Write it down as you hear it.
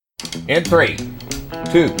In 3,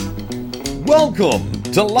 2. Welcome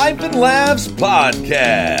to Life and Laughs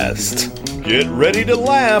Podcast. Get ready to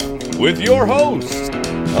laugh with your host,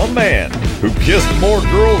 a man who kissed more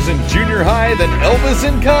girls in junior high than Elvis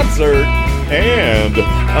in concert, and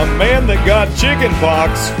a man that got chicken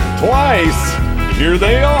pox twice. Here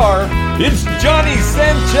they are. It's Johnny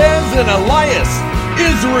Sanchez and Elias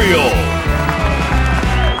Israel.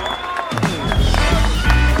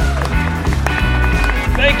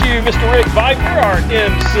 Thank you, Mr. Rick Viper, our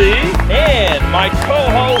MC, and my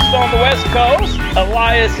co-host on the West Coast,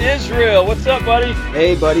 Elias Israel. What's up, buddy?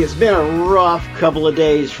 Hey, buddy. It's been a rough couple of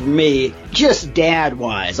days for me, just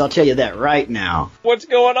dad-wise. I'll tell you that right now. What's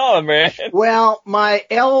going on, man? Well, my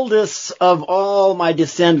eldest of all my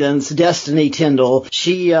descendants, Destiny Tyndall,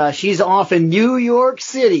 she's off in New York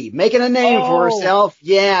City, making a name for herself.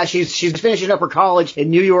 Yeah, she's finishing up her college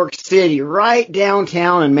in New York City, right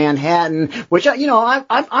downtown in Manhattan, which,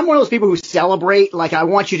 I'm one of those people who celebrate, like, I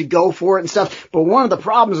want you to go for it and stuff, but one of the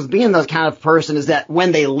problems with being that kind of person is that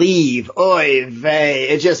when they leave, oy vey,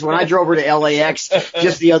 it's just, when I drove her to LAX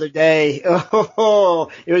just the other day, it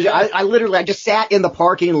was, I literally, I just sat in the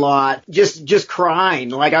parking lot, just crying,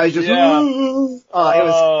 like I was just,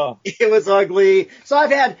 it was ugly. So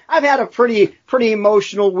I've had a pretty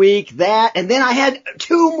emotional week, that, and then I had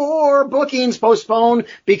 2 more bookings postponed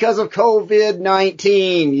because of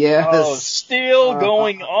COVID-19. Yes. Oh, still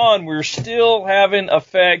going on. We're still having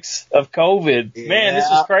effects of COVID. Yeah. Man, this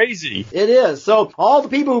is crazy. It is. So all the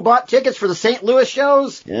people who bought tickets for the St. Louis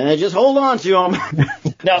shows, just hold on to them.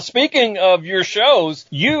 Now, speaking of your shows,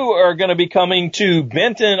 you are going to be coming to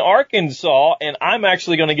Benton, Arkansas, and I'm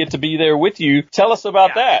actually going to get to be there with you. Tell us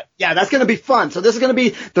about that. Yeah, that's going to be fun. So this is going to be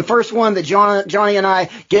the first one that Johnny and I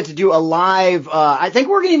get to do a live, I think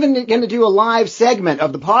we're even going to do a live segment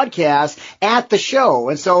of the podcast at the show.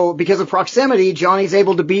 And so because of proximity, Johnny's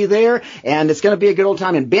able to be there, and it's going to be a good old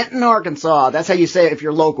time in Benton, Arkansas. That's how you say it if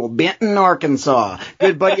you're local. Benton, Arkansas.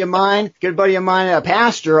 Good buddy of mine, a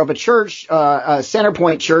pastor of a church,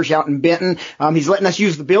 Centerpoint Church out in Benton. He's letting us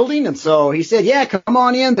use the building, and so he said, yeah, come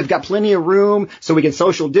on in. They've got plenty of room so we can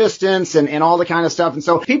social distance and all the kind of stuff. And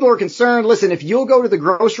so people are concerned, listen, if you'll go to the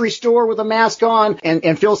grocery store with a mask on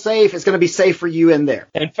and feel safe, it's going to be safe for you in there.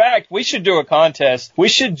 In fact, we should do a contest. We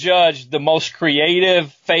should judge the most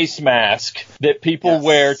creative face mask that people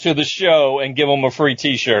wear to the show and give them a free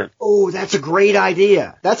T-shirt. Oh, that's a great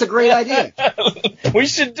idea. We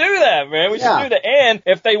should do that, man. We should do that. And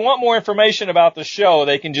if they want more information about the show,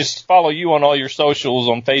 they can just follow you on all your socials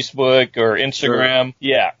on Facebook or Instagram. Sure.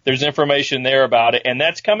 Yeah, there's information there about it. And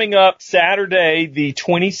that's coming up Saturday, the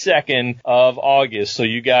 22nd of August. So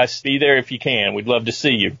you guys be there if you can. We'd love to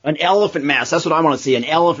see you. An elephant mask. That's what I want to see. An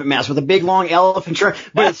elephant mask with a big, long elephant trunk,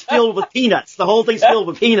 but it's filled with peanuts. The whole thing's filled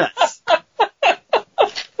with peanuts.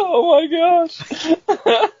 Oh, my gosh.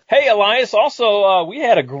 Hey, Elias, also, we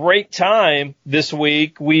had a great time this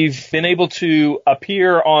week. We've been able to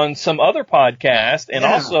appear on some other podcasts and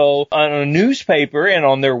also on a newspaper and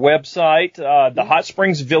on their website. The Hot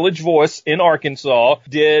Springs Village Voice in Arkansas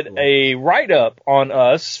did a write-up on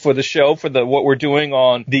us for the show, for what we're doing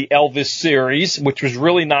on the Elvis series, which was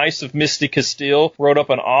really nice of Misty Castile. Wrote up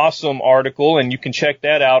an awesome article, and you can check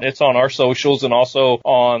that out. It's on our socials and also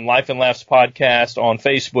on Life and Laughs Podcast on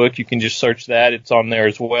Facebook. You can just search that. It's on there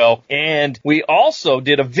as well. And we also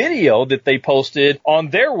did a video that they posted on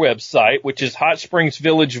their website, which is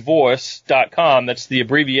hotspringsvillagevoice.com. That's the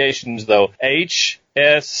abbreviations, though.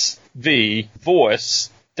 HSV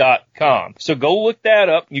Voice.com. So go look that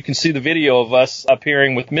up. You can see the video of us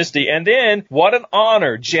appearing with Misty. And then, what an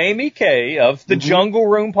honor, Jamie Kay of the Jungle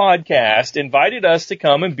Room podcast invited us to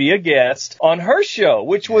come and be a guest on her show,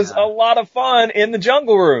 which was a lot of fun in the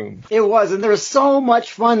Jungle Room. It was, and there was so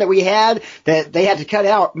much fun that we had that they had to cut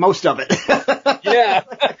out most of it. Yeah.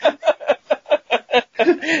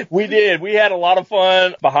 We did. We had a lot of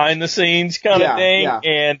fun behind the scenes kind of thing. Yeah.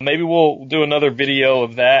 And maybe we'll do another video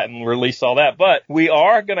of that and release all that. But we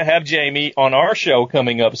are going to have Jamie on our show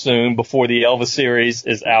coming up soon before the Elvis series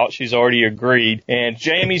is out. She's already agreed. And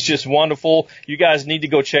Jamie's just wonderful. You guys need to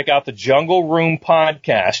go check out the Jungle Room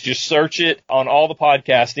podcast. Just search it on all the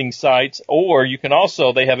podcasting sites. Or you can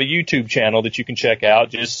also, they have a YouTube channel that you can check out.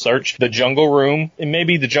 Just search the Jungle Room and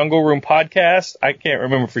maybe the Jungle Room podcast. I can't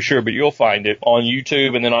remember for sure, but you'll find it on YouTube.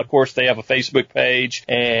 YouTube. And then, of course, they have a Facebook page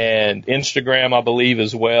and Instagram, I believe,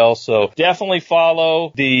 as well. So definitely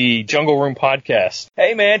follow the Jungle Room podcast.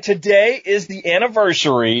 Hey, man, today is the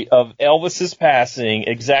anniversary of Elvis's passing.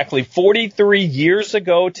 Exactly 43 years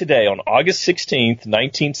ago today, on August 16th,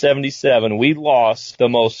 1977, we lost the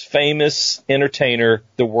most famous entertainer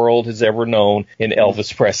the world has ever known in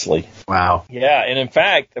Elvis Presley. Wow. Yeah, and in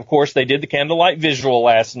fact, of course, they did the candlelight visual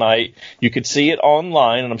last night. You could see it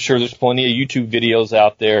online, and I'm sure there's plenty of YouTube videos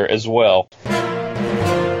out there as well. Hey,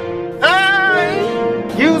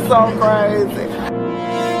 you so crazy.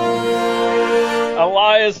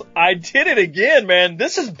 Elias, I did it again, man.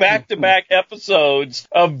 This is back-to-back episodes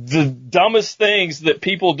of the dumbest things that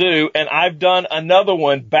people do, and I've done another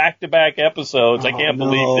one back-to-back episodes. I can't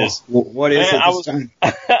believe this. What is it this time?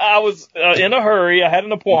 I was in a hurry. I had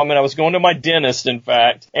an appointment. I was going to my dentist, in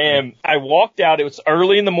fact, and I walked out. It was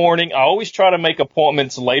early in the morning. I always try to make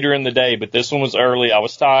appointments later in the day, but this one was early. I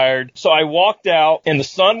was tired. So I walked out, and the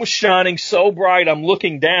sun was shining so bright. I'm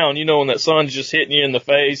looking down, you know, when that sun's just hitting you in the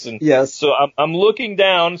face. And yes. So I'm looking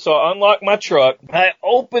down, so I unlock my truck. I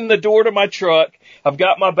open the door to my truck. I've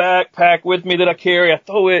got my backpack with me that I carry. I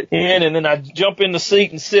throw it in, and then I jump in the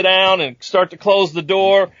seat and sit down and start to close the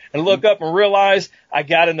door and look up and realize I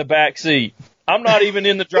got in the back seat. I'm not even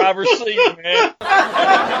in the driver's seat, man.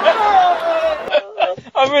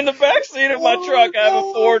 I'm in the back seat of my truck. I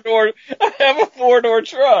have a four-door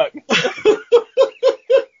truck.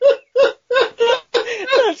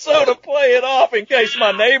 And so to play it off in case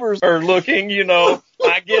my neighbors are looking, you know,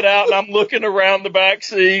 I get out and I'm looking around the back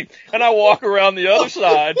seat and I walk around the other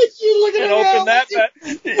side and open that back.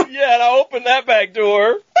 Yeah, and I open that back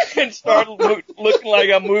door and start looking like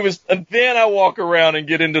I'm moving. And then I walk around and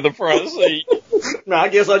get into the front seat. No, I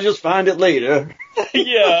guess I'll just find it later.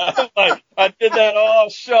 Yeah, like I did that. Oh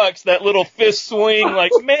shucks, that little fist swing.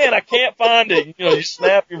 Like, man, I can't find it. You know, you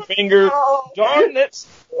snap your finger. Darn it.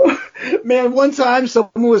 Man, one time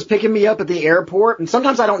someone was picking me up at the airport, and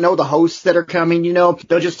sometimes I don't know the hosts that are coming, you know.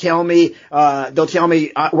 They'll just tell me, we're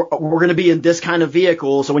going to be in this kind of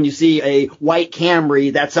vehicle, so when you see a white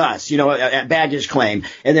Camry, that's us, you know, at baggage claim.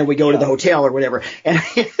 And then we go to the hotel or whatever. And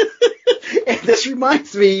and this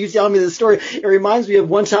reminds me, you telling me this story, it reminds me of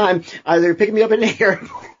one time they were picking me up at an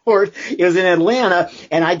airport. It was in Atlanta,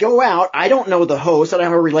 and I go out. I don't know the host. I don't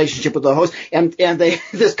have a relationship with the host. And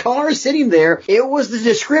this car is sitting there. It was the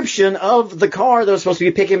description of the car that was supposed to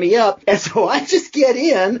be picking me up. And so I just get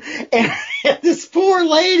in, and this poor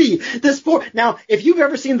lady, now, if you've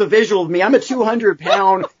ever seen the visual of me, I'm a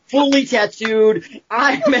 200-pound, fully tattooed,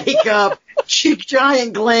 eye makeup,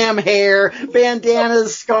 giant glam hair,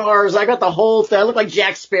 bandanas, scars. I got the whole thing. I look like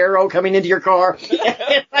Jack Sparrow coming into your car.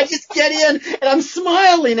 And I just get in, and I'm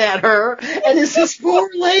smiling at her. And it's this poor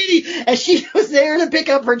lady, and she was there to pick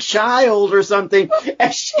up her child or something.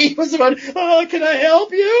 And she was going, "Oh, can I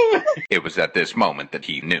help you?" It was at this moment that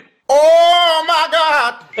he knew. Oh, my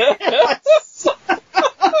God.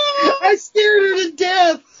 I scared her to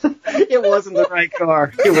death. It wasn't the right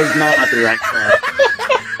car. It was not the right car.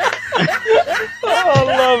 Oh, I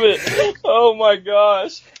love it. Oh, my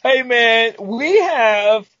gosh. Hey, man, we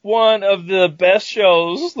have one of the best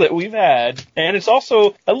shows that we've had, and it's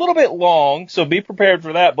also a little bit long, so be prepared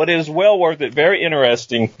for that, but it is well worth it. Very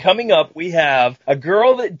interesting. Coming up, we have a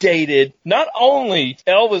girl that dated not only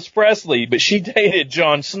Elvis Presley, but she dated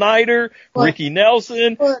John Snyder, Ricky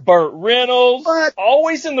Nelson, Burt Reynolds,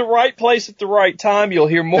 always in the right place at the right time. You'll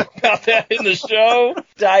hear more about that in the show.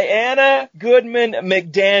 Diana Goodman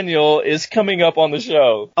McDaniel is coming up on the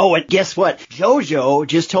show. Oh, and guess what? JoJo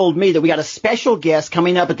just told me that we got a special guest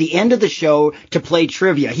coming up at the end of the show to play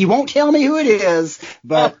trivia. He won't tell me who it is,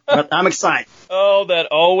 but I'm excited. Oh, that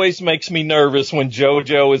always makes me nervous when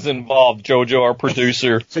JoJo is involved. JoJo, our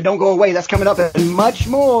producer. So don't go away. That's coming up and much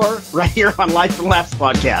more right here on Life and Laughs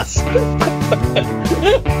Podcast.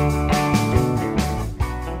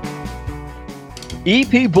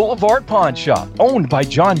 EP Boulevard Pawn Shop, owned by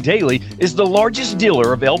John Daly, is the largest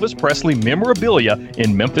dealer of Elvis Presley memorabilia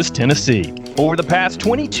in Memphis, Tennessee. Over the past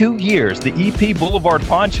 22 years, the EP Boulevard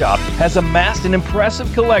Pawn Shop has amassed an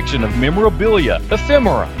impressive collection of memorabilia,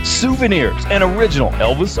 ephemera, souvenirs, and original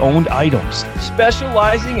Elvis-owned items,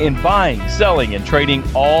 specializing in buying, selling, and trading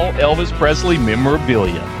all Elvis Presley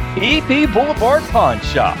memorabilia. EP Boulevard Pawn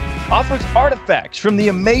Shop, offers artifacts from the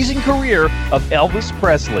amazing career of Elvis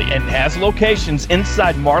Presley and has locations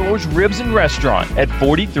inside Marlowe's Ribs and Restaurant at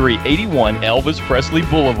 4381 Elvis Presley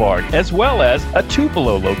Boulevard, as well as a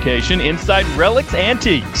Tupelo location inside Relics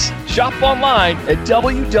Antiques. Shop online at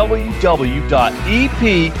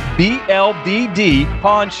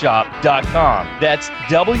www.epblvdpawnshop.com. That's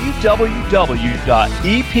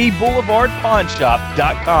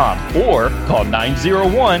www.epboulevardpawnshop.com or call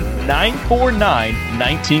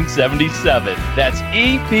 901-949-1977. That's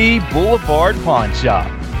EP Boulevard Pawn Shop.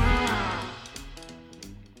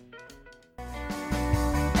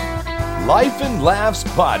 Life and Laughs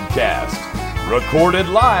Podcast. Recorded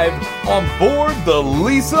live on board the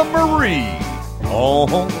Lisa Marie.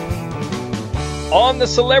 On the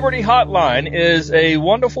Celebrity Hotline is a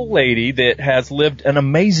wonderful lady that has lived an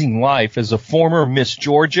amazing life as a former Miss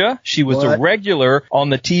Georgia. She was a regular on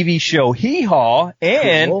the TV show Hee Haw,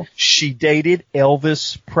 and she dated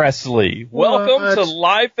Elvis Presley. Welcome to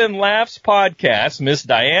Life and Laughs Podcast, Miss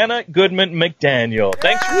Diana Goodman McDaniel.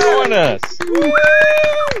 Thanks for joining us.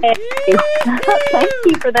 Hey. Thank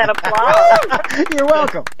you for that applause. You're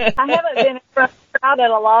welcome. I haven't been in front of a crowd in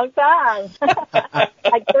a long time.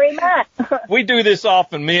 Like 3 months. We do this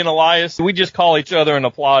often, me and Elias. We just call each other and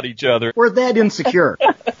applaud each other. We're that insecure.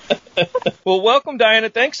 Well, welcome, Diana.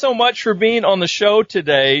 Thanks so much for being on the show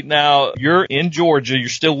today. Now, you're in Georgia. You're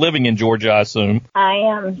still living in Georgia, I assume. I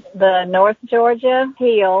am the North Georgia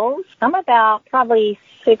Hills. I'm about probably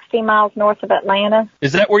 60 miles north of Atlanta.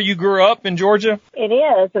 Is that where you grew up in Georgia? It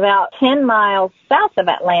is about 10 miles south of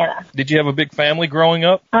Atlanta. Did you have a big family growing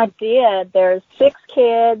up? I did. There's 6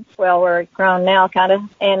 kids. Well, we're grown now, kind of,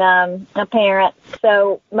 and a parent.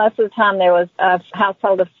 So most of the time there was a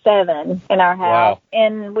household of 7 in our house. Wow.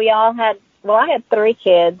 And we all had, well, I had 3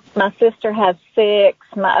 kids. My sister has 6.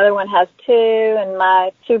 My other one has 2. And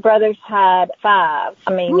my 2 brothers had 5.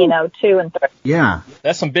 I mean, 2 and 3. Yeah.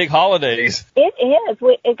 That's some big holidays. It is.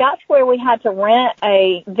 It got to where we had to rent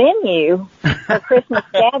a venue for Christmas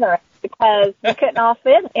gathering because we couldn't all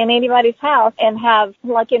fit in anybody's house and have,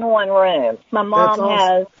 like, in one room. My mom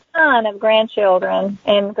has a ton of grandchildren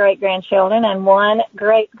and great-grandchildren and 1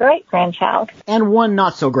 great-great-grandchild. And 1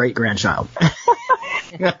 not-so-great-grandchild.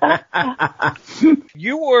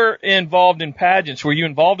 You were involved in pageants. Were you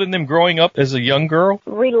involved in them growing up as a young girl?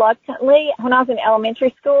 Reluctantly. When I was in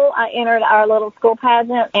elementary school, I entered our little school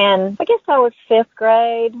pageant, and I guess I was 5th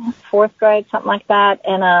grade, 4th grade, something like that.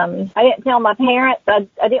 And I didn't tell my parents. I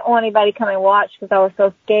didn't want anybody to come and watch because I was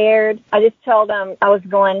so scared. I just told them I was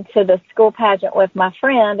going to the school pageant with my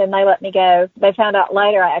friend, and they let me go. They found out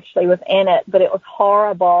later I actually was in it, but it was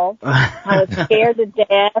horrible. I was scared to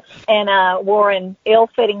death, and wore an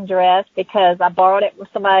ill-fitting dress because I borrowed it with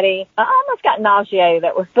somebody. I almost got nauseated.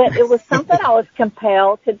 But it was something I was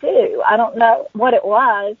compelled to do. I don't know what it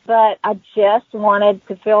was, but I just wanted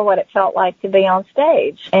to feel what it felt like to be on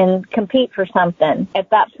stage and compete for something. At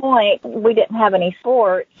that point, we didn't have any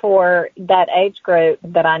sport for that age group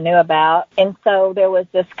that I knew about, and so there was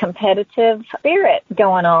this competitive spirit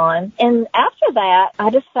going on. And after that, I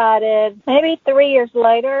decided maybe 3 years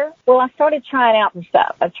later, I started trying out for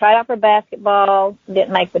stuff. I tried out for basketball,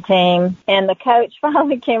 didn't make the team, and the coach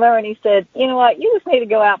finally came over and he said, you know what, you just need to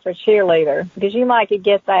go out for cheerleader because you might could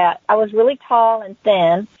get that. I was really tall and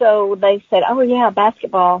thin, so they said, oh yeah,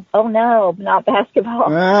 basketball. Oh no, not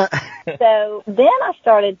basketball. So then I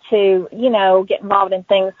started to, get involved in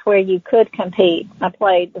things where you could compete. I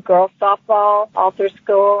played girls softball all through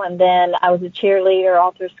school, and then I was a cheerleader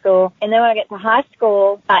all through school. And then when I got to high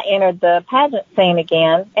school, I entered the pageant scene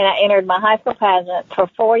again, and I entered my high school pageant for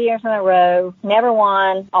 4 years in a row. Never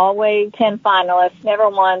won, always 10 finalists, never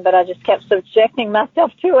won, but I just kept subjecting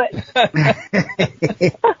myself to it.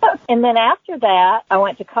 And then after that, I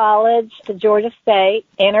went to college, to Georgia State,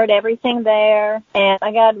 entered everything there, and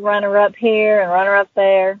I got runner-up here and runner-up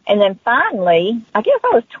there. And then finally, I guess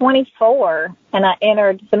I was 24, and I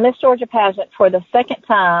entered the Miss Georgia pageant for the second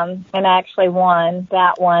time, and I actually won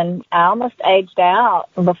that one. I almost aged out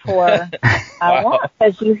before I won,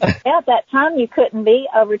 because at that time you couldn't be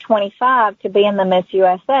over 25 to be in the Miss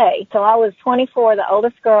USA. So I was 24, the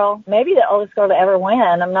oldest girl, maybe the oldest girl to ever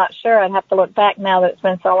win. I'm not sure. I'd have to look back now that it's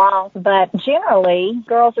been so long. But generally,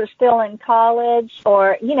 girls are still in college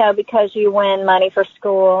or, because you win money for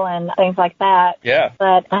school and things like that. Yeah.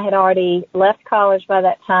 But I had already left college by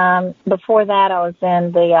that time. Before that, I was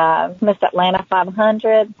in the Miss Atlanta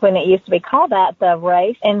 500, when it used to be called that, the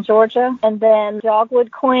race in Georgia. And then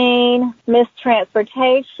Dogwood Queen, Miss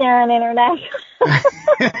Transportation International.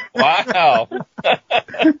 Wow.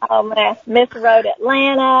 Oh, man. Miss Road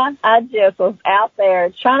Atlanta. I just was out there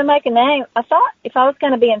trying to make a name. I thought if I was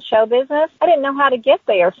going to be in show business, I didn't know how to get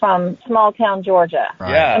there from small town Georgia.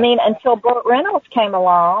 Right. Yeah. I mean, until Burt Reynolds came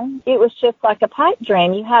along, it was just like a pipe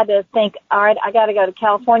dream. You had to think, all right, I got to go to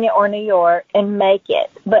California or New York and make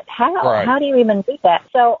it. But how? Right. How do you even do that?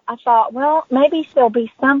 So I thought, well, maybe there'll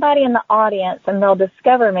be somebody in the audience and they'll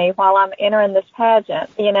discover me while I'm entering this pageant,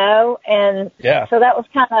 you know? And so that was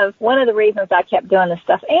kind of one of the reasons I kept doing this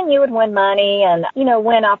stuff. And you would win money and, you know,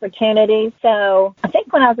 win opportunities. So I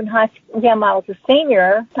think when I was in high school, when I was a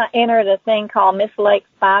senior, I entered a thing called Miss Lake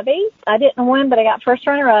 5e. I didn't win, but I got first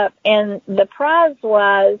runner-up. And the prize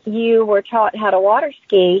was you were taught how to water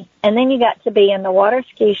ski, and then you got to be in the water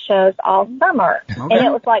ski shows all summer. Okay. And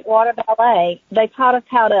it was like water ballet. They taught us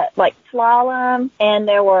how to, like, slalom, and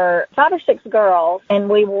there were 5 or 6 girls, and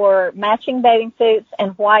we wore matching bathing suits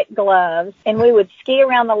and white gloves, and we would ski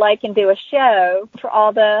around the lake and do a show for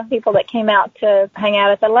all the people that came out to hang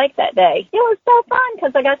out at the lake that day. It was so fun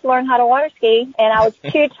because I got to learn how to water ski, and I was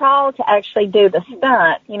too tall to actually do the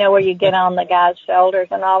stunt, you know, where you get on the guy's shoulders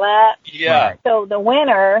and all that. Yeah. So the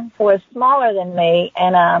winner was smaller than me,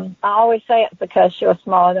 and I always say it's because she was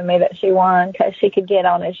smaller than me that she won, because she could get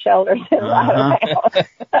on his shoulders and ride around.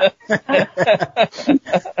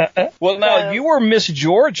 Well, now, you were Miss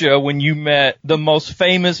Georgia when you met the most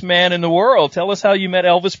famous man in the world. Tell us how you met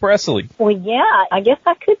Elvis Presley. Well, yeah, I guess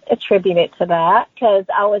I could attribute it to that, because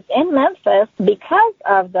I was in Memphis because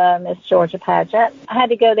of the Miss Georgia pageant. I had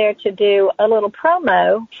to go there to do a little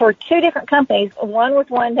promo for 2 different companies. One was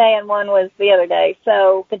one day and one was the other day.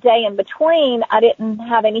 So the day in between, I didn't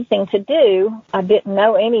have anything to do. I didn't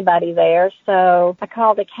know anybody there, so I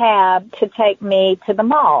called a cab to take me to the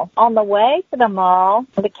mall. On the way to the mall,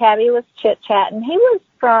 the cabbie was chit-chatting. He was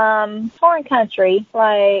from foreign country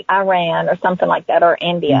like Iran or something like that, or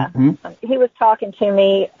India. Mm-hmm. He was talking to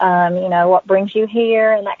me, you know, what brings you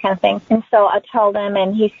here and that kind of thing. And so I told him,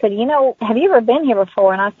 and he said, you know, have you ever been here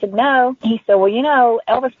before? And I said, no. He said, well, you know,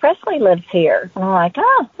 Elvis Presley lives here. And I'm like,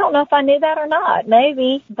 oh, I don't know if I knew that or not.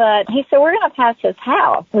 Maybe. But he said, we're going to pass his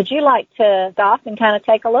house. Would you like to stop and kind of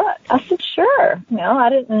take a look? I said, sure. You know,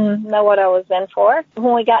 I didn't know what I was in for.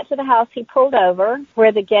 When we got to the house, he pulled over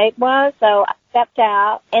where the gate was. So I stepped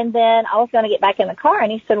out, and then I was going to get back in the car, and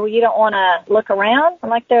he said, well, you don't want to look around? I'm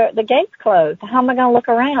like, the gate's closed. How am I going to look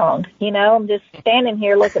around? You know, I'm just standing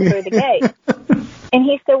here looking through the gate. And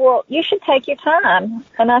he said, well, you should take your time.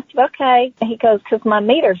 And I said, okay. And he goes, because my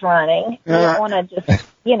meter's running. I don't want to just,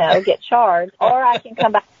 you know, get charged. Or I can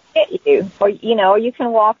come back and get you. Or, you know, you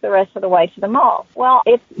can walk the rest of the way to the mall. Well,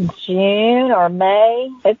 it's June or May.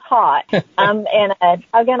 It's hot. I've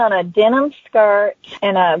got on a denim skirt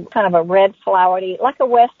and a kind of a red flowery, like a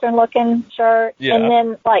Western-looking shirt. Yeah. And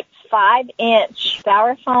then, like, 5-inch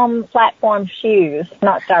styrofoam platform shoes.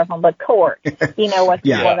 Not styrofoam, but cork. You know what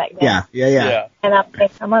you wore back then. Yeah. And I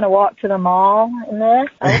think I'm going to walk to the mall in this.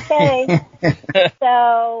 Okay.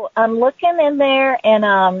 So I'm looking in there,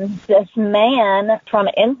 and this man from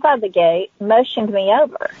inside the gate motioned me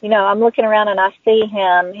over. You know, I'm looking around, and I see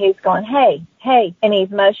him. He's going, hey, and he's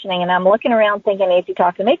motioning, and I'm looking around thinking, is he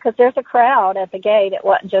talking to me? Because there's a crowd at the gate. It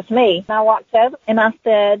wasn't just me. And I walked over, and I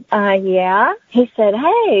said, yeah. He said,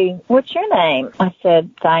 hey, what's your name? I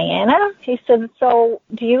said, Diana. He said, so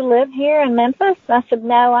do you live here in Memphis? And I said,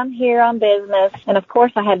 no, I'm here on business. And, of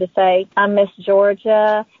course, I had to say, I'm Miss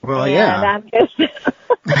Georgia. Well, yeah. I'm just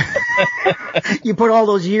You put all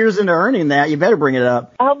those years into earning that. You better bring it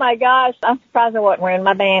up. Oh, my gosh. I'm surprised I wasn't wearing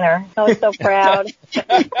my banner. I was so proud.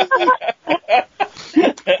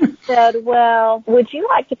 Said, well, would you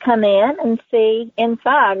like to come in and see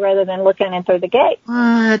inside rather than looking in through the gate?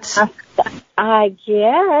 What? I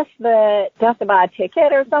guess, but do I have to buy a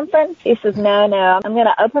ticket or something? He says, no, I'm going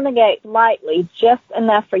to open the gate lightly, just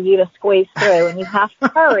enough for you to squeeze through, and you have to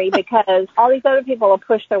hurry because all these other people will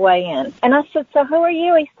push their way in. And I said, so who are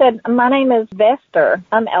you? He said, my name is Vester.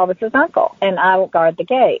 I'm Elvis's uncle, and I will guard the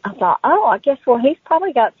gate. I thought, oh, I guess, well, he's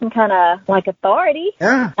probably got some kind of, like, authority.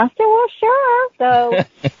 Yeah. I said, well, sure. So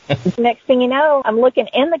next thing you know, I'm looking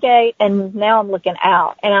in the gate, and now I'm looking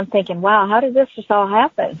out, and I'm thinking, wow, how did this just all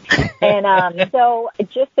happen? And so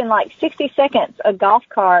just in like 60 seconds, a golf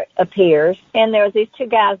cart appears, and there was these 2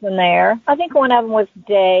 guys in there. I think one of them was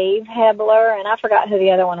Dave Hebler, and I forgot who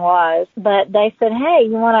the other one was. But they said, hey,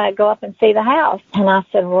 you want to go up and see the house? And I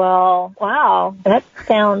said, well, wow, that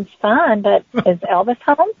sounds fun, but is Elvis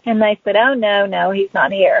home? And they said, oh, no, he's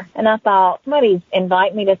not here. And I thought, somebody's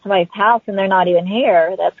inviting me to somebody's house, and they're not even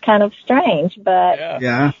here. That's kind of strange, but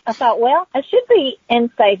Yeah. I thought, well, I should be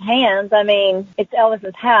in safe hands. I mean, it's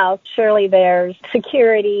Elvis's house. Surely there's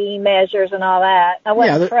security measures and all that. I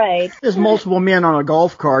wasn't afraid. There's multiple men on a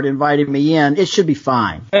golf cart inviting me in. It should be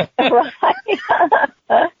fine. Right.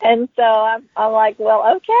 And so I'm like,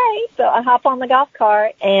 well, okay. So I hop on the golf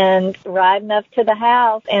cart and riding up to the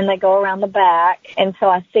house, and they go around the back. And so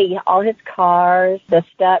I see all his cars. The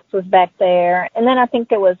Stutz was back there. And then I think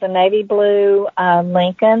there was a navy blue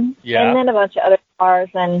Lincoln. Yeah. And then a bunch of other cars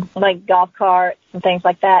and like golf carts and things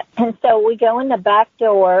like that. And so we go in the back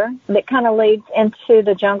door that kind of leads into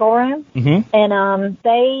the jungle room. Mm-hmm. And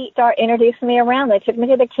they start introducing me around. They took me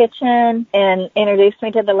to the kitchen and introduced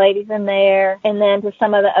me to the ladies in there, and then to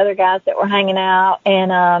some of the other guys that were hanging out.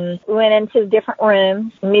 And we went into different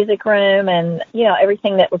rooms, music room, and, you know,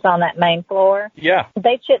 everything that was on that main floor. Yeah.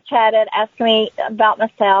 They chit-chatted, asked me about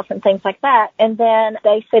myself and things like that. And then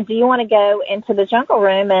they said, do you want to go into the jungle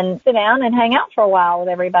room and sit down and hang out for a while with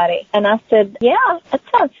everybody? And I said, yeah, that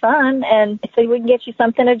sounds fun. And they said, we can get you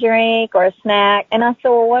something to drink or a snack. And I said,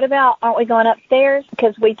 well, what about, aren't we going upstairs?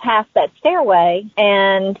 Because we passed that stairway.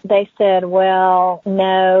 And they said, well,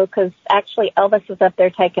 no, because actually Elvis was up there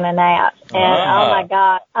taking a nap. And oh my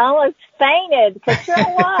God, I almost fainted, because you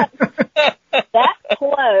know what? That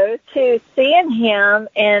close to seeing him,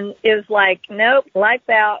 and it was like, nope, lights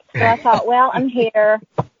out. So I thought, well, I'm here.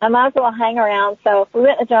 I might as well hang around. So we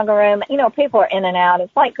went in the jungle room. You know, people are in and out.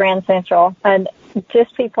 It's like Grand Central, and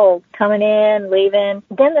just people coming in, leaving.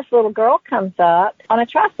 Then this little girl comes up on a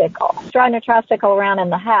tricycle, riding a tricycle around in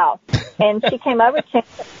the house. And she came over to me,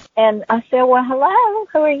 and I said, well, hello,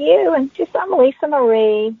 who are you? And she said, I'm Lisa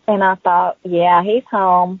Marie. And I thought, yeah, he's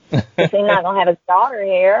home. He's not going to have his daughter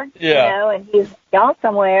here, you know, and he's gone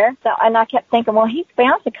somewhere. So, and I kept thinking, well, he's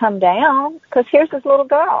bound to come down, because here's this little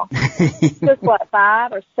girl. She was, what,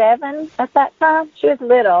 5 or 7 at that time? She was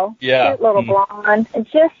little. Yeah. Cute little blonde. And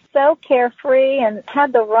just so carefree, and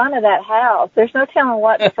had the run of that house. There's no telling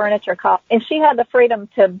what the furniture cost. And she had the freedom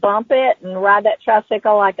to bump it and ride that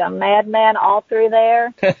tricycle like a madman all through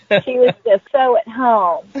there. She was just so at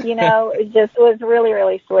home, you know. It was really,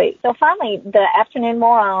 really sweet. So finally, the afternoon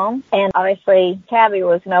wore on, and obviously Tabby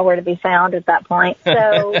was nowhere to be found at that point.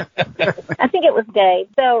 So I think it was Dave.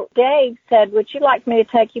 So Dave said, would you like me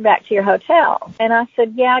to take you back to your hotel? And I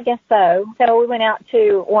said, yeah, I guess so. So we went out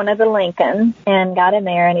to one of the Lincolns and got in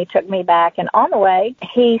there, and he took me back. And on the way,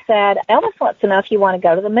 he said, Elvis wants to know if you want to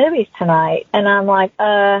go to the movies tonight. And I'm like,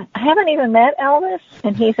 I haven't even met Elvis,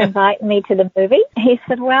 and he's inviting me to the movie. He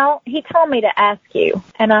said, well, he told me to ask you.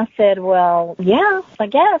 And I said, well, yeah, I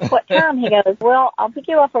guess. What time? He goes, well, I'll pick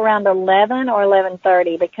you up around 11 or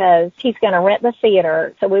 11:30, because he's going to rent the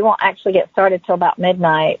theater, so we won't actually get started till about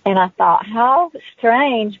midnight. And I thought, how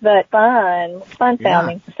strange, but fun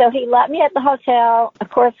sounding. So he left me at the hotel. Of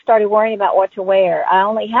course, started worrying about what to wear. I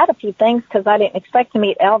only had a few things because I didn't expect to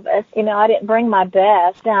meet Elvis. You know, I didn't bring my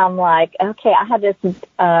best. And I'm like, okay, I had this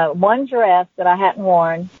one dress that I hadn't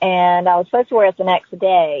worn, and I was supposed to wear it the next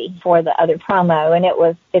day for the other promo, and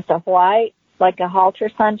it's a white, like a halter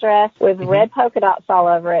sundress with red polka dots all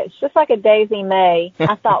over it. It's just like a Daisy May.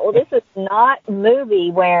 I thought, well, this is not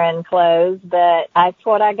movie wearing clothes, but that's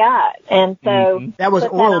what I got. And so that was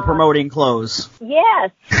oil promoting clothes.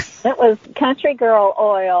 Yes, it was country girl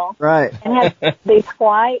oil. Right. And had these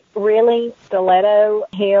white, really stiletto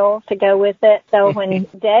heels to go with it. So when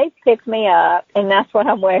Dave picks me up, and that's what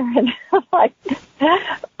I'm wearing, I'm like,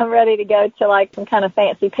 I'm ready to go to like some kind of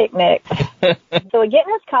fancy picnic. So we get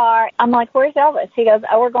in his car. I'm like, where's Elvis? He goes,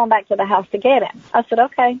 oh, we're going back to the house to get him. I said,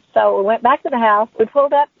 okay. So we went back to the house. We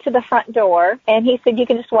pulled up to the front door, and he said, you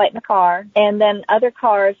can just wait in the car. And then other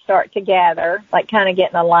cars start to gather, like kind of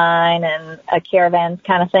get in a line and a caravan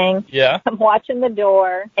kind of thing. Yeah. I'm watching the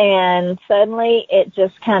door, and suddenly it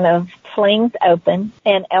just kind of flings open,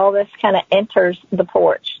 and Elvis kind of enters the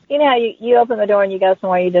porch. You know how you open the door and you go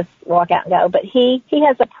somewhere, you just walk out and go. But he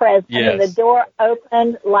has a presence. Yes. I mean, the door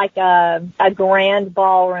opened like a grand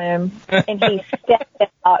ballroom, and he stepped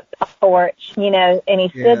out the porch, you know, and he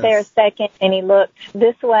stood there a second, and he looked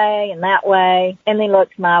this way and that way, and he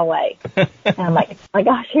looked my way. And I'm like, oh my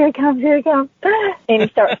gosh, here he comes. And he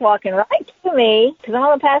starts walking right to me, because I'm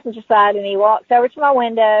on the passenger side, and he walks over to my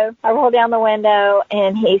window. I roll down the window,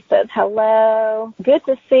 and he says, hello, good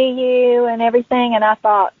to see you, and everything. And I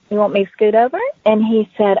thought, you want me to scoot over? And he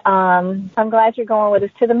said, I'm glad you're going with us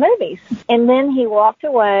to the movies. And then he walked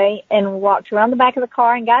away and walked around the back of the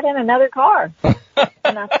car and got in another car.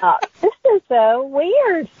 And I thought, this is so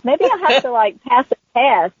weird. Maybe I have to like pass a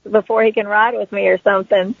test before he can ride with me or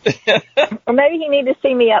something. Or maybe he needs to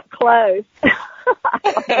see me up close. I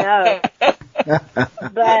don't know.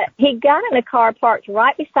 But he got in a car parked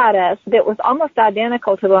right beside us that was almost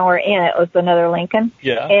identical to the one we're in. It was another Lincoln.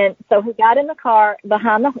 Yeah. And so he got in the car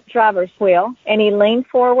behind the driver's wheel, and he leaned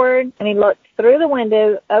forward, and he looked through the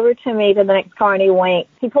window over to me to the next car, and he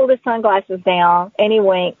winked. He pulled his sunglasses down, and he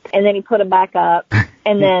winked, and then he put them back up.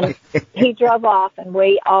 And then he drove off, and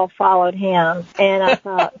we all followed him. And I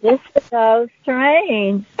thought, this is so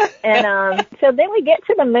strange. And so then we get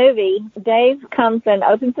to the movie. Dave comes and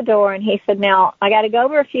opens the door, and he said, now, I got to go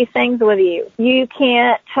over a few things with you. You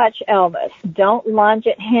can't touch Elvis. Don't lunge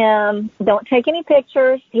at him. Don't take any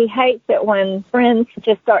pictures. He hates it when friends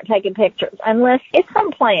just start taking pictures, unless it's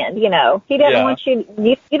unplanned, you know. He doesn't want you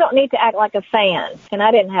don't need to act like a fan. And I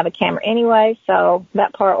didn't have a camera anyway, so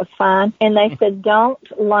that part was fine. And they said, don't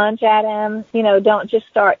lunge at him, you know, don't just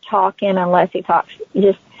start talking unless he talks.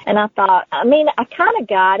 And I thought, I mean, I kind of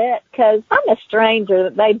got it because I'm a stranger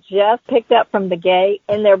that they just picked up from the gate,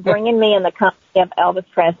 and they're bringing me in the company of Elvis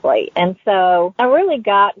Presley. And so I really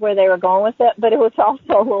got where they were going with it, but it was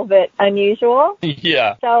also a little bit unusual.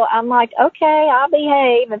 Yeah. So I'm like, okay, I'll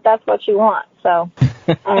behave if that's what you want. So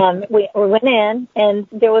we went in, and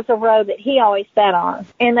there was a row that he always sat on.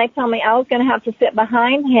 And they told me I was going to have to sit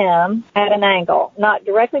behind him at an angle, not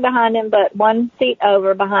directly behind him, but one seat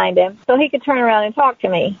over behind him, so he could turn around and talk to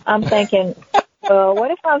me. I'm thinking, well,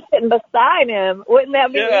 what if I'm sitting beside him? Wouldn't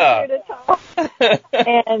that be easier to talk?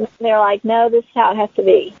 And they're like, no, this is how it has to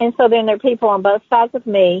be. And so then there are people on both sides of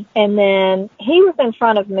me, and then he was in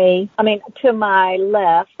front of me, to my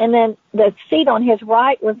left, and then the seat on his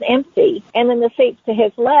right was empty, and then the seats to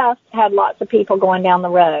his left had lots of people going down the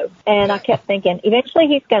road. And I kept thinking, eventually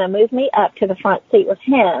he's going to move me up to the front seat with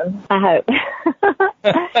him, I hope.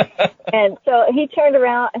 And so he turned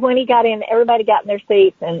around. When he got in, everybody got in their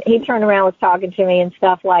seats, and he turned around, was talking to me and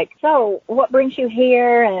stuff like, so what brings you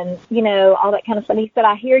here? And, you know, all that kind of stuff. He said,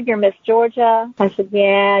 I hear you're Miss Georgia. I said,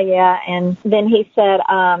 yeah. And then he said,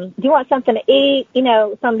 do you want something to eat? You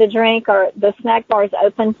know, something to drink, or the snack bar is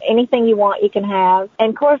open. Anything you want, you can have. And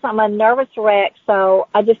of course, I'm a nervous wreck, so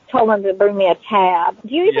I just told him to bring me a Tab.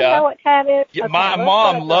 Do you even know what Tab is? Yeah, okay, my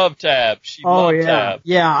mom loved Tab. She loved Tab.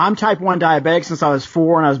 Yeah, I'm type 1 diabetic since I was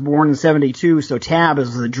 4, and I was born in 72, so Tab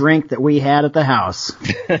is the drink that we had at the house.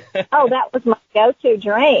 Oh, that was my go-to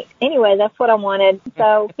drink. Anyway, that's what I wanted.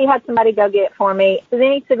 So he had somebody go get it for me. So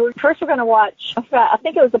then he said, first we're going to watch, I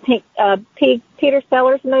think it was a Peter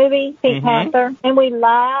Sellers movie, Pink Panther. And we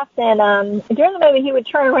laughed, and during the movie he would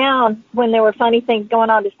turn around when there were funny things going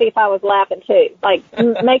on to see if I was laughing too, like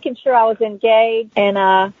making sure I was engaged. And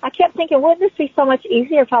I kept thinking, wouldn't this be so much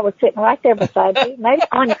easier if I was sitting right there beside you, maybe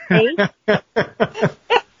on your feet?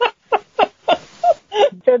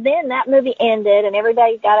 So then that movie ended, and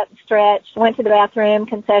everybody got up and stretched, went to the bathroom,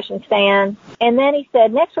 concession stand. And then he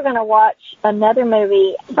said, next we're going to watch another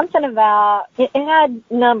movie, something about, it had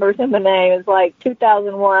numbers in the name. It was like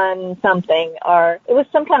 2001 something, or it was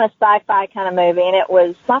some kind of sci-fi kind of movie, and it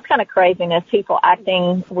was some kind of craziness, people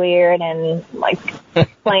acting weird and like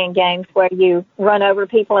playing games where you run over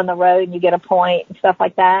people in the road and you get a point and stuff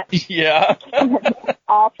like that. Yeah.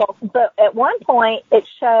 Awful. But at one point, it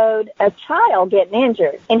showed a child getting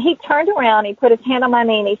injured. And he turned around, he put his hand on my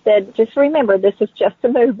knee, and he said, just remember, this is just a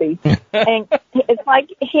movie. And it's like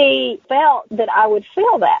he felt that I would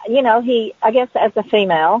feel that. You know, I guess as a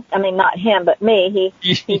female, I mean, not him, but me,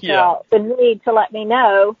 he felt the need to let me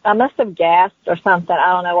know. I must have gasped or something.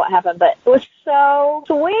 I don't know what happened, but it was so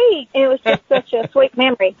sweet. It was just such a sweet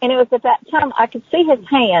memory. And it was at that time I could see his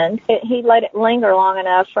hand. He let it linger long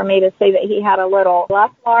enough for me to see that he had a little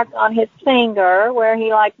black mark on his finger where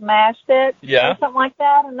he like mashed it or something like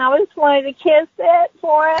that. And I just wanted to kiss it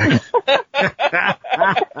for him.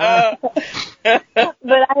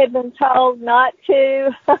 But I had been told not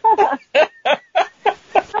to.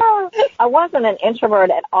 I wasn't an introvert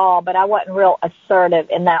at all, but I wasn't real assertive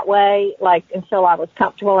in that way, like until I was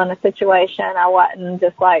comfortable in a situation. I wasn't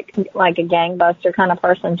just like a gangbuster kind of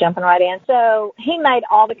person jumping right in. So he made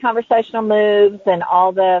all the conversational moves and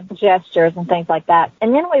all the gestures and things like that.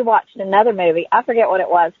 And then we watched another movie. I forget what it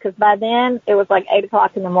was, because by then it was like 8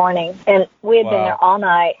 o'clock in the morning, and we had been there all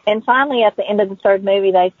night. And finally at the end of the third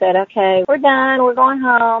movie, they said, okay, we're done. We're going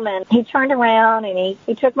home. And he turned around and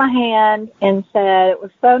he took my hand and said, it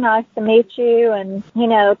was so nice to meet you, and, you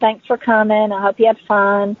know, thanks for coming. I hope you had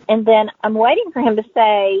fun. And then I'm waiting for him to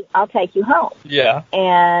say, I'll take you home. Yeah.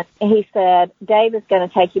 And he said, Dave is going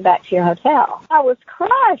to take you back to your hotel. I was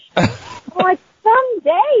crushed. I'm like, some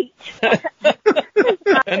date.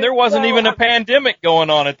 And there wasn't even a pandemic going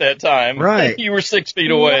on at that time. Right. You were 6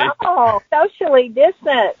 feet away. No, socially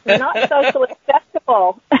distant, not socially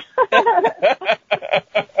acceptable.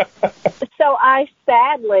 So I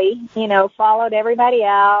sadly, followed everybody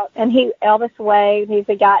out, and Elvis waved as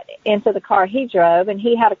he got into the car he drove, and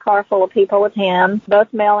he had a car full of people with him,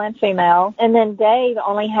 both male and female, and then Dave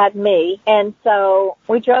only had me, and so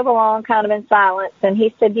we drove along kind of in silence, and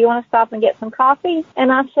he said, do you want to stop and get some coffee?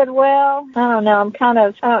 And I said, well, I don't know,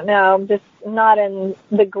 I'm just not in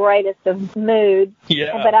the greatest of moods.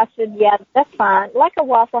 Yeah. But I said, yeah, that's fine. Like a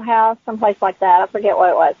Waffle House, someplace like that. I forget what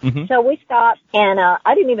it was. Mm-hmm. So we stopped, and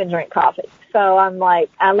I didn't even drink coffee. So I'm like,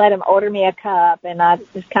 I let him order me a cup, and I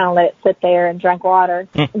just kind of let it sit there and drank water.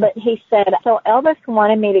 But he said, so Elvis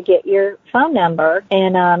wanted me to get your phone number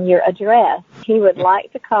and your address. He would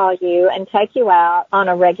like to call you and take you out on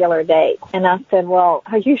a regular date. And I said, well,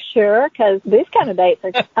 are you sure? Because these kind of dates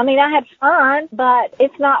are, I had fun, but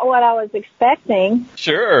it's not what I was expecting.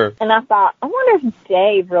 Sure. And I thought, I wonder if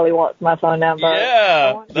Dave really wants my phone number.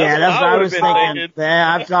 Yeah. That's what I was thinking.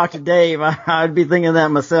 Yeah, I've talked to Dave. I'd be thinking that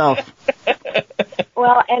myself.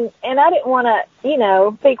 Well, and I didn't want to,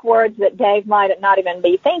 speak words that Dave might not even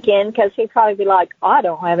be thinking, because he'd probably be like, oh, I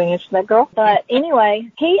don't have any interest in that girl. But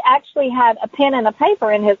anyway, he actually had a pen and a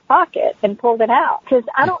paper in his pocket and pulled it out. Because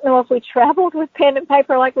I don't know if we traveled with pen and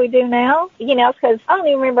paper like we do now, because I don't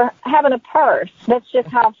even remember having a purse. That's just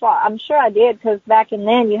how far. I'm sure I did, because back in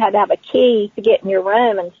then you had to have a key to get in your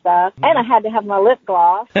room and stuff. And I had to have my lip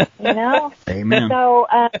gloss, Amen. So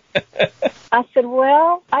I said,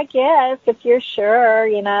 well, I guess if you're sure,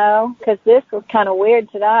 because this was kind of weird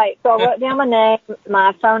tonight. So I wrote down my name,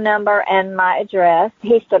 my phone number, and my address.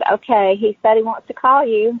 He said, okay. He said he wants to call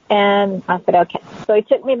you. And I said, okay. So he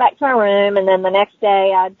took me back to my room, and then the next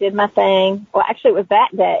day I did my thing. Well, actually, it was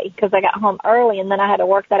that day, because I got home early, and then I had to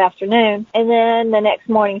work that afternoon. And then the next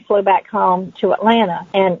morning flew back home to Atlanta.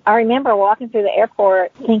 And I remember walking through the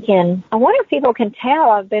airport thinking, I wonder if people can tell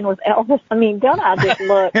I've been with Elvis. Don't I just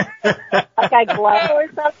look like I glow or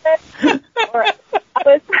something? Or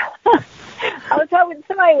I was hoping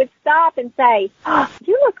somebody would stop and say, oh,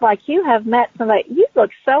 you look like you have met somebody. You look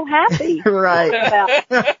so happy.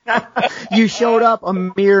 Right. You showed up a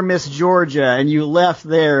mere Miss Georgia, and you left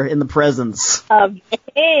there in the presence of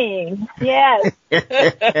King. Yes.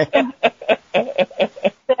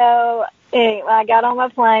 So anyway, I got on my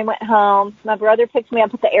plane, went home. My brother picked me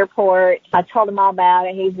up at the airport. I told him all about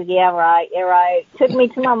it. He said, yeah, right. Took me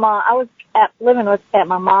to my mom. I was living at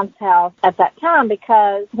my mom's house at that time,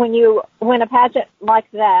 because when you win a pageant like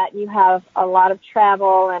that, you have a lot of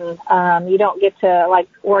travel, and you don't get to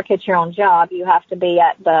work at your own job. You have to be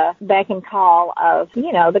at the beck and call of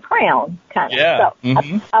the crown kind of. Yeah.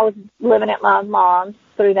 So I was living at my mom's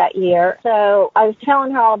through that year. So I was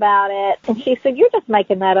telling her all about it, and she said, you're just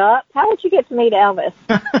making that up. How did you get to meet Elvis?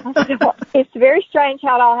 I said, well, it's very strange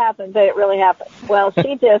how it all happened, but it really happened. Well,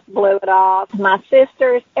 she just blew it off. My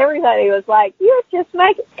sisters, everybody was like, you're just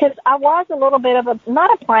making, because I was a little bit of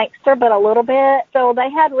not a prankster, but a little bit. So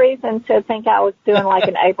they had reason to think I was doing like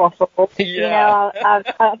an April Fool. Yeah.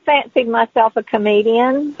 I fancied myself a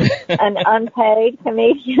comedian, an unpaid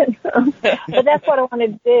comedian. But that's what I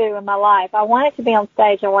wanted to do in my life. I wanted to be on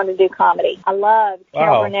stage. I wanted to do comedy. I loved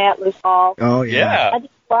Carol Burnett, Luce Hall. Oh, yeah. I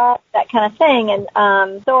just loved that kind of thing. And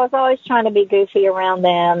so I was always trying to be goofy around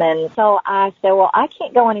them. And so I said, well, I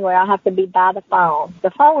can't go anywhere. I'll have to be by the phone.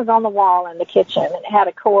 The phone was on the wall in the kitchen, and it had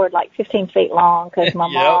a cord like 15 feet long, because my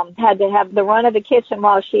mom had to have the run of the kitchen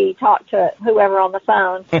while she talked to whoever on the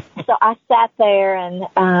phone. So I sat there, and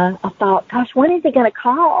I thought, gosh, when is he going to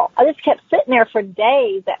call? I just kept sitting there for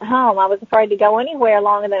days at home. I was afraid to go anywhere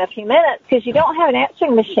longer than a few minutes, because you don't have an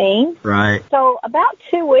answering machine. Right. So about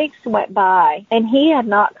 2 weeks went by, and he had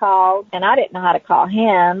not called, and I didn't know how to call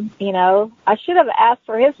him. I should have asked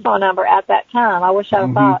for his phone number at that time. I wish I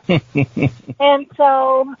had thought. And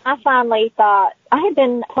so I finally thought, I had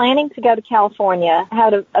been planning to go to California. I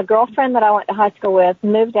had a girlfriend that I went to high school with,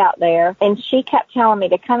 moved out there, and she kept telling me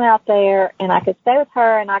to come out there, and I could stay with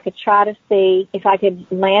her, and I could try to see if I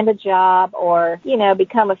could land a job or,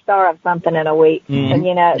 become a star of something in a week. And,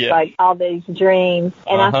 it's like all these dreams.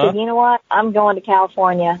 And I said, you know what? I'm going to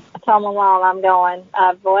California. I told my mom I'm going.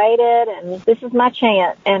 I've waited, and this is my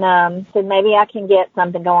chance. And said maybe I can get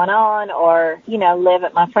something going on, or, live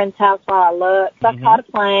at my friend's house while I look. So I caught a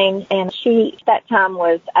plane, and she, that time,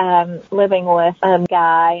 was living with a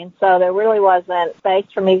guy, and so there really wasn't space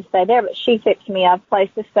for me to stay there, but she fixed me a place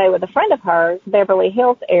to stay with a friend of hers, Beverly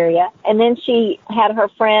Hills area. And then she had her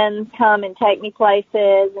friends come and take me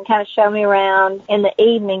places and kind of show me around in the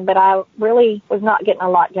evening, but I really was not getting a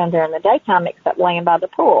lot done during the daytime except laying by the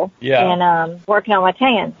pool. school and working on my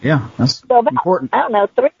tan. Yeah, that's so about, important. I don't know,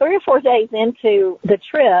 three or 4 days into the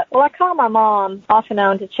trip, well, I called my mom off and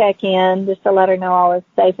on to check in just to let her know I was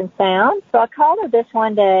safe and sound. So I called her this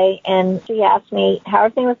one day, and she asked me how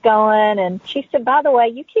everything was going, and she said, by the way,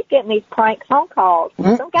 you keep getting these prank phone calls.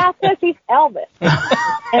 Some guy says he's Elvis.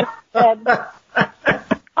 And I said,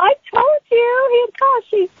 I told you he had called.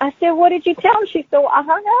 I said, what did you tell him? She said, well, I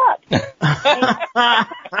hung up.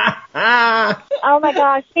 Oh, my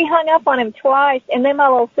gosh. She hung up on him twice, and then my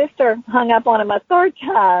little sister hung up on him a third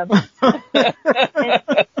time.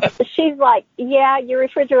 She's like, yeah, your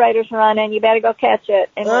refrigerator's running. You better go catch it.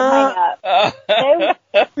 And we'll hang up.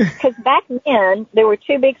 Because back then, there were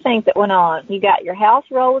 2 big things that went on. You got your house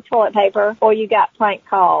roll of toilet paper, or you got prank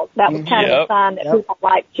calls. That was kind of a sign that people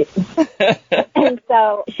liked you. And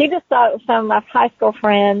so she just thought it was some of my high school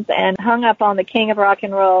friends and hung up on the king of rock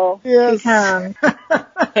and roll 2 times.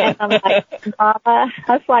 And I'm like, Mama, I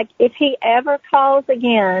was like, if he ever calls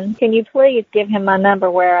again, can you please give him my number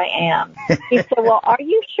where I am? He said, well, are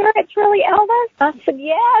you sure it's really Elvis? I said,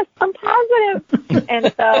 yes, I'm positive.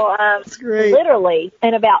 And so literally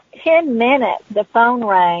in about 10 minutes, the phone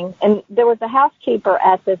rang, and there was a housekeeper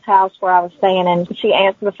at this house where I was staying, and she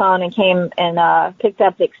answered the phone and came and picked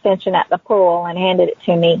up the extension at the pool and handed it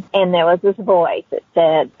to me. And there was this voice that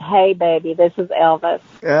said, hey, baby, this is Elvis.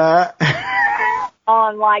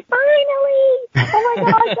 I'm like, finally! Oh,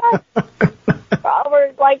 my gosh!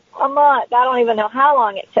 Over like a month. I don't even know how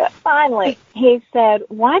long it took. Finally, he said,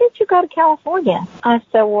 why did you go to California? I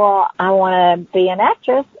said, well, I want to be an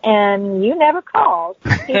actress, and you never called.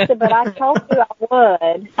 He said, but I told you I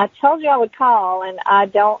would. I told you I would call, and I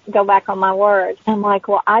don't go back on my word. I'm like,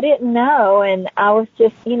 well, I didn't know, and I was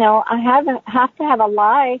just, I have to have a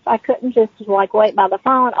life. I couldn't just, wait by the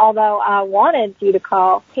phone, although I wanted you to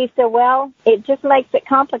call. He said, well, it just makes it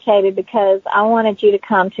complicated because I wanted you to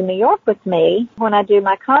come to New York with me when I do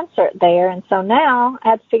my concert there, and so now I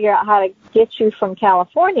have to figure out how to get you from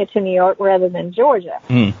California to New York rather than Georgia.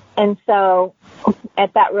 And so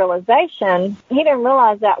at that realization, he didn't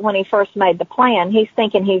realize that when he first made the plan. He's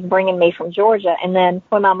thinking he's bringing me from Georgia, and then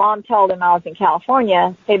when my mom told him I was in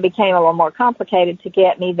California, it became a little more complicated to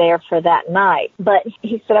get me there for that night. But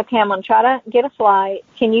he said, okay, I'm going to try to get a flight.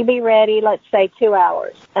 Can you be ready, let's say 2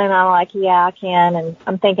 hours? And I'm like, yeah, I can. And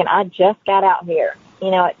I'm thinking, I just got out here.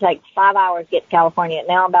 It takes 5 hours to get to California.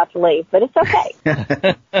 Now I'm about to leave, but it's okay.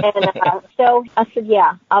 And so I said,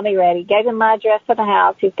 yeah, I'll be ready. Gave him my address for the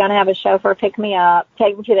house. He's going to have a chauffeur pick me up,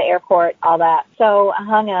 take me to the airport, all that. So I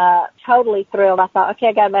hung up, totally thrilled. I thought, okay,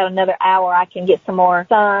 I got about another hour. I can get some more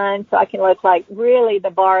sun so I can look like really the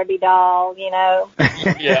Barbie doll,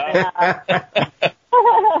 Yeah.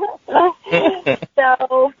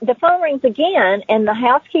 So the phone rings again, and the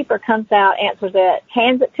housekeeper comes out, answers it,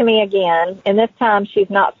 hands it to me again, and this time she's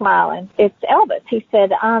not smiling. It's Elvis. He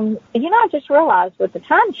said, I just realized with the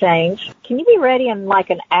time change, can you be ready in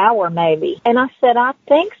like an hour maybe? And I said, I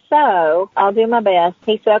think so. I'll do my best.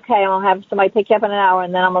 He said, okay, I'll have somebody pick you up in an hour,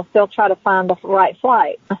 and then I'm going to still try to find the right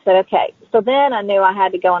flight. I said, okay. So then I knew I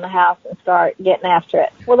had to go in the house and start getting after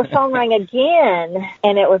it. Well, the phone rang again,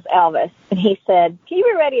 and it was Elvis. And he said, can you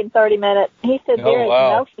be ready in 30 minutes? He said,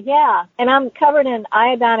 yeah. And I'm covered in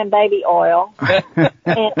iodine and baby oil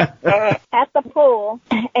and at the pool,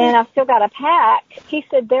 and I've still got to pack. He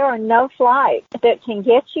said, there are no flights that can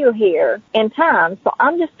get you here in time, so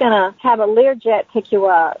I'm just going to have a Learjet pick you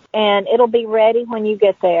up, and it'll be ready when you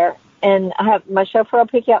get there. And I have my chauffeur will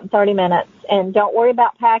pick you up in 30 minutes. And don't worry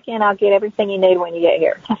about packing. I'll get everything you need when you get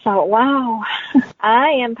here. I thought, wow,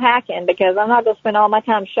 I am packing because I'm not going to spend all my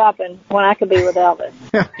time shopping when I could be with Elvis.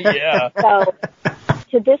 Yeah. So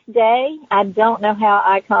to this day, I don't know how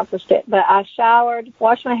I accomplished it, but I showered,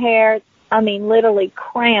 washed my hair. Literally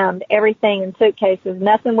crammed everything in suitcases.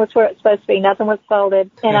 Nothing was where it's supposed to be. Nothing was folded.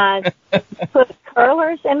 And I put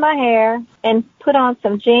curlers in my hair and put on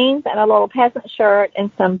some jeans and a little peasant shirt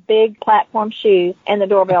and some big platform shoes, and the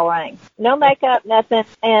doorbell rang. No makeup, nothing.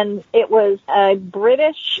 And it was a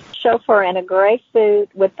British chauffeur in a gray suit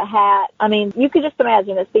with the hat. You could just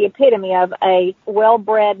imagine it's the epitome of a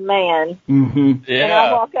well-bred man. Mm-hmm. Yeah. And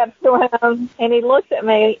I walk up to him, and he looks at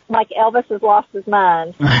me like Elvis has lost his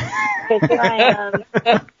mind. Because here I am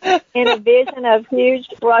in a vision of huge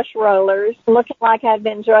brush rollers, looking like I'd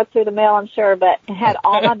been drugged through the mail, I'm sure, but had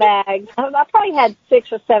all my bags. I probably had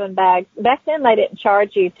 6 or 7 bags. Back then, they didn't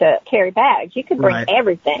charge you to carry bags. You could bring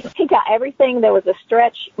everything. He got everything. There was a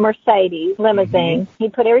stretch Mercedes limousine. He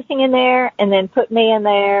put everything in there and then put me in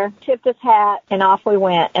there, tipped his hat, and off we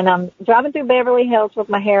went. And I'm driving through Beverly Hills with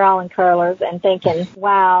my hair all in curlers and thinking,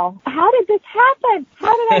 wow, how did this happen?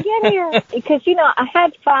 How did I get here? Because, you know, I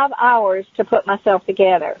had 5 hours to put myself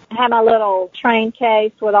together. I had my little train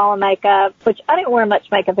case with all the makeup, which I didn't wear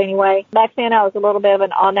much makeup anyway. Back then, I was a little bit of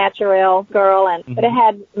an all-natural girl, but it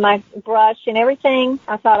had my brush and everything.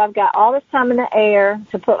 I thought, I've got all this time in the air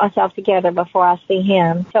to put myself together before I see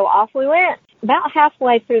him. So off we went. About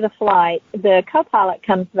halfway through the flight, the co-pilot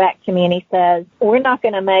comes back to me and he says, we're not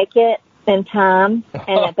going to make it in time.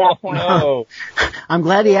 And at that point, no. I'm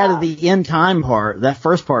glad he added the in time part. That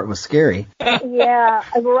first part was scary. Yeah,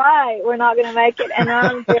 right. We're not going to make it. And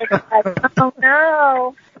I'm just like, oh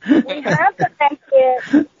no. We have to make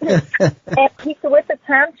it. And he said, with the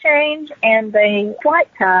time change and the flight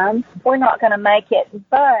time, we're not going to make it.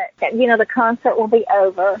 But, you know, the concert will be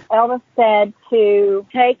over. Elvis said to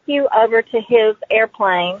take you over to his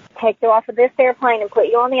airplane, take you off of this airplane and put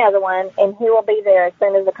you on the other one, and he will be there as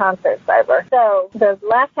soon as the concert's over. So the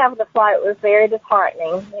last half of the flight was very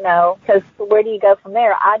disheartening, you know, because where do you go from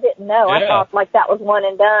there? I didn't know. Yeah. I thought like that was one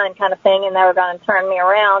and done kind of thing, and they were going to turn me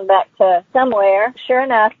around back to somewhere. Sure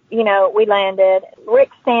enough, you know, we landed.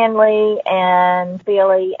 Rick Stanley and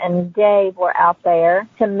Billy and Dave were out there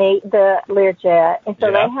to meet the Learjet. And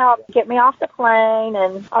so they helped get me off the plane.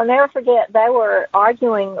 And I'll never forget, they were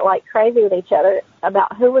arguing like crazy with each other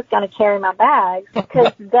about who was going to carry my bags,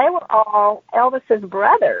 because they were all Elvis's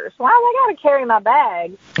brothers. Why they got to carry my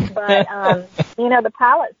bags? But, you know, the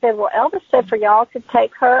pilot said, well, Elvis said for y'all to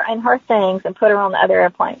take her and her things and put her on the other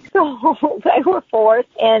airplane. So they were forced,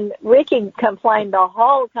 and Ricky complained the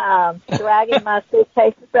whole time, dragging my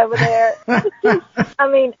suitcases over there. I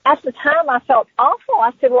mean, at the time I felt awful.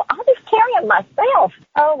 I said, well, I'll just carry them myself.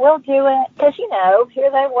 Oh, we'll do it. Because, you know,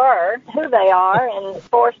 here they were, who they are, and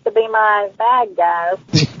forced to be my bag guys.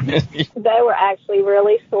 They were actually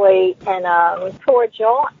really sweet and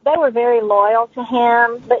cordial. They were very loyal to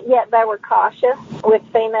him, but yet they were cautious with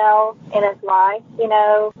females in his life, you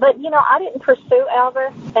know. But, you know, I didn't pursue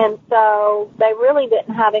Elvis, and so they really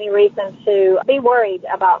didn't have any reason to be worried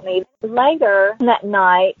about me. Later that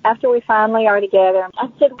night, after we finally are together, I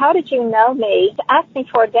said, how did you know me to ask me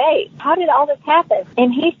for a date? How did all this happen?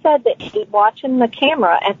 And he said that he was watching the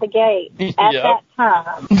camera at the gate at that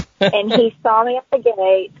time. And he saw me at the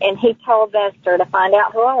gate, and he told Vester to find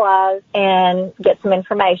out who I was and get some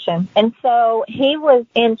information. And so he was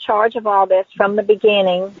in charge of all this from the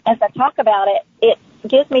beginning. As I talk about it, it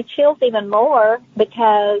gives me chills even more,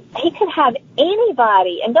 because he could have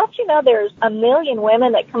anybody. And don't you know there's a million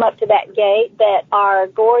women that come up to that gate that are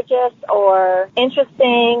gorgeous or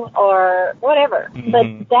interesting or whatever. Mm-hmm.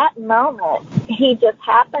 But that moment, he just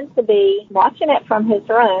happened to be watching it from his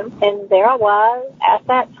room, and there I was at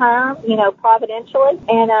that time, you know, providentially,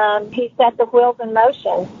 and he set the wheels in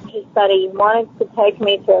motion. He said he wanted to take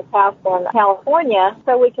me to his house in California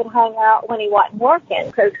so we could hang out when he wasn't working,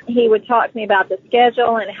 because he would talk to me about the schedule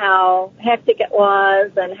and how hectic it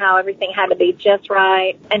was and how everything had to be just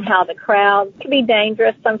right and how the crowd could be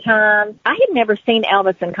dangerous sometimes. I had never seen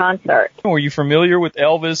Elvis in concert. Were you familiar with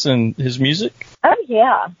Elvis and his music? Oh,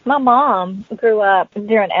 yeah. My mom grew up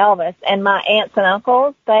during Elvis, and my aunts and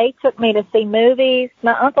uncles, they took me to see movies.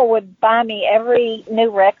 My uncle would buy me every new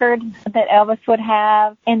record that Elvis would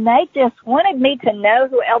have, and they just wanted me to know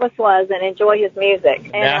who Elvis was and enjoy his music.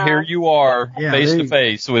 And, now here you are, face to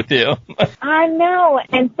face with him. I know.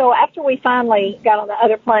 And so after we finally got on the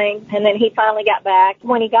other plane, and then he finally got back,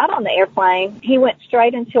 when he got on the airplane, he went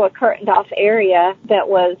straight into a curtained-off area that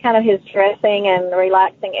was kind of his dressing and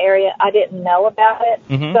relaxing area. I didn't know about it.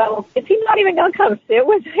 Mm-hmm. So is he not even going to come sit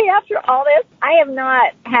with me after all this? I have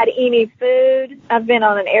not had any food. I've been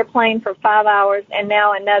on an airplane for 5 hours, and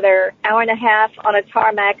now another hour and a half on a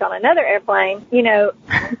tarmac on another airplane. You know,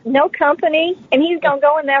 no company, and he's going to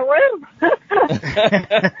go in that room.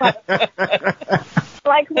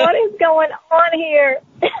 Like, what is going on here?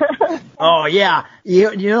 Oh, yeah.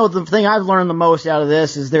 You know, the thing I've learned the most out of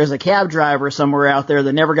this is there's a cab driver somewhere out there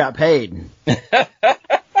that never got paid.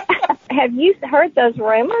 Have you heard those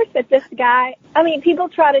rumors that this guy, I mean, people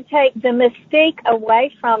try to take the mystique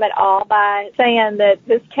away from it all by saying that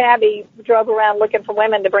this cabbie drove around looking for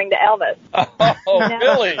women to bring to Elvis. Oh, you know?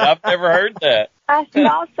 Really? I've never heard that. I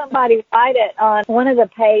saw somebody write it on one of the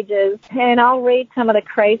pages, and I'll read some of the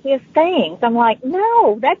craziest things. I'm like,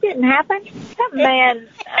 no, that didn't happen. That man,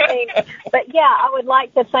 but yeah, I would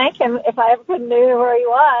like to thank him. If I ever knew where he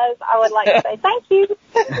was, I would like to say thank you.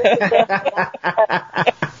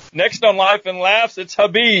 Next on Life and Laughs, it's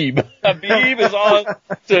Habib. Habib is on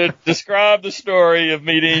to describe the story of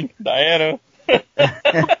meeting Diana.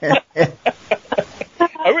 I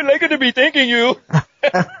would like to be thanking you.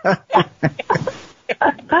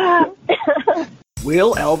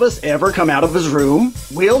 Will Elvis ever come out of his room?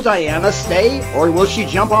 Will Diana stay, or will she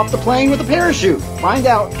jump off the plane with a parachute? Find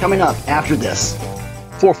out coming up after this.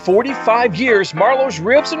 For 45 years, Marlowe's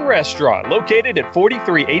Ribs and Restaurant, located at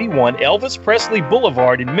 4381 Elvis Presley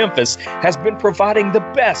Boulevard in Memphis, has been providing the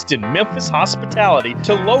best in Memphis hospitality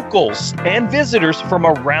to locals and visitors from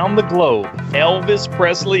around the globe. Elvis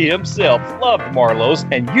Presley himself loved Marlowe's,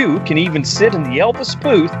 and you can even sit in the Elvis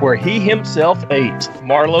booth where he himself ate.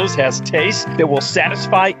 Marlowe's has taste that will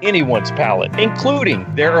satisfy anyone's palate, including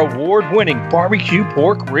their award-winning barbecue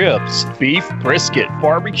pork ribs, beef brisket,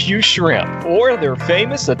 barbecue shrimp, or their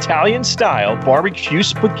famous Italian-style barbecue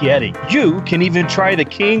spaghetti. You can even try the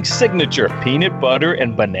King's signature peanut butter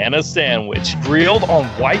and banana sandwich, grilled on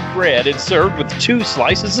white bread and served with 2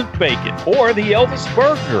 slices of bacon, or the Elvis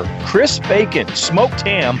burger, crisp bacon, smoked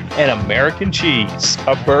ham, and American cheese.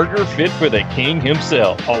 A burger fit for the king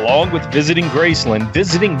himself. Along with visiting Graceland,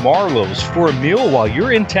 visiting Marlowe's for a meal while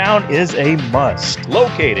you're in town is a must.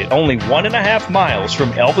 Located only 1.5 miles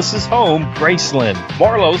from Elvis's home, Graceland,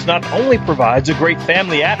 Marlowe's not only provides a great family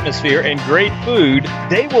atmosphere and great food,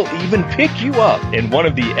 they will even pick you up in one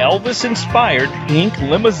of the Elvis-inspired pink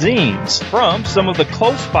limousines from some of the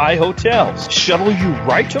close-by hotels, shuttle you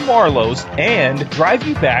right to Marlowe's, and drive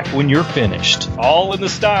you back when you're finished. All in the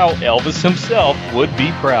style Elvis himself would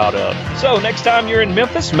be proud of. So next time you're in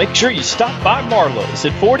Memphis, make sure you stop by Marlowe's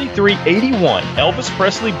at 4381 Elvis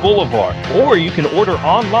Presley Boulevard, or you can order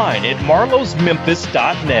online at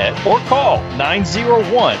marlowsmemphis.net or call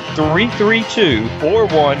 901-332-4159.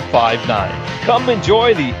 Come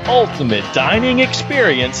enjoy the ultimate dining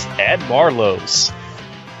experience at Marlowe's.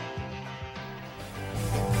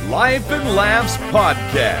 Life and Laughs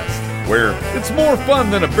Podcast, where it's more fun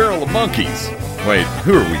than a barrel of monkeys. Wait,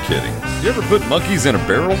 who are we kidding? You ever put monkeys in a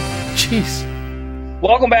barrel? Jeez.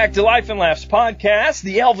 Welcome back to Life and Laughs Podcast,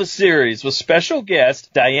 the Elvis series with special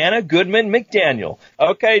guest Diana Goodman McDaniel.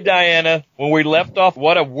 Okay, Diana, when we left off,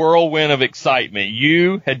 what a whirlwind of excitement.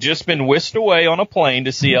 You had just been whisked away on a plane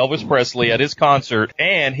to see Elvis Presley at his concert,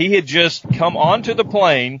 and he had just come onto the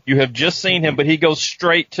plane. You have just seen him, but he goes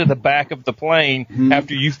straight to the back of the plane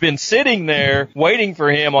after you've been sitting there waiting for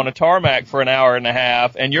him on a tarmac for an hour and a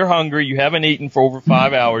half, and you're hungry. You haven't eaten for over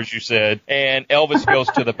 5 hours, you said, and Elvis goes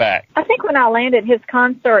to the back. I think when I landed, his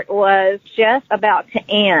concert was just about to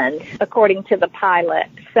end, according to the pilot.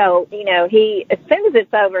 So, you know, as soon as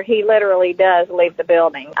it's over, he literally does leave the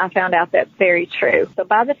building. I found out that's very true. So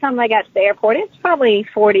by the time they got to the airport, it's probably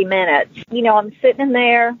 40 minutes. You know, I'm sitting in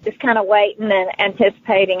there just kind of waiting and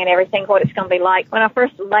anticipating and everything what it's going to be like. When I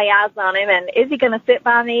first lay eyes on him, and is he going to sit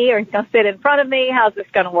by me or is he going to sit in front of me? How's this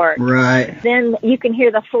going to work? Right. Then you can hear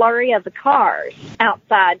the flurry of the cars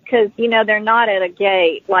outside because, you know, they're not at a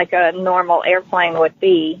gate like a normal airplane would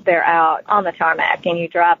be. They're out on the tarmac and you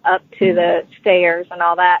drive up to the stairs and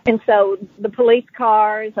all that. And so the police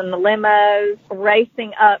cars and the limos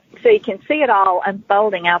racing up so you can see it all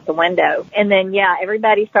unfolding out the window. And then, yeah,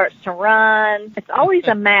 everybody starts to run. It's always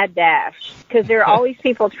a mad dash because there are always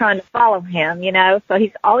people trying to follow him, you know, so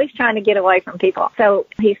he's always trying to get away from people. So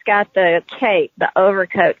he's got the cape, the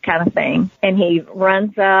overcoat kind of thing, and he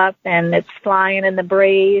runs up and it's flying in the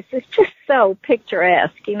breeze. It's just so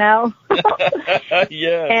picturesque, you know.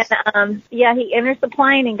 Yes. And, he enters the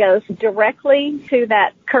plane and goes directly to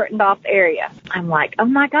that curtained off area. I'm like, oh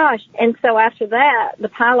my gosh. And so after that, the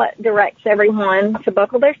pilot directs everyone to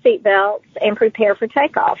buckle their seatbelts and prepare for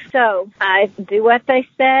takeoff. So I do what they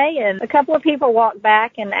say, and a couple of people walk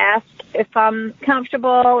back and ask if I'm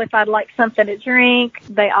comfortable, if I'd like something to drink.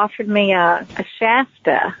 They offered me a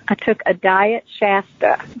Shasta. I took a diet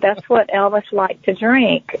Shasta. That's what Elvis liked to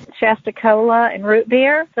drink, Shasta Cola and root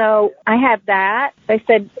beer. So I had that. They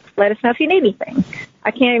said, let us know if you need anything. I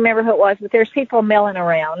can't remember who it was, but there's people milling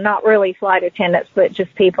around, not really flight attendants, but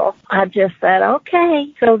just people. I just said,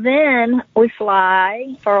 okay. So then we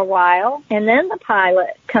fly for a while, and then the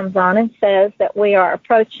pilot comes on and says that we are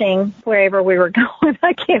approaching wherever we were going.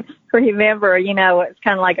 I can't remember, it's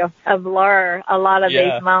kind of like a blur, a lot of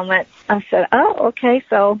these moments. I said, oh, okay.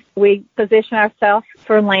 So we position ourselves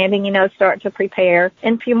for landing, start to prepare.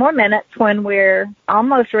 In a few more minutes, when we're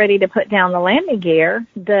almost ready to put down the landing gear,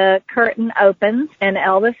 the curtain opens and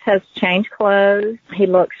Elvis has changed clothes. He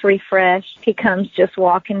looks refreshed. He comes just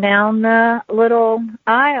walking down the little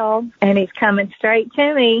aisle and he's coming straight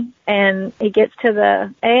to me. And he gets to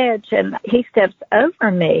the edge and he steps over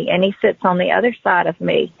me and he sits on the other side of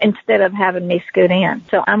me instead of having me scoot in.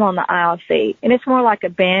 So I'm on the aisle seat. And it's more like a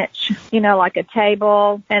bench, like a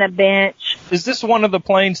table and a bench. Is this one of the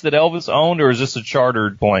planes that Elvis owned, or is this a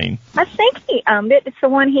chartered plane? I think he owned it. It's the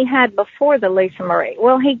one he had before the Lisa Marie.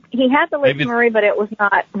 Well, he had the Lisa Marie, but it was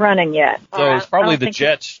not running yet. So it's probably the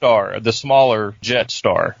Jetstar, the smaller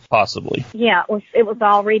Jetstar, possibly. Yeah, it was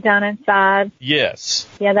all redone inside. Yes.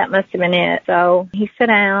 Yeah, that must have been it. So he sat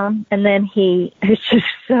down, and then it's just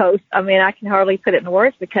so, I can hardly put it in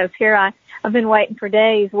words because here I've been waiting for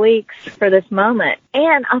days, weeks for this moment.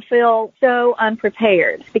 And I feel so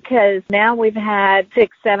unprepared because now we've had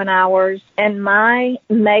 6-7 hours and my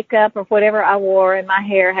makeup or whatever I wore and my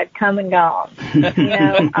hair had come and gone.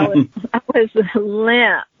 I was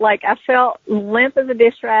limp. Like I felt limp as a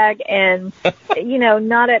dish rag and,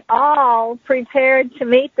 not at all prepared to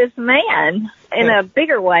meet this man in a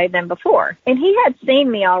bigger way than before. And he had seen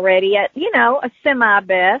me already at, a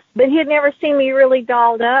semi-best, but he had never seen me really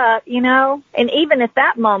dolled up, And even at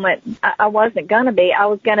that moment, I wasn't going to be. I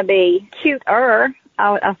was going to be cuter,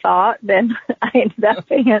 I thought, than I ended up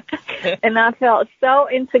being. And I felt so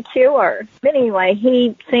insecure. But anyway,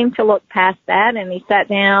 he seemed to look past that, and he sat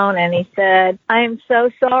down, and he said, I am so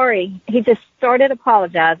sorry. He just started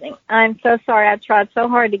apologizing. I'm so sorry. I tried so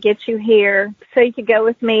hard to get you here so you could go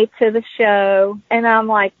with me to the show. And I'm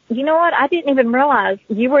like, you know what? I didn't even realize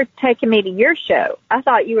you were taking me to your show. I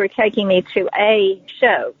thought you were taking me to a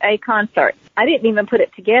show, a concert. I didn't even put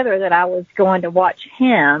it together that I was going to watch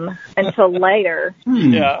him until later.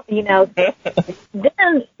 Yeah.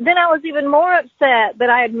 Then I was even more upset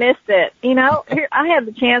that I had missed it. Here I had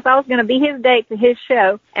the chance. I was going to be his date to his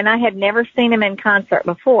show, and I had never seen him in concert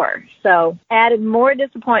before. So added more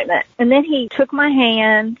disappointment. And then he took my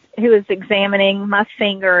hand. He was examining my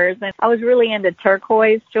fingers, and I was really into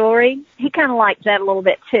turquoise jewelry. He kind of liked that a little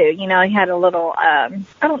bit too. He had a little, I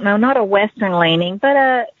don't know, not a Western leaning, but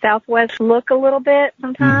a Southwest look a little bit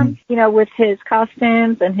sometimes, with his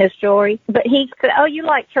costumes and his jewelry. But he said, oh, you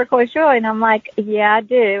like turquoise jewelry? And I'm like, yeah, I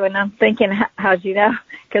do. And I'm thinking, how'd you know?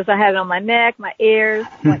 Because I had it on my neck, my ears,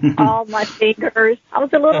 like all my fingers. I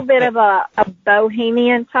was a little bit of a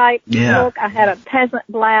bohemian type look. I had a peasant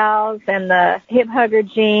blouse and the hip hugger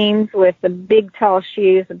jeans with the big tall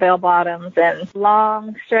shoes, the bell bottoms, and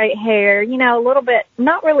long straight hair. A little bit,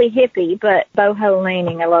 not really hippie, but boho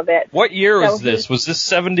leaning a little bit. What year was this? Was this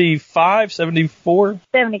 75, 74?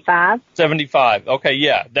 75. 75. Okay,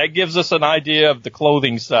 yeah. That gives us an idea of the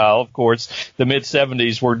clothing style. Of course, the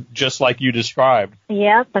mid-70s were just like you described.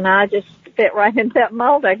 Yep, and I just fit right into that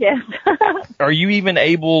mold, I guess. Are you even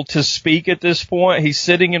able to speak at this point? He's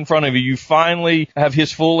sitting in front of you. You finally have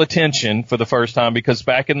his full attention for the first time, because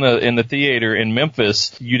back in the theater in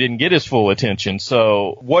Memphis, you didn't get his full attention.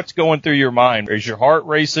 So what's going through your mind? Is your heart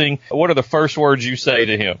racing? What are the first words you say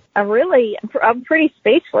to him? I'm pretty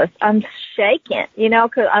speechless. I'm shaking,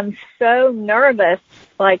 because I'm so nervous.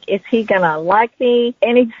 Like, is he going to like me?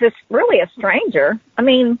 And he's just really a stranger. I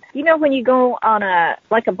mean, when you go on a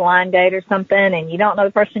blind date or something and you don't know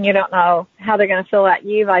the person, you don't know how they're going to feel about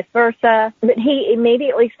you, vice versa. But he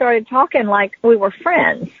immediately started talking like we were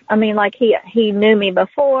friends. I mean, like he knew me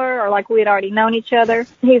before, or like we had already known each other.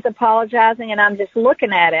 He's apologizing, and I'm just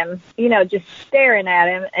looking at him, just staring at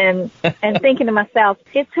him and thinking to myself,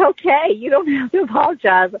 it's okay. You don't have to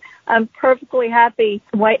apologize. I'm perfectly happy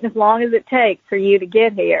waiting as long as it takes for you to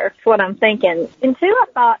get here. That's what I'm thinking. And two, I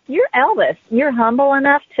thought, you're Elvis. You're humble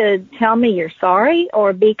enough to tell me you're sorry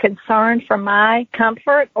or be concerned for my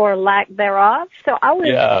comfort or lack thereof. So I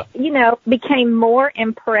was, became more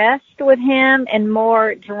impressed with him and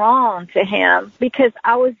more drawn to him because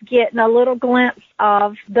I was getting a little glimpse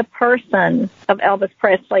of the person of Elvis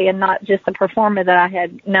Presley and not just the performer that I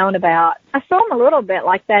had known about. I saw him a little bit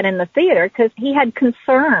like that in the theater because he had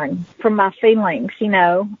concern for my feelings,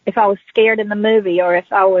 if I was scared in the movie or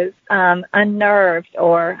if I was unnerved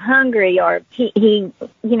or hungry, or he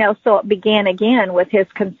so it began again with his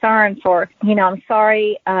concern for, I'm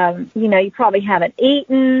sorry, you probably haven't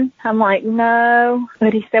eaten. I'm like, no.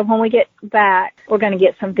 But he said, when we get back, we're going to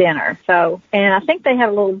get some dinner. So, and I think they had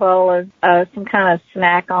a little bowl of some kind a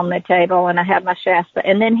snack on the table, and I had my Shasta.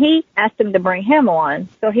 And then he asked him to bring him one.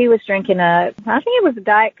 So he was drinking I think it was a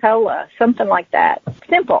Diet Cola, something like that.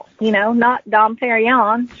 Simple, not Dom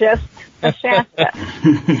Perignon, just a Shasta.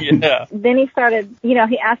 Yeah. Then he started, he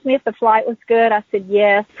asked me if the flight was good. I said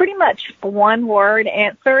yes. Pretty much one-word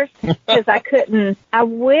answers because I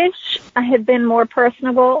wish I had been more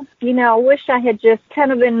personable. I wish I had just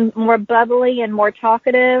kind of been more bubbly and more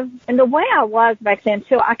talkative. And the way I was back then,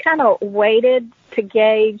 too, I kind of waited to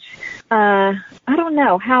gauge, I don't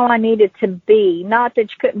know, how I needed to be. Not that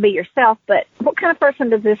you couldn't be yourself, but what kind of person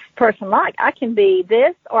does this person like? I can be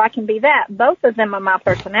this or I can be that. Both of them are my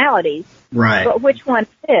personalities. Right. But which one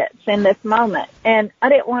fits in this moment? And I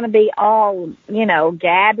didn't want to be all,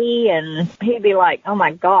 gabby, and he'd be like, oh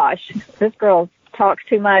my gosh, this girl talks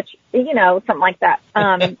too much, something like that.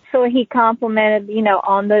 So he complimented,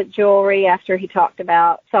 on the jewelry after he talked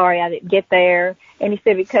about, sorry, I didn't get there. And he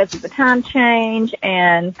said because of the time change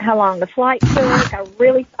and how long the flight took, I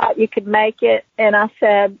really thought you could make it. And I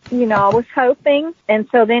said, I was hoping. And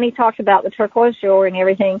so then he talked about the turquoise jewelry and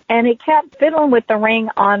everything. And he kept fiddling with the ring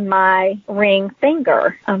on my ring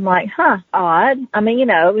finger. I'm like, odd. I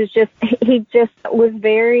mean, it was just, he just was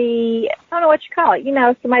very, I don't know what you call it.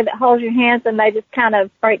 Somebody that holds your hands and they just kind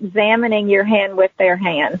of are examining your hand with their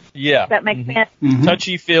hands. Yeah. Does that make sense? Mm-hmm.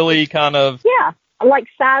 Touchy-feely kind of. Yeah. Like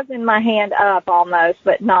sizing my hand up almost,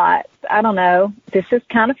 but not. I don't know. This is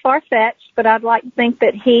kind of far-fetched, but I'd like to think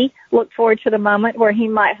that he looked forward to the moment where he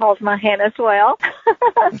might hold my hand as well.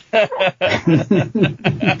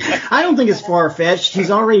 I don't think it's far-fetched.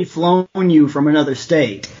 He's already flown you from another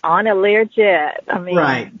state. On a Learjet. I mean.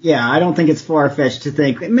 Right. Yeah, I don't think it's far-fetched to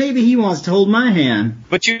think that maybe he wants to hold my hand.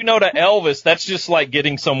 But to Elvis, that's just like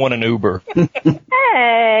getting someone an Uber.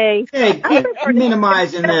 Hey, quit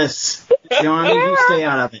minimizing this, Johnny. You stay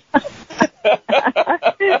out of it.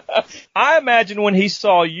 I imagine when he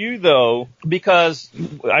saw you, though, because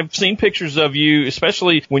I've seen pictures of you,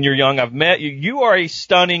 especially when you're young, I've met you. You are a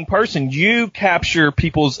stunning person. You capture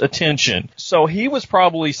people's attention. So he was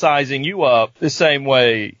probably sizing you up the same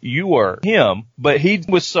way you were him, but he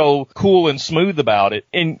was so cool and smooth about it.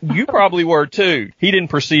 And you probably were, too. He didn't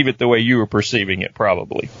perceive it the way you were perceiving it,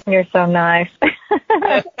 probably. You're so nice.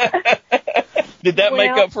 Did that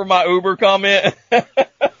make up for my Uber comment?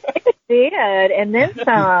 It did, and then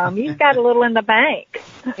some. You've got a little in the bank.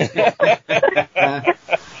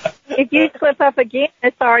 If you slip up again,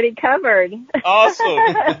 it's already covered. Awesome.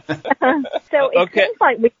 So it seems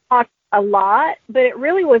like we talked a lot, but it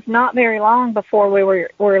really was not very long before we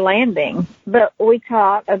were landing. But we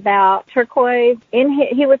talked about turquoise.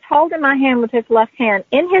 He was holding my hand with his left hand.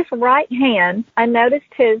 In his right hand, I noticed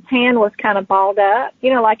his hand was kind of balled up,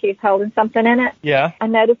 like he was holding something in it. Yeah. I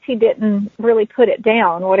noticed he didn't really put it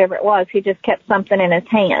down, whatever it was. He just kept something in his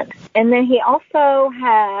hand. And then he also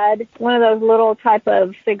had one of those little type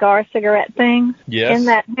of cigarette things in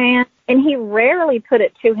that hand. And he rarely put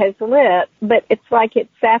it to his lips, but it's like it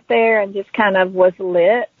sat there and just kind of was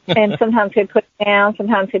lit. And sometimes he'd put it down,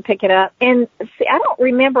 sometimes he'd pick it up. And see, I don't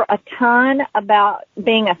remember a ton about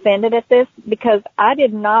being offended at this because I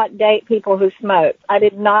did not date people who smoked. I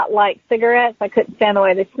did not like cigarettes. I couldn't stand the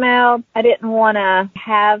way they smelled. I didn't want to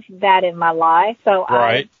have that in my life. So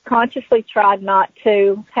I consciously tried not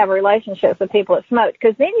to have relationships with people that smoked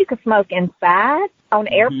because then you could smoke inside on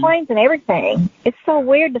airplanes and everything. It's so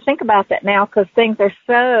weird to think about that now because things are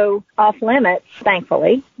so off limits,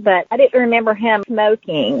 thankfully. But I didn't remember him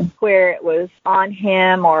smoking where it was on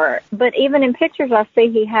him but even in pictures I see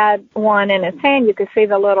he had one in his hand. You could see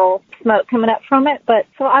the little smoke coming up from it. But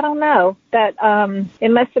so I don't know that,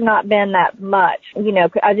 it must have not been that much,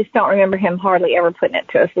 I just don't remember him hardly ever putting it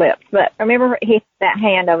to his lips. But I remember he had that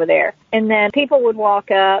hand over there. And then people would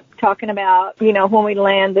walk up talking about, when we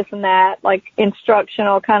land, this and that, like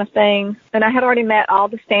instructional kind of things. And I had already met all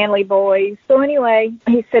the Stanley boys. So anyway,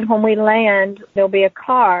 he said, when we land, there'll be a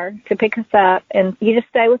car to pick us up and you just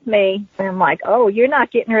stay with me. And I'm like, oh, you're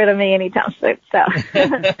not getting rid of me anytime soon. So,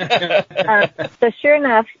 so sure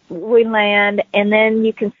enough, we land and then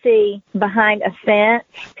you can see behind a fence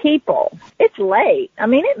people. It's late. I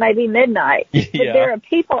mean, it may be midnight, but there are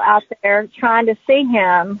people out there trying to see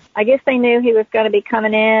him. I guess they knew he was going to be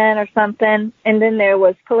coming in or something. And then there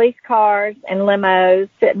was police cars and limos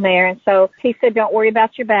sitting there. And so he said, don't worry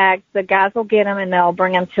about your bags. The guys will get them and they'll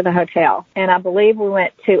bring them to the hotel. And I believe we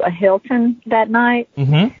went to a Hilton that night.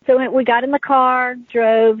 Mm-hmm. So we got in the car,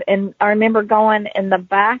 drove, and I remember going in the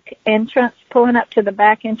back entrance pulling up to the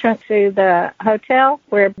back entrance to the hotel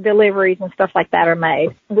where deliveries and stuff like that are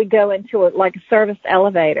made. We go into it like a service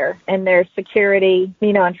elevator, and there's security,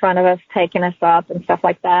 you know, in front of us taking us up and stuff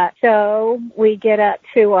like that. So we get up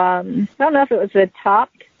to, I don't know if it was the top.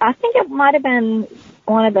 I think it might have been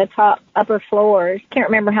one of the top upper floors. Can't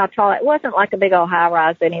remember how tall. It wasn't like a big old high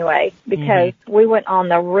rise anyway, because we went on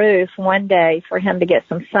the roof one day for him to get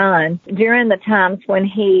some sun. During the times when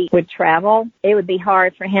he would travel, it would be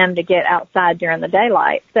hard for him to get outside during the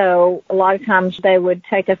daylight. So a lot of times they would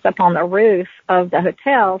take us up on the roof of the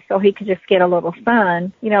hotel so he could just get a little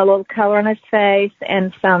sun, you know, a little color on his face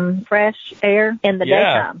and some fresh air in the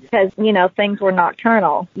daytime, because, you know, things were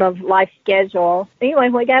nocturnal, the life schedule. Anyway,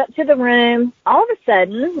 we got up to the room. All of a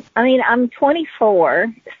sudden, I mean, I'm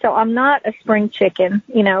 24, so I'm not a spring chicken,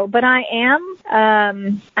 you know, but I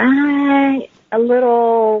am, a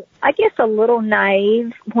little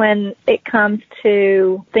naive when it comes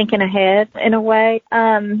to thinking ahead in a way.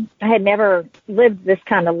 I had never lived this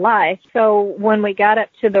kind of life. So when we got up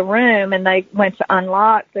to the room and they went to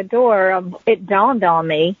unlock the door, it dawned on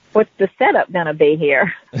me, what's the setup going to be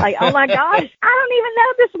here? Like, oh my gosh, I don't even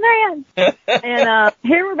know this man. And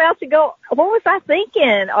here we're about to go. What was I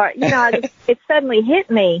thinking? Or, you know, it suddenly hit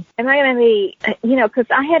me. Am I going to be, you know, because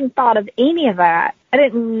I hadn't thought of any of that. I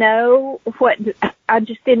didn't know I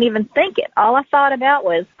just didn't even think it. All I thought about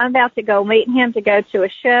was, I'm about to go meet him to go to a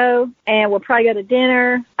show, and we'll probably go to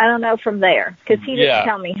dinner. I don't know from there, because he didn't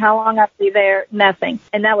tell me how long I'd be there, nothing.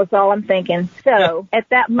 And that was all I'm thinking. So at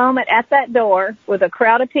that moment, at that door, with a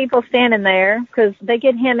crowd of people standing there, because they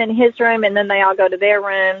get him in his room, and then they all go to their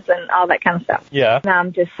rooms and all that kind of stuff. Yeah. And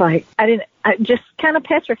I'm just like, I just kind of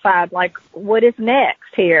petrified, like, what is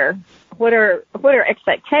next here? What are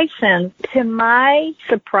expectations? To my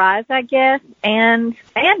surprise, I guess, and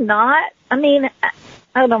not, I mean,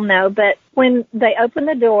 I don't know, but when they opened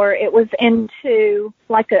the door, it was into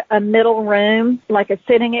like a middle room, like a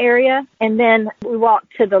sitting area. And then we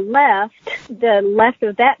walked to the left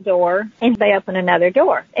of that door, and they opened another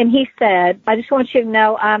door. And he said, I just want you to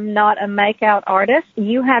know I'm not a makeout artist.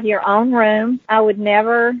 You have your own room. I would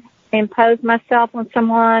never impose myself on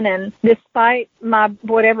someone, and despite my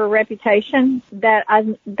whatever reputation,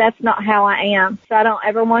 that's not how I am. So I don't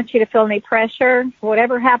ever want you to feel any pressure.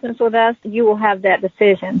 Whatever happens with us, you will have that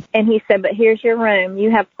decision. And he said, but here's your room.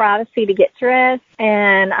 You have privacy to get dressed,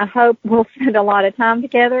 and I hope we'll spend a lot of time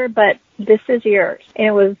together, but this is yours. And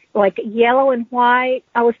it was like yellow and white.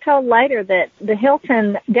 I was told later that the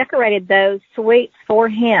Hilton decorated those suites for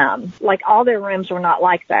him. Like, all their rooms were not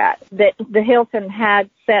like that. That the Hilton had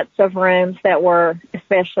sets of rooms that were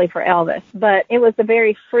especially for Elvis. But it was a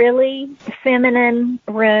very frilly, feminine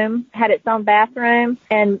room, had its own bathroom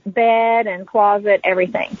and bed and closet,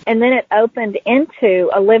 everything. And then it opened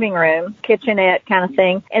into a living room, kitchenette kind of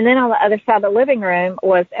thing. And then on the other side of the living room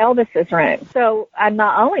was Elvis's room. So I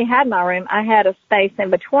not only had my room, I had a space in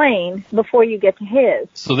between before you get to his.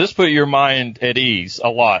 So this put your mind at ease a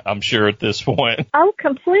lot, I'm sure, at this point. Oh,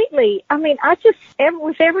 completely. I mean,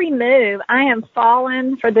 with every move, I am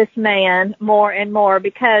falling for this man more and more,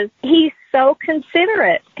 because he's so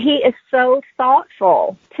considerate. He is so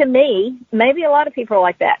thoughtful. To me, maybe a lot of people are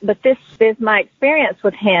like that, but this is my experience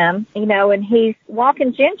with him, you know, and he's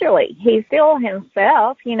walking gingerly. He's still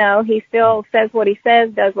himself, you know, he still says what he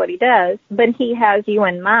says, does what he does, but he has you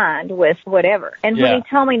in mind with whatever. And when he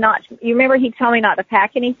told me you remember he told me not to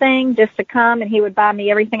pack anything, just to come, and he would buy me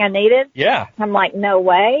everything I needed? Yeah. I'm like, no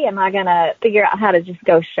way. Am I going to figure out how to just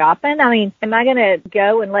go shopping? I mean, am I going to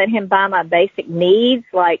go and let him buy my basic needs,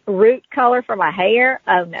 like root color for my hair?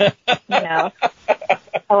 Oh, no. You know,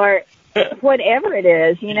 or whatever it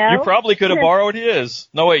is, you know. You probably could have borrowed his.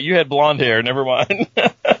 No, wait, you had blonde hair. Never mind.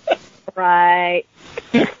 Right.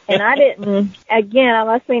 And I didn't, again, I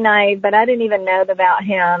must be naive, but I didn't even know about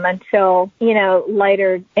him until, you know,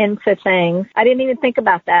 later into things. I didn't even think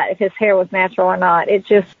about that, if his hair was natural or not.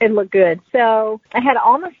 It looked good. So I had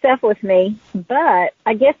all my stuff with me, but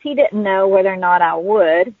I guess he didn't know whether or not I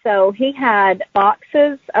would. So he had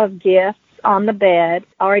boxes of gifts on the bed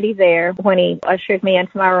already there when he ushered me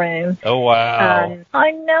into my room. Oh, wow. I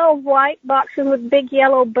know, white boxes with big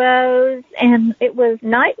yellow bows, and it was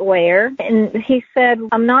nightwear. And he said,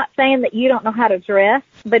 I'm not saying that you don't know how to dress,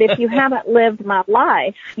 but if you haven't lived my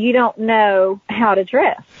life, you don't know how to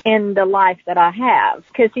dress in the life that I have.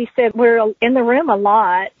 Because he said, we're in the room a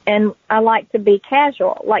lot, and I like to be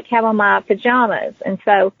casual, like have on my pajamas. And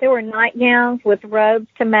so there were nightgowns with robes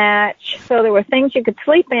to match. So there were things you could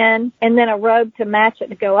sleep in, and then a robe to match it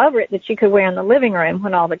to go over it that you could wear in the living room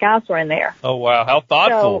when all the guys were in there. Oh, wow. How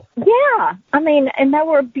thoughtful. So, yeah. I mean, and they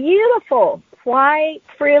were beautiful. White,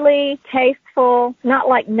 frilly, tasteful, not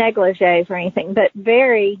like negligees or anything, but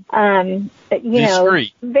very,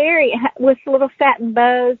 discreet. Very, with little satin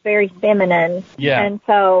bows, very feminine. Yeah. And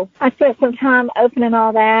so I spent some time opening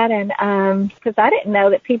all that, and because I didn't know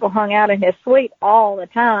that people hung out in his suite all the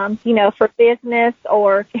time, for business,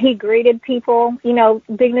 or he greeted people,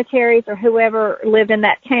 dignitaries or whoever lived in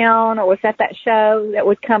that town or was at that show that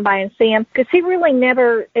would come by and see him. Because he really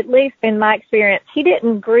never, at least in my experience, he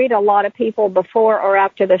didn't greet a lot of people before or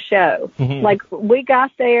after the show. Mm-hmm. Like, we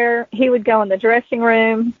got there, he would go in the dressing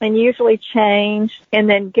room and usually change and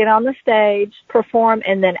then get on the stage, perform,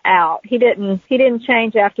 and then out. He didn't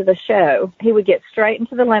change after the show. He would get straight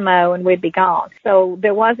into the limo and we'd be gone. So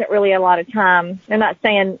there wasn't really a lot of time. I'm not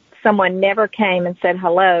saying someone never came and said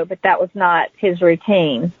hello, but that was not his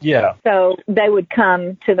routine. Yeah. So they would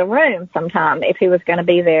come to the room sometime if he was going to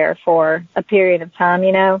be there for a period of time,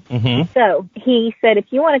 Mm-hmm. So he said, if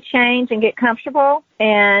you want to change and get comfortable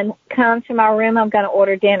and come to my room, I'm going to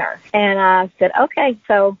order dinner. And I said, okay.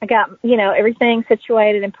 So I got, everything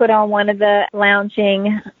situated and put on one of the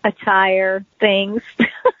lounging attire things.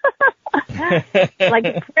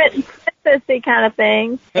 Like princessy kind of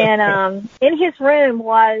thing. And in his room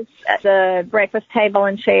was the breakfast table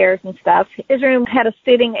and chairs and stuff. His room had a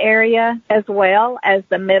sitting area as well as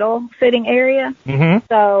the middle sitting area. Mm-hmm.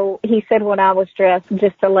 So he said when I was dressed,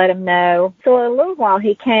 just to let him know. So a little while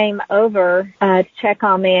he came over to check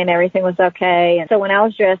on me and everything was okay. And so when I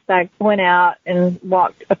was dressed, I went out and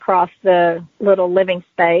walked across the little living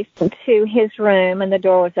space to his room, and the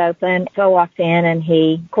door was open. So I walked in, and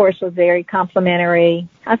he, of course, was very complimentary.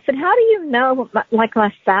 I said, how do you know,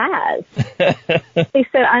 my size? He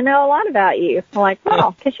said, I know a lot about you. I'm like,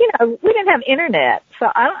 well, because, we didn't have internet.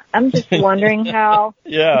 So I'm just wondering how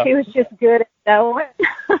he was just good at knowing.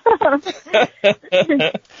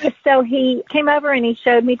 So he came over and he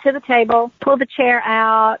showed me to the table, pulled the chair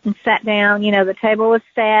out and sat down. The table was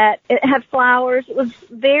set. It had flowers. It was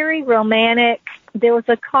very romantic. There was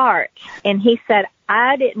a cart, and he said,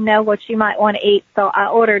 I didn't know what you might want to eat, so I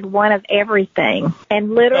ordered one of everything.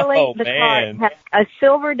 And literally, cart had a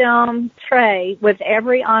silver dome tray with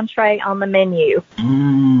every entree on the menu.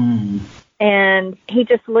 Mm. And he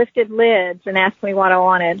just lifted lids and asked me what I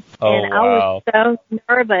wanted. And I was so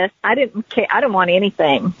nervous. I didn't care. I didn't want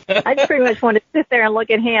anything. I just pretty much wanted to sit there and look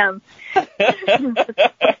at him.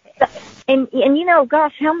 And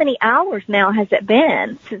gosh, how many hours now has it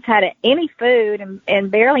been since I had any food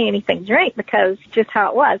and barely anything to drink, because just how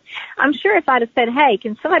it was. I'm sure if I'd have said, hey,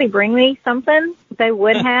 can somebody bring me something, they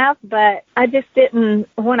would have, but I just didn't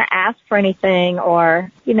want to ask for anything,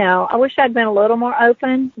 or, I wish I'd been a little more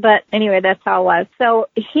open, but anyway, that's how it was. So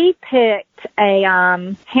he picked a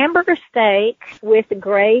hamburger steak with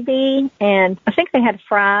gravy, and I think they had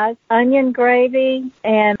fries, onion gravy,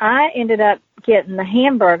 and I ended up getting the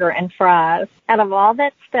hamburger and fries. Out of all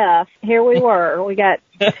that stuff, here we were. We got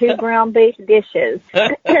 2 ground beef dishes.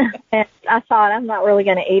 And I thought, I'm not really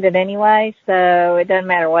going to eat it anyway, so it doesn't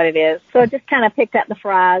matter what it is. So I just kind of picked up the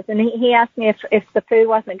fries, and he asked me if the food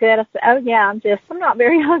wasn't good. I said, oh, yeah, I'm not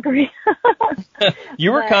very hungry.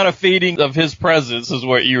 You were kind of feeding of his presence is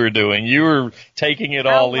what you were doing. You were taking it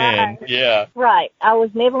all in. Yeah. Right. I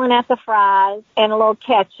was nibbling at the fries and a little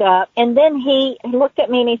ketchup. And then he looked at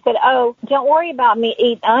me and he said, oh, don't worry about me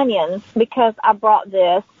eating onions, because I brought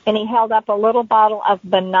this. And he held up a little bottle of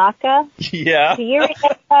Binaca. Yeah. Do you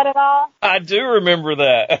remember that at all? I do remember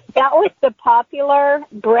that. That was the popular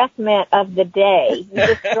breath mint of the day. You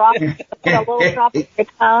just drop a little drop of your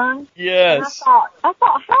tongue. Yes. And I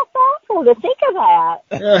thought, how thoughtful to think of that.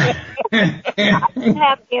 I didn't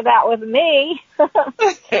have any of that with me.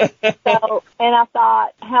 And I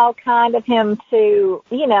thought, how kind of him to,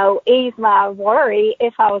 ease my worry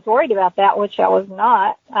if I was worried about that, which I was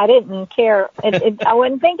not. I didn't care. I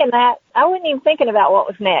wasn't thinking that. I wasn't even thinking about what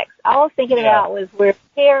was next. All I was thinking about was, we're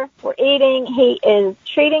here, we're eating, he is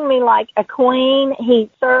treating me like a queen, he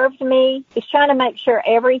served me, he's trying to make sure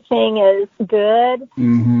everything is good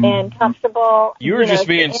and comfortable. You were just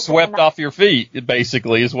being swept off your feet,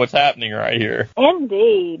 basically, is what's happening right here.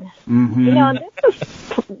 Indeed. And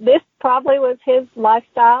this probably was his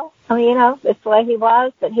lifestyle. I mean, it's the way he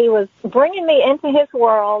was, but he was bringing me into his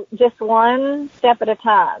world just one step at a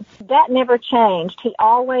time. That never changed. He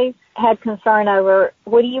always had concern over,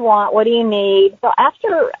 what do you want? What do you need? So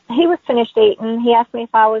after he was finished eating, he asked me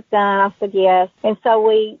if I was done. I said yes. And so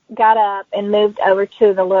we got up and moved over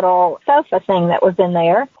to the little sofa thing that was in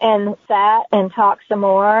there and sat and talked some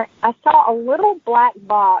more. I saw a little black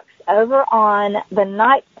box over on the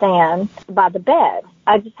nightstand by the bed.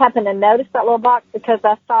 I just happened to notice that little box because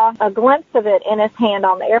I saw a glimpse of it in his hand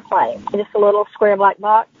on the airplane. Just a little square black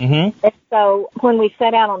box. Mm-hmm. And so when we sat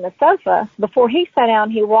down on the sofa, before he sat down,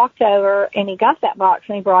 he walked over and he got that box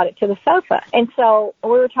and he brought it to the sofa. And so we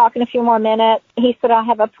were talking a few more minutes. He said, I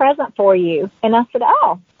have a present for you. And I said,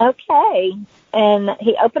 oh, okay. And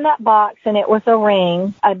he opened that box, and it was a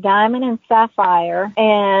ring, a diamond and sapphire,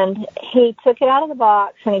 and he took it out of the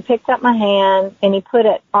box, and he picked up my hand, and he put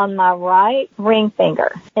it on my right ring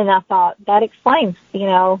finger. And I thought, that explains,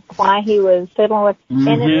 why he was fiddling with,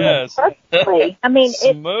 and it Yes. was perfectly. I mean,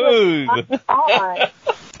 Smooth. it was on.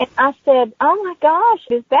 And I said, oh, my gosh,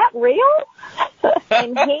 is that real?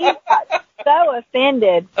 And he got so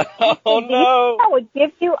offended. He said, Oh, "Do you think I would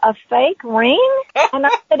give you a fake ring?" And I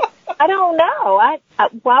said, I don't know.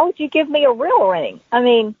 Why would you give me a real ring? I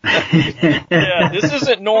mean, Yeah, this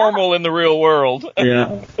isn't normal in the real world.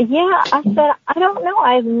 Yeah. yeah, I said, I don't know.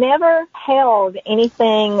 I've never held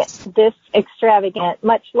anything this extravagant,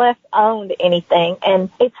 much less owned anything. And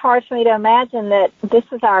it's hard for me to imagine that this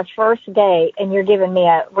is our first date and you're giving me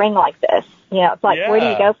a ring like this. It's like, where do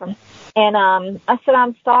you go from? And I said,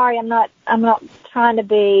 I'm sorry, I'm not trying to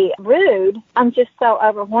be rude. I'm just so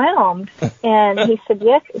overwhelmed. And he said,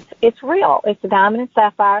 yes, it's real. It's a diamond and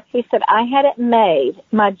sapphire. He said, I had it made.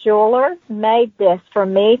 My jeweler made this for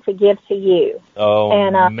me to give to you. Oh,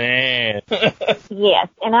 and, man. Yes.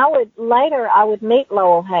 And I would meet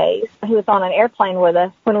Lowell Hayes. He was on an airplane with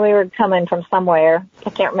us when we were coming from somewhere. I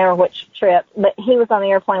can't remember which trip, but he was on the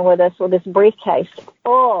airplane with us with this briefcase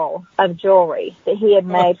full of jewelry that he had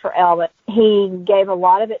made for Elvis. He gave a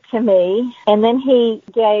lot of it to me, and then he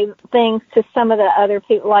gave things to some of the other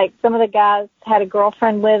people, like some of the guys had a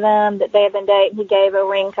girlfriend with him that they had been dating. He gave a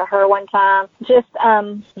ring to her one time. Just,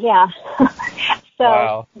 yeah. So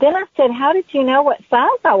Wow. Then I said, how did you know what size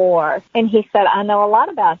I wore? And he said, I know a lot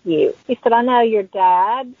about you. He said, I know your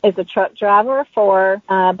dad is a truck driver for,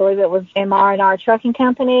 I believe it was MR&R Trucking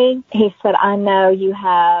Company. He said, I know you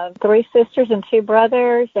have 3 sisters and 2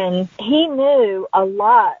 brothers. And he knew a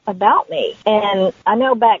lot about me. And I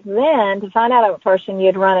know back then, to find out a person,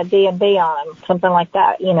 you'd run a D&B on them, something like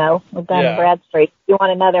that, with Dun and Bradstreet. You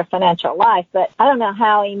want to know their financial life. But I don't know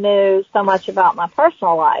how he knew so much about my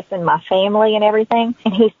personal life and my family and everything.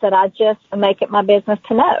 And he said, I just make it my business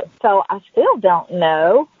to know. So I still don't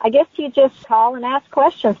know. I guess you just call and ask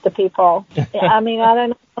questions to people. I mean, I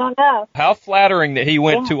don't know. How flattering that he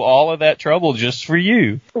went to all of that trouble just for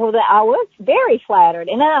you. Well, I was very flattered.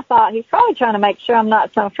 And then I thought, he's probably trying to make sure I'm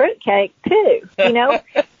not some fruitcake, too.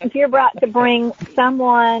 If you're about to bring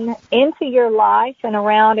someone into your life and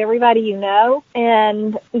around everybody you know,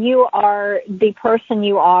 and you are the person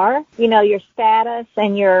you are, your status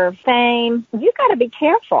and your fame, you got to be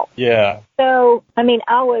careful. Yeah. So, I mean,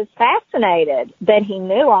 I was fascinated that he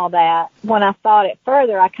knew all that. When I thought it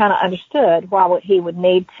further, I kind of understood why he would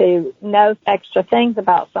need to know extra things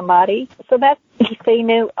about somebody. So he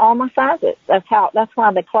knew all my sizes. That's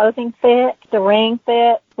why the clothing fit, the ring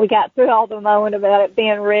fit. We got through all the moment about it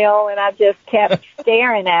being real, and I just kept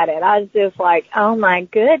staring at it. I was just like, oh my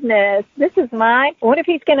goodness, this is mine. I wonder if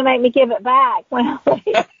he's going to make me give it back when I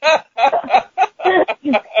leave.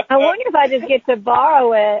 I wonder if I just get to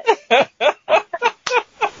borrow it.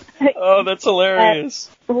 Oh, that's hilarious.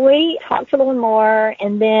 We talked a little more,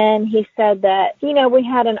 and then he said that, we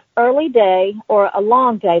had an early day or a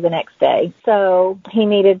long day the next day. So he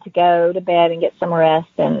needed to go to bed and get some rest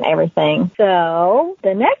and everything. So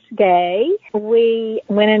the next day, we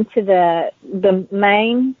went into the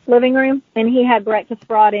main living room, and he had breakfast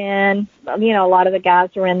brought in. A lot of the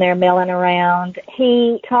guys were in there milling around.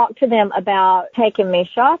 He talked to them about taking me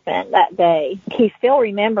shopping that day. He still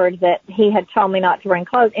remembered that he had told me not to bring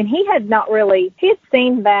clothes, and he had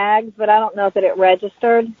seen bags, but I don't know that it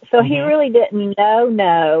registered. So he really didn't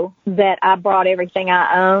know that I brought everything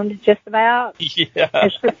I owned, just about. Yeah.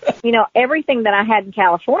 Everything that I had in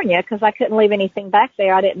California, because I couldn't leave anything back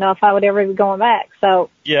there. I didn't know if I would ever be going back. So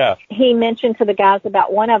yeah, he mentioned to the guys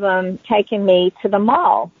about one of them taking me to the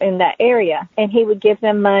mall in that area, and he would give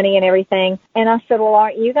them money and everything. And I said, well,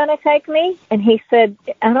 aren't you going to take me? And he said,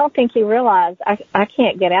 I don't think you realize I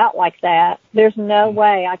can't get out like that. There's no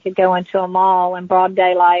way I could go into a mall in broad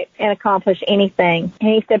daylight and accomplish anything. And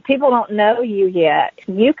he said, people don't know you yet.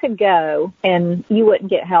 You could go and you wouldn't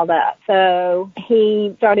get held up. So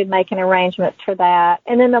he started making arrangements for that.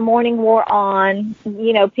 And then the morning wore on.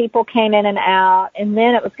 People came in and out. And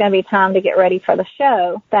then it was going to be time to get ready for the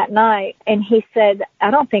show that night. And he said,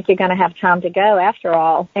 I don't think you're going to have time to go after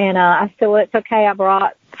all. And I said, well, it's okay. I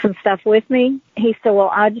brought some stuff with me. He said, well,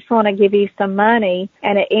 I just want to give you some money.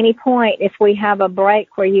 And at any point, if we have a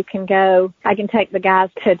break where you can go, I can take the guys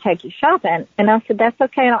to take you shopping. And I said, that's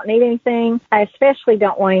okay. I don't need anything. I especially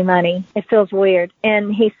don't want any money. It feels weird.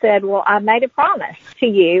 And he said, well, I made a promise to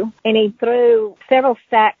you. And he threw several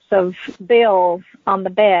stacks of bills on the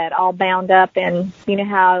bed, all bound up in, you know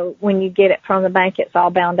how when you get it from the bank, it's all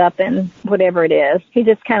bound up in whatever it is. He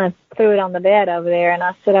just kind of threw it on the bed over there. And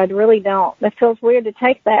I said, I really don't. That feels weird to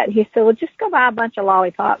take that. He said, well, just go buy a bunch of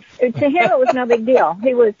lollipops. To him, it was no big deal.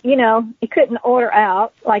 He was, you know, he couldn't order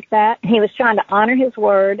out like that. He was trying to honor his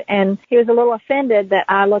word, and he was a little offended that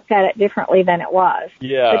I looked at it differently than it was.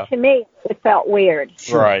 Yeah. But to me, it felt weird.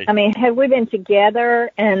 Right. I mean, had we been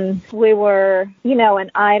together and we were, you know,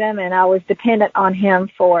 an item and I was dependent on him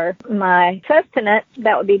for my sustenance,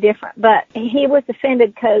 that would be different. But he was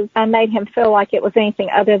offended because I made him feel like it was anything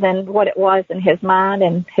other than what it was in his mind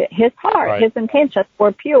and his heart. Right. His intentions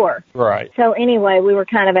were pure. Right. So anyway, we were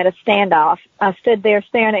kind of at a standoff. I stood there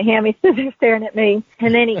staring at him. He stood there staring at me.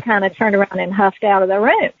 And then he kind of turned around and huffed out of the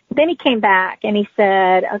room. Then he came back and he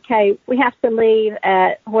said, okay, we have to leave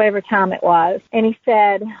at whatever time it was. And he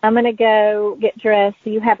said, I'm going to go get dressed.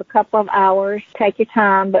 You have a couple of hours. Take your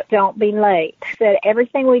time, but don't be late. He said,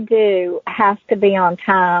 everything we do has to be on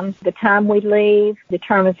time. The time we leave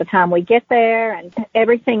determines the time we get there, and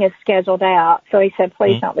everything is scheduled out. So he said,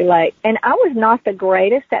 please don't be late. And I was not the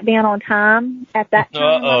greatest at being on time at that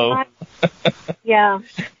time. Uh-oh. Yeah.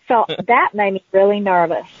 So that made me really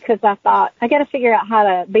nervous because I thought, I got to figure out how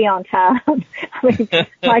to be on time. I mean,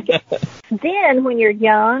 like, then when you're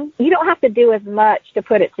young, you don't have to do as much to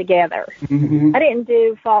put it together. Mm-hmm. I didn't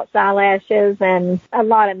do false eyelashes and a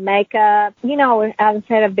lot of makeup. You know, I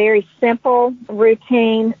had a very simple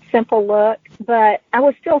routine, simple look, but I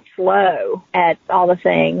was still slow at all the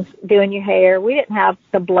things, doing your hair. We didn't have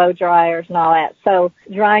the blow dryers and all that. So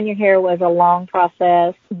drying your hair was a long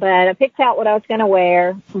process, but I picked out what I was going to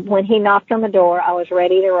wear. When he knocked on the door, I was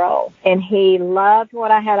ready to roll. And he loved what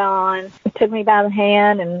I had on. He took me by the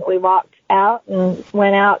hand, and we walked out and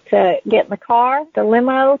went out to get in the car, the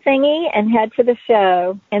limo thingy, and head to the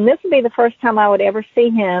show. And this would be the first time I would ever see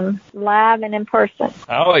him live and in person.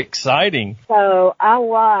 How exciting. So I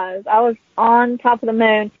was on top of the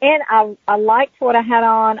moon. And I liked what I had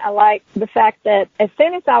on. I liked the fact that as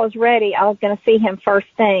soon as I was ready, I was going to see him first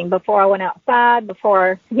thing before I went outside,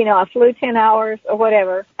 before, you know, I flew 10 hours or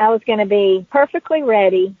whatever. I was going to be perfectly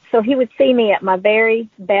ready so he would see me at my very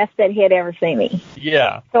best that he had ever seen me.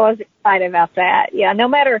 Yeah. So I was excited about that. Yeah, no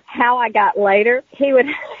matter how I got later,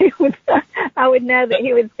 I would know that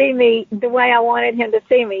he would see me the way I wanted him to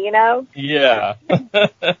see me, you know? Yeah.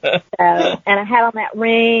 And I had on that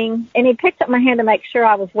ring, and he picked up my hand to make sure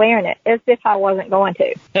I was wearing it, as if I wasn't going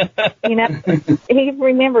to. You know, he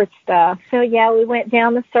remembered stuff. So, yeah, we went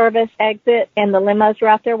down the service exit, and the limos were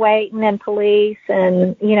out there waiting, and police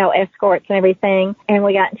and, you know, escorts and everything, and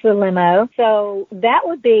we got into the limo. So that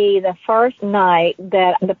would be the first night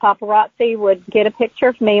that the paparazzi would get a picture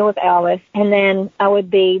of me with Elvis, and then I would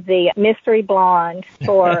be the mystery blonde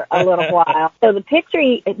for a little while. So the picture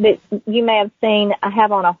that you may have seen, I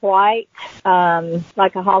have on a white,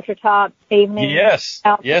 like a halter top evening. Yes.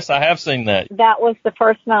 Yes, I have seen that. That was the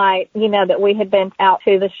first night, you know, that we had been out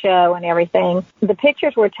to the show and everything. The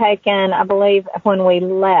pictures were taken, I believe, when we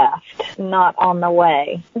left, not on the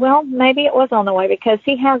way. Well, maybe it was on the way because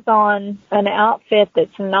he has on an outfit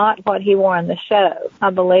that's not what he wore in the show, I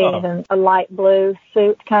believe, in a light blue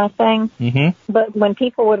suit kind of thing. Mm-hmm. But when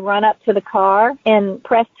people would run up to the car and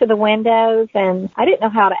press to the windows, and I didn't know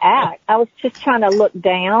how to act. I was just trying to look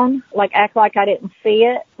down, like act like I didn't see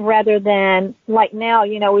it, rather than like now,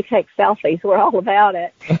 you know, we take selfies. We're all about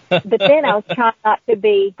it. But then I was trying not to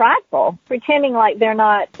be prideful, pretending like they're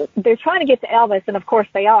trying to get to Elvis, and of course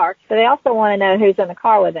they are, but they also want to know who's in the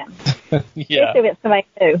car with them. Yeah. Especially if it's somebody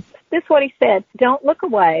new. This is what he said. Don't look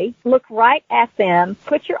away. Look right at them.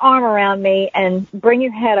 Put your arm around me and bring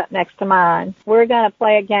your head up next to mine. We're going to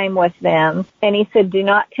play a game with them. And he said, do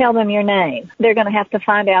not tell them your name. They're going to have to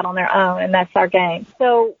find out on their own, and that's our game.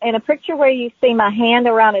 So in a picture where you see my hand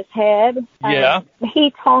around his head,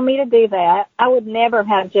 he told me to do that. I would never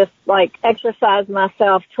have just like exercised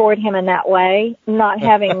myself toward him in that way, not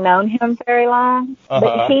having known him very long.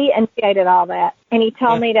 But he initiated all that. And he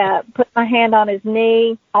told me to put my hand on his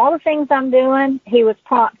knee. All the things I'm doing, he was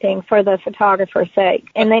prompting for the photographer's sake.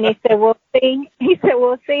 And then he said, we'll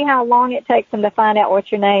see how long it takes them to find out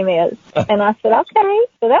what your name is. And I said, okay.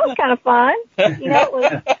 So that was kind of fun. You know,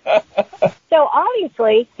 it was. So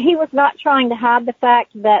obviously, he was not trying to hide the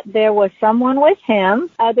fact that there was someone with him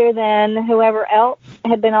other than whoever else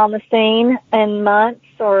had been on the scene in months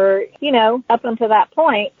or, up until that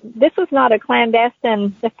point, this was not a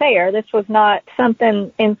clandestine affair. This was not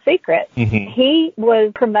something in secret. Mm-hmm. He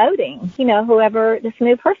was promoting, whoever this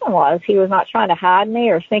new person was. He was not trying to hide me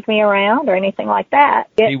or sneak me around or anything like that.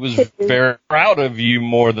 He was very proud of you,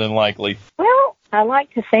 more than likely. Well, I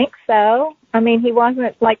like to think so. I mean, he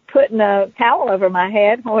wasn't like putting a towel over my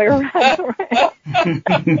head while we were running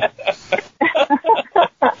around.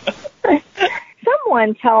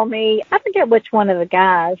 Someone told me, I forget which one of the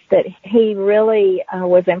guys, that he really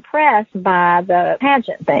was impressed by the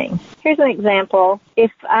pageant thing. Here's an example.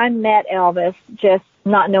 If I met Elvis just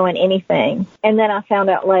not knowing anything, and then I found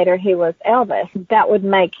out later he was Elvis, that would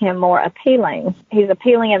make him more appealing. He's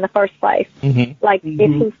appealing in the first place. Mm-hmm. Like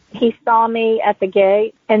if he saw me at the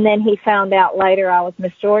gate and then he found out later I was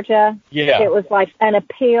Miss Georgia, it was like an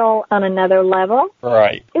appeal on another level.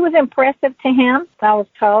 Right. It was impressive to him. I was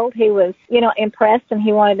told he was, impressed, and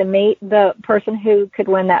he wanted to meet the person who could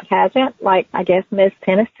win that pageant, like, I guess, Miss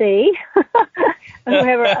Tennessee,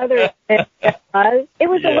 whoever other it was. It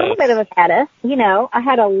was a little bit of a status, I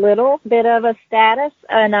had a little bit of a status,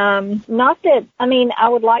 and not that, I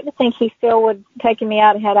would like to think he still would have taken me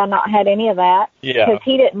out had I not had any of that. Yeah. Because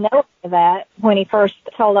he didn't know any of that when he first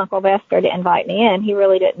told Uncle Vester to invite me in. He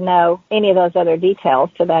really didn't know any of those other details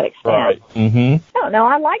to that extent. Right. Mm-hmm. I don't know.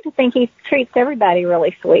 I like to think he treats everybody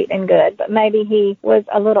really sweet and good, but maybe he was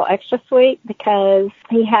a little extra sweet because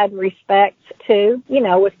he had respect too,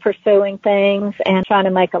 with pursuing things and trying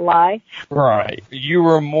to make a life. Right. You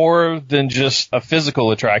were more than just a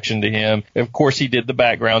physical attraction to him. Of course, he did the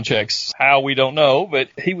background checks. How, we don't know, but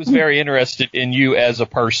he was very interested in you as a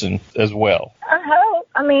person as well. I hope.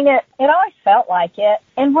 It always felt like it.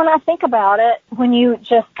 And when I think about it, when you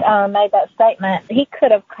just made that statement, he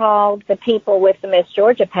could have called the people with the Miss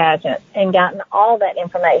Georgia pageant and gotten all that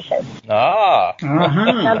information. Ah.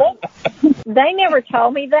 Uh-huh. Now, they never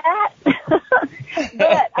told me that.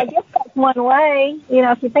 But I guess that's one way.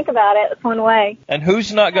 If you think about it, it's one way. And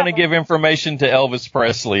who's not going to give information to Elvis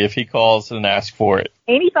Presley if he calls and asks for it?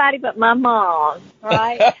 Anybody but my mom,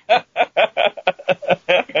 right?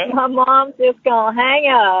 My mom's just going to hang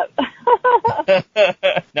up.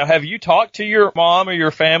 Now, have you talked to your mom or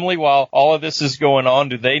your family while all of this is going on?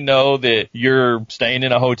 Do they know that you're staying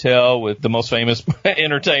in a hotel with the most famous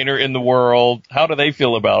entertainer in the world? How do they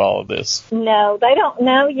feel about all of this? No, they don't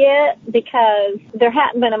know yet, because there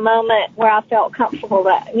hadn't been a moment where I felt comfortable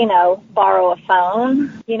to, borrow a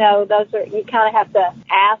phone. Those are, you kind of have to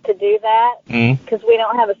ask to do that because we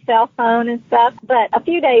don't have a cell phone and stuff. But a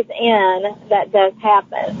few days in, that does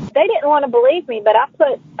happen. They didn't want to believe me, but I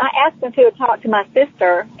asked them to talk to my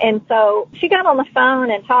sister, and so she got on the phone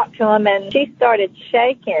and talked to him, and she started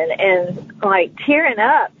shaking and like tearing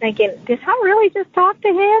up, thinking, did I really just talk to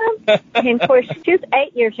him? And of course, she's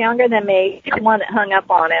 8 years younger than me, the one that hung up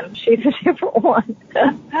on him. She's a different one.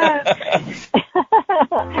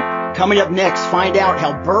 Coming up next, find out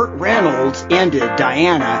how Burt Reynolds ended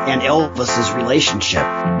Diana and Elvis's relationship.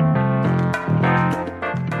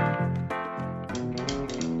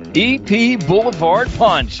 EP Boulevard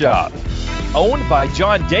Pawn Shop, owned by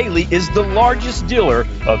John Daly, is the largest dealer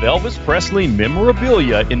of Elvis Presley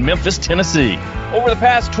memorabilia in Memphis, Tennessee. Over the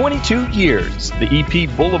past 22 years, the EP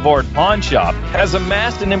Boulevard Pawn Shop has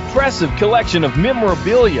amassed an impressive collection of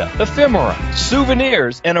memorabilia, ephemera,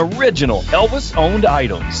 souvenirs, and original Elvis-owned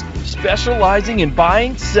items, specializing in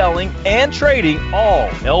buying, selling, and trading all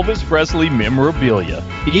Elvis Presley memorabilia.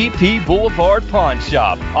 EP Boulevard Pawn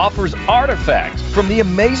Shop offers artifacts from the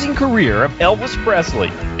amazing career of Elvis Presley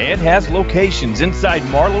and has locations inside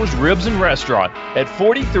Marlowe's Ribs and Restaurant at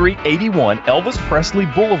 4381 Elvis Presley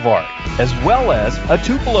Boulevard, as well as a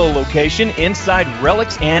Tupelo location inside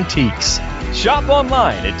Relics Antiques. Shop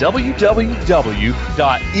online at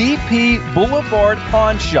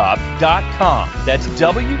www.epboulevardpawnshop.com. That's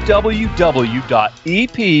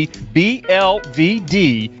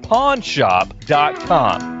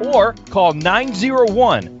www.epblvdpawnshop.com, or call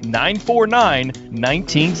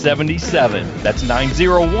 901-949-1977. That's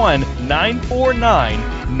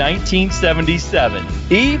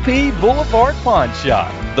 901-949-1977. EP Boulevard Pawn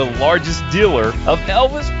Shop, the largest dealer of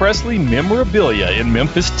Elvis Presley memorabilia in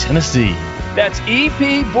Memphis, Tennessee. That's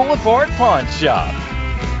EP Boulevard Pawn Shop.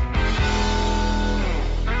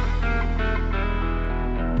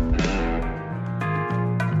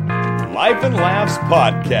 Life and Laughs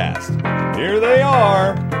Podcast. Here they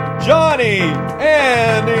are, Johnny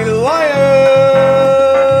and Elias.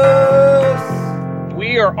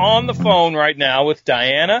 We are are on the phone right now with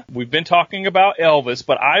Diana. We've been talking about Elvis,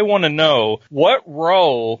 but I want to know, what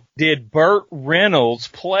role did Burt Reynolds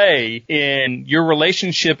play in your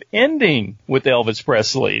relationship ending with Elvis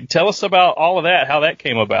Presley? Tell us about all of that, how that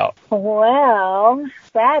came about. Well,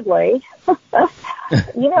 sadly,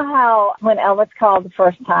 you know how when Elvis called the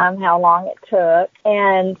first time, how long it took.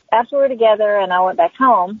 And after we were together and I went back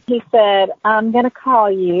home, he said, I'm going to call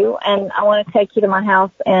you and I want to take you to my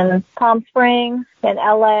house in Palm Springs, in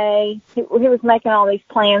L.A. He was making all these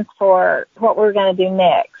plans for what we were going to do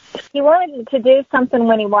next. He wanted to do something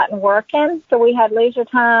when he wasn't working, so we had leisure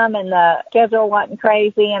time and the schedule wasn't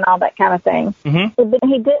crazy and all that kind of thing. Mm-hmm. But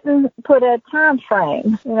he didn't put a time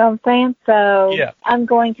frame, you know what I'm saying? So yeah. I'm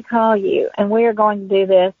going to call you and we are going to do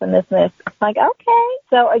this and this and this. I'm like, okay.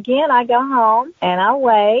 So again, I go home and I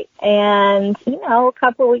wait and, a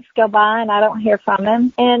couple of weeks go by and I don't hear from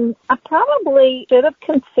him. And I probably should have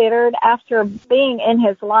considered, after being in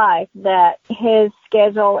his life, that his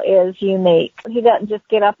schedule is unique. He doesn't just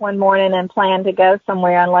get up one morning and plan to go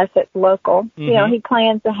somewhere unless it's local. Mm-hmm. He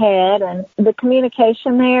plans ahead, and the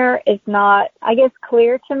communication there is not, I guess,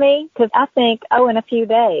 clear to me, because I think, in a few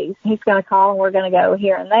days he's going to call and we're going to go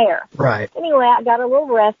here and there. Right. Anyway, I got a little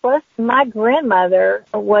restless. My grandmother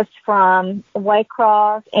was from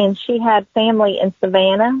Waycross, and she had family in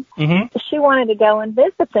Savannah. Mm-hmm. She wanted to go and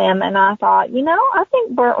visit them, and I thought, I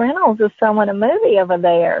think Burt Reynolds is filming a movie over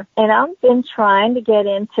there, and I've been trying to get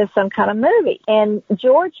into some kind of movie. And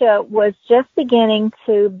Georgia was just beginning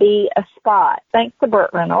to be a spot, thanks to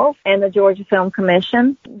Burt Reynolds and the Georgia Film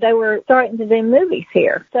Commission. They were starting to do movies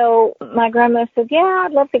here. So my grandma said, yeah,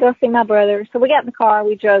 I'd love to go see my brother. So we got in the car,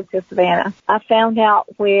 we drove to Savannah. I found out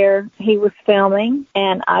where he was filming,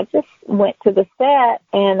 and I just went to the set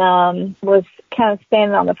and was kind of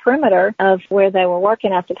standing on the perimeter of where they were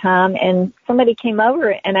working at the time, and somebody came over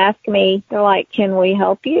and asked me, they're like, can we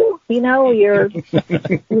help you? You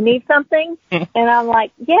need something? And I'm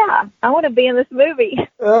like, yeah, I want to be in this movie.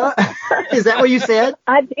 Is that what you said?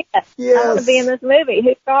 I did. Yes. I want to be in this movie.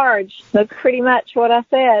 Who charged? That's pretty much what I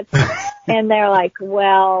said. And they're like,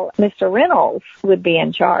 well, Mr. Reynolds would be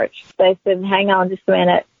in charge. They said, hang on just a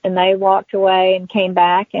minute. And they walked away and came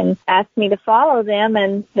back and asked me to follow them,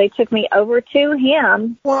 and they took me over to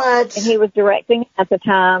him. What? And he was directing at the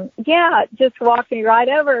time. Yeah, just walked me right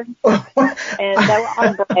over. And they were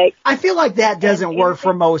on break. I feel like that doesn't work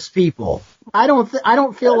for most people. I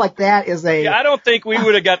don't feel like that is a... Yeah, I don't think we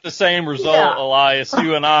would have got the same result, Elias,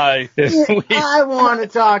 you and I. I want to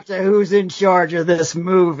talk to who's in charge of this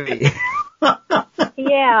movie.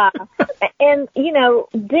 Yeah. And,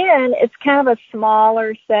 then it's kind of a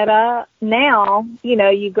smaller setup. Now,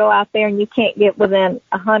 you go out there and you can't get within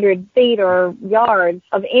 100 feet or yards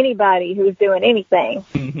of anybody who's doing anything.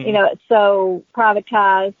 Mm-hmm. It's so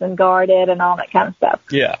privatized and guarded and all that kind of stuff.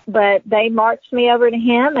 Yeah. But they marched me over to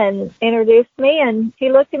him and introduced me, and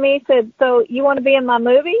he looked at me and said, so you want to be in my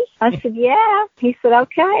movie? I said, yeah. He said,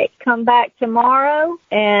 okay, come back tomorrow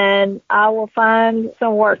and I will find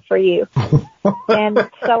some work for you. And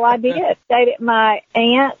so I did. Stayed at my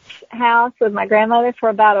aunt's house with my grandmother for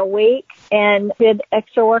about a week and did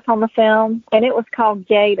extra work on the film, and it was called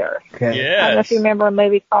Gator. Okay. Yes. I don't know if you remember a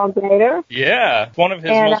movie called Gator. Yeah, it's one of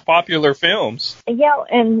his most popular films. Yeah,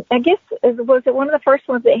 and I guess, was it one of the first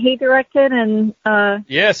ones that he directed? And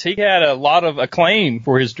yes, he had a lot of acclaim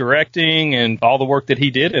for his directing and all the work that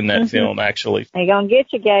he did in that film, actually. They're going to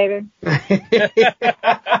get you, Gator.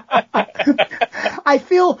 I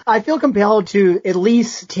feel compelled to at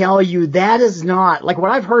least tell you that is not, like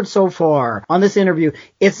what I've heard so far on this interview,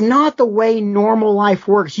 it's not the way normal life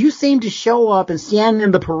works. You seem to show up and stand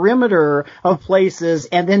in the perimeter of places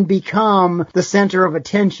and then become the center of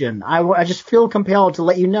attention. I just feel compelled to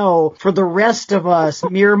let you know, for the rest of us,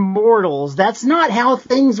 mere mortals, that's not how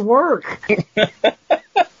things work.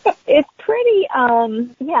 It's pretty,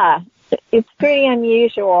 it's pretty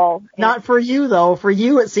unusual. Not for you, though. For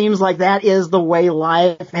you, it seems like that is the way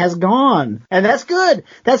life has gone. And that's good.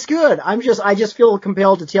 That's good. I just feel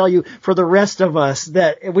compelled to tell you, for the rest of us,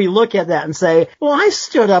 that we look at that and say, well, I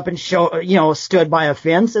stood up and stood by a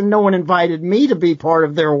fence and no one invited me to be part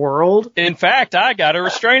of their world. In fact, I got a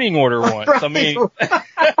restraining order once. Right. I mean,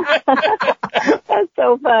 that's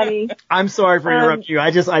so funny. I'm sorry for interrupting you.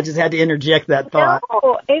 I just had to interject that thought.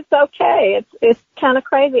 No, it's okay. It's kind of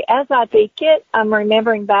crazy. As I speak it, I'm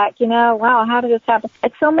remembering back, wow, how did this happen?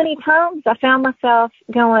 And so many times I found myself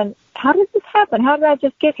going, how did this happen? How did I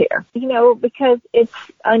just get here? You know, because it's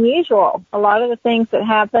unusual. A lot of the things that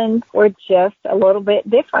happened were just a little bit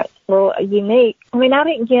different, a little unique. I mean, I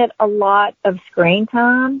didn't get a lot of screen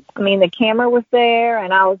time. I mean, the camera was there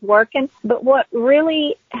and I was working. But what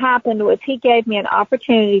really happened was he gave me an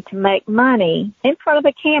opportunity to make money in front of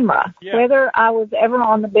a camera. Yeah. Whether I was ever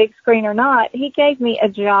on the big screen or not, he gave me a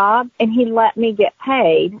job and he let me get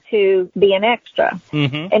paid to be an extra.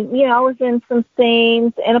 Mm-hmm. And, you know, I was in some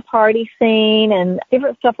scenes, in a party scene and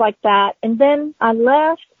different stuff like that. And then I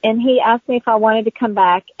left and he asked me if I wanted to come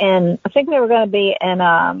back, and I think they were going to be in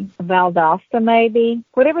Valdosta maybe,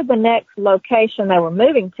 whatever the next location they were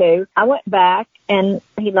moving to. I went back and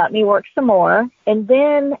he let me work some more. And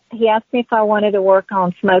then he asked me if I wanted to work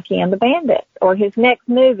on Smokey and the Bandit, or his next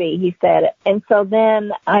movie, he said it. And so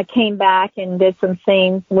then I came back and did some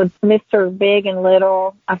scenes with Mr. Big and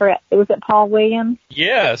Little. I forgot, was it Paul Williams?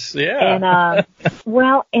 Yes, yeah. And,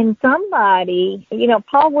 well, and somebody, you know,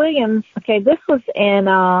 Paul Williams, okay, this was in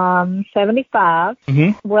 75.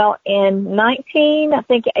 Mm-hmm. Well, in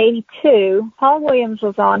 1982, Paul Williams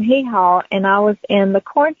was on Hee Haw, and I was in the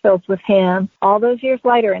cornfields with him all those years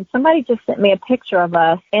later, and somebody just sent me a picture of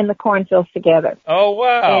us in the cornfields together. Oh,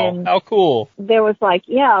 wow. And how cool. There was like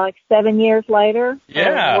 7 years later,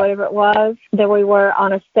 or whatever it was, that we were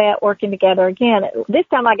on a set working together again. This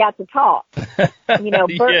time I got to talk. You know,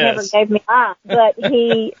 Burt never gave me lines, but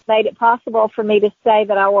he made it possible for me to say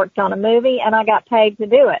that I worked on a movie, and I got paid to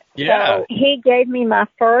do it. Yeah. So he gave me my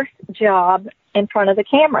first job in front of the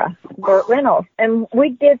camera, Burt Reynolds. And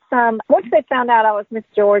we did once they found out I was Miss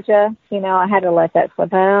Georgia, you know, I had to let that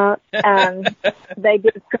slip out. They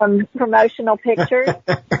did some promotional pictures,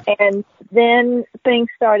 and then things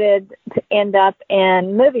started to end up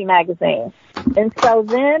in movie magazines. And so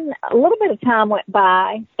then a little bit of time went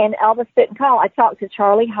by, and Elvis didn't call. I talked to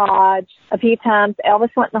Charlie Hodge a few times.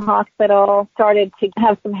 Elvis went in the hospital, started to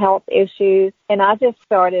have some health issues, and I just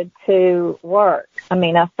started to work. I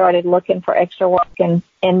mean, I started looking for extra work, and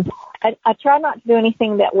I tried not to do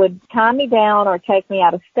anything that would tie me down or take me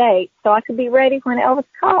out of state so I could be ready when Elvis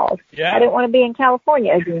called. Yeah. I didn't want to be in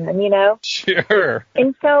California again, you know? Sure.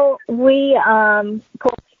 And so we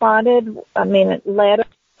corresponded, letters.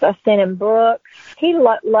 I sent him books. He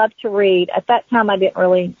loved to read. At that time, I didn't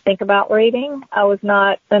really think about reading. I was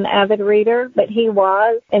not an avid reader, but he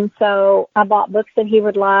was. And so I bought books that he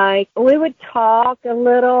would like. We would talk a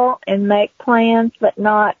little and make plans, but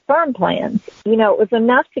not firm plans. You know, it was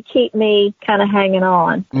enough to keep me kind of hanging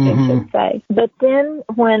on, you should say. But then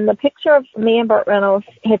when the picture of me and Burt Reynolds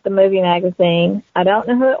hit the movie magazine, I don't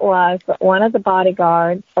know who it was, but one of the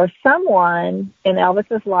bodyguards or someone in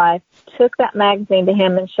Elvis's life took that magazine to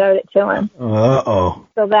him and showed it to him. Uh-oh.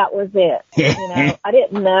 So that was it. You know, I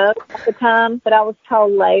didn't know at the time, but I was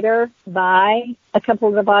told later by a couple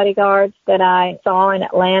of the bodyguards that I saw in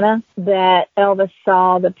Atlanta that Elvis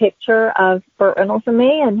saw the picture of Burt Reynolds and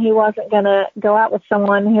me, and he wasn't going to go out with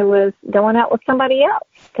someone who was going out with somebody else,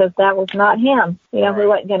 because that was not him. You know, he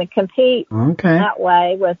wasn't going to compete that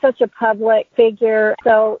way with such a public figure.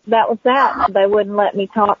 So that was that. They wouldn't let me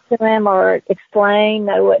talk to him or explain.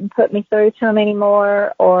 They wouldn't put me through to him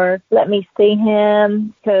anymore or let me see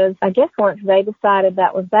him, because I guess once they decided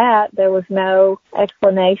that was that, there was no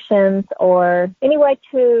explanations or any way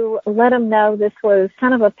to let them know this was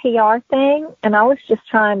kind of a PR thing. And I was just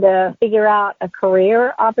trying to figure out a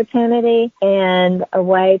career opportunity and a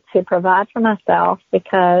way to provide for myself,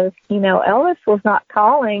 because, you know, Elvis was not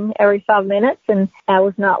calling every 5 minutes, and I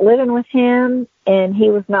was not living with him, and he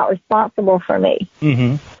was not responsible for me.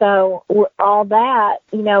 Mm-hmm. So all that,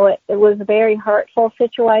 you know, it was a very hurtful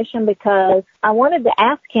situation, because I wanted to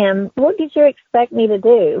ask him, what did you expect me to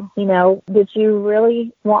do? You know, did you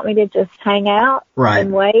really want me to just hang out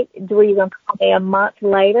and wait? Were you going to call me a month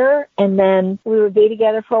later and then we would be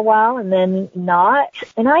together for a while and then not?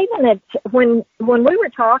 And I even had, when we were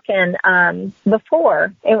talking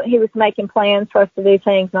before, he was making plans for us to do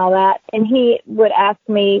things and all that, and he would ask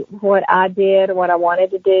me what I did or what I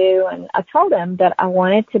wanted to do, and I told him that I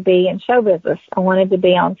wanted to be in show business. I wanted to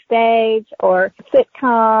be on stage or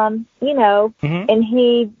sitcom, you know, and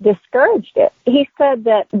he discouraged it. He said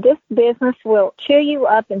that this business will chew you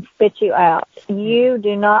up and spit you out. You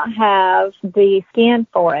do not have the skin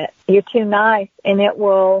for it. You're too nice, and it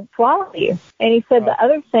will swallow you. And he said the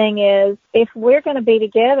other thing is, if we're going to be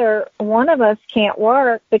together, one of us can't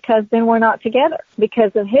work, because then we're not together.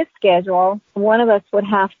 Because of his schedule, one of us would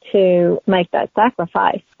have to make that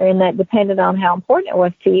sacrifice. and that depended on how important it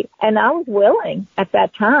was to you. And I was willing at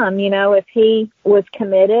that time, if he was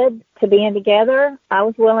committed to being together, I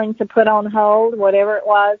was willing to put on hold whatever it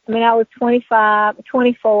was. I mean, I was 25,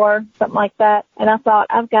 24, something like that. And I thought,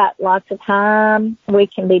 I've got lots of time. We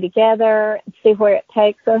can be together and see where it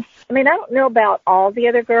takes us. I mean, I don't know about all the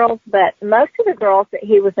other girls, but most of the girls that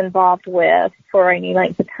he was involved with for any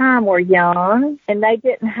length of time were young, and they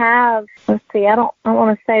didn't have, I don't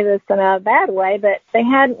want to say this in a bad way, but they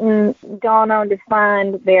hadn't gone on to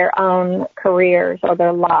find their own careers or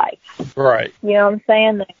their life. Right. You know what I'm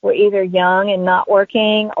saying? They were either young and not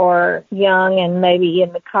working, or young and maybe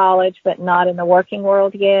in the college but not in the working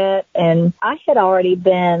world yet. And I had already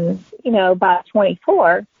been, by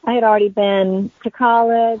 24, I had already been to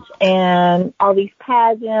college and all these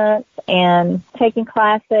pageants and taking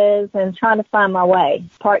classes and trying to find my way.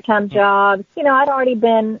 Part-time jobs. I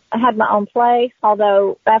had my own place,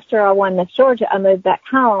 although after I won Miss Georgia, I moved back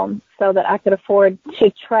home so that I could afford to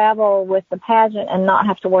travel with the pageant and not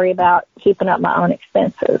have to worry about keeping up my own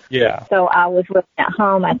expenses. Yeah. So I was living at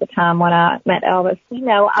home at the time when I met Elvis.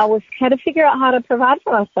 I had to figure out how to provide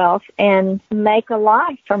for myself and make a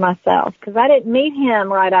life for myself, because I didn't meet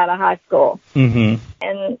him right out of high school. Mm-hmm.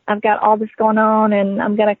 And I've got all this going on, and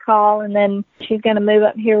I'm going to call, and then she's going to move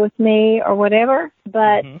up here with me or whatever.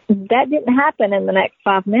 But that didn't happen in the next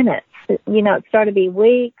 5 minutes. It started to be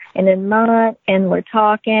weeks and then months, and we're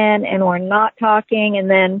talking and we're not talking. And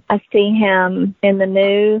then I see him in the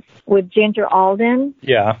news with Ginger Alden.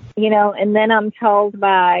 Yeah. And then I'm told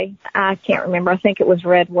by, I can't remember, I think it was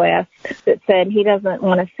Red West, that said he doesn't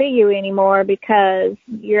want to see you anymore because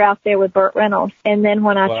you're out there with Burt Reynolds. And then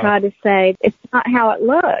when I tried to say, it's not how it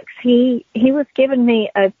looks, he was giving me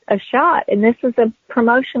a shot, and this was a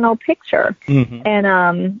promotional picture. Mm-hmm.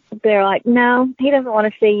 And they're like, no, he doesn't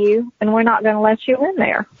want to see you, and we're not going to let you in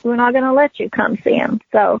there. We're not going to let you come see him.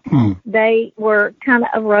 So they were kind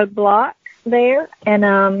of a roadblock there,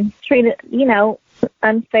 and treated,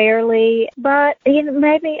 unfairly. But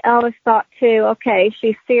maybe Elvis thought too, okay,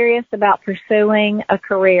 she's serious about pursuing a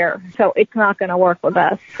career, so it's not going to work with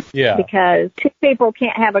us. Yeah. Because two people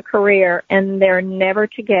can't have a career and they're never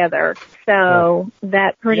together. So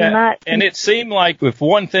that pretty much. And it seemed like if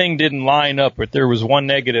one thing didn't line up, if there was one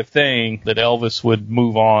negative thing, that Elvis would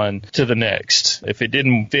move on to the next. If it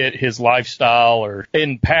didn't fit his lifestyle, or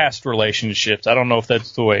in past relationships, I don't know if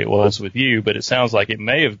that's the way it was with you, but it sounds like it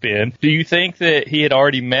may have been. Do you think that he had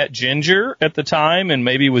already met Ginger at the time and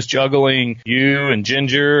maybe was juggling you and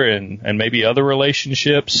Ginger and maybe other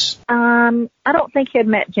relationships? I don't think he had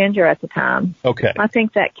met Ginger at the time. Okay. I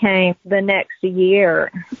think that came the next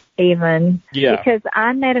year even. Yeah. Because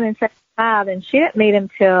I met him in 75 and she didn't meet him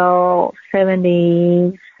till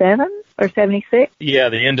 77 or 76. Yeah,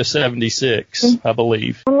 the end of 76, I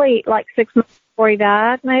believe. Only like 6 months before he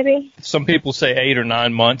died, maybe. Some people say 8 or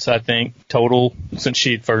 9 months, I think, total since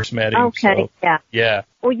she had first met him. Okay, so, yeah. Yeah.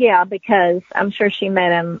 Well, yeah, because I'm sure she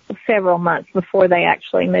met him several months before they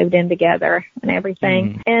actually moved in together and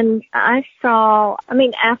everything. And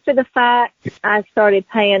after the fact, I started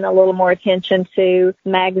paying a little more attention to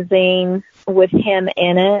magazines with him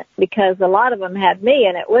in it, because a lot of them had me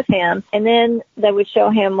in it with him. And then they would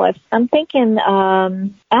show him with, I'm thinking,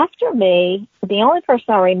 after me, the only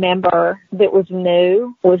person I remember that was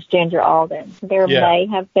new was Ginger Alden. There may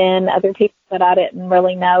have been other people that I didn't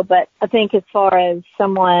really know, but I think as far as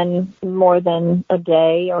someone more than a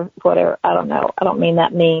day or whatever, I don't know. I don't mean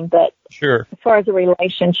that mean, but sure. As far as the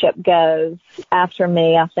relationship goes, after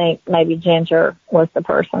me, I think maybe Ginger was the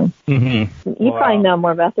person. Mm-hmm. You probably know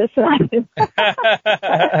more about this than I do.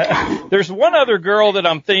 There's one other girl that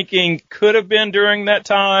I'm thinking could have been during that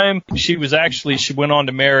time. She went on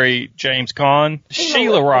to marry James Caan.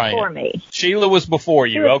 Sheila Ryan. Before me. Sheila was before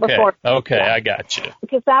you. Okay. Before. Okay, Yeah. I got you.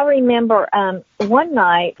 Because I remember one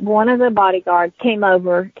night, one of the bodyguards came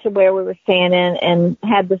over to where we were standing and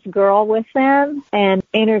had this girl with them and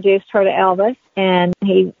introduced her to Elvis. And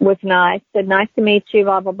he was nice, said, nice to meet you,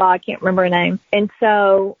 blah, blah, blah. I can't remember her name. And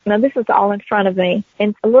so, now this is all in front of me.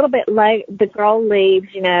 And a little bit late, the girl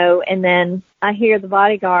leaves, and then I hear the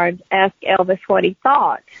bodyguard ask Elvis what he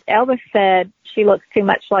thought. Elvis said, she looks too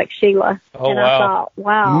much like Sheila. Oh, and wow. I thought,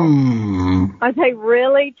 wow. Are they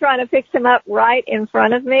really trying to fix him up right in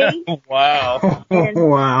front of me? Wow.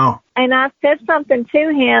 Wow. And I said something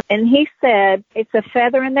to him, and he said, it's a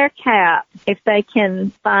feather in their cap if they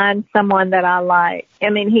can find someone that I like. I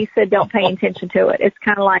mean, he said, don't pay attention to it. It's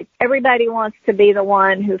kind of like everybody wants to be the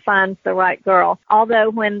one who finds the right girl.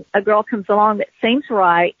 Although when a girl comes along that seems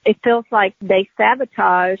right, it feels like they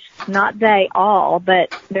sabotage, not they all,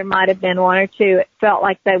 but there might have been one or two to, it felt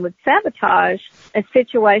like they would sabotage a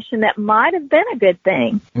situation that might have been a good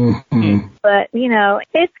thing. Mm-hmm. But, you know,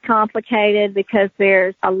 it's complicated because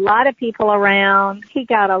there's a lot of people around. He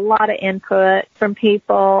got a lot of input from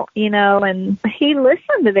people, you know, and he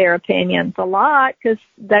listened to their opinions a lot because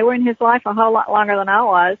they were in his life a whole lot longer than I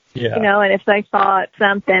was. Yeah. You know, and if they thought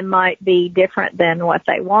something might be different than what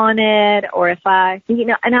they wanted, or if I, you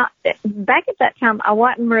know, and back at that time, I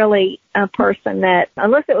wasn't really a person that,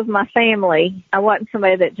 unless it was my family, I wasn't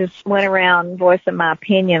somebody that just went around voicing my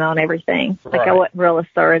opinion on everything. Like, I wasn't real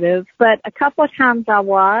assertive. But a couple of times I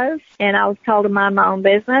was, and I was told to mind my own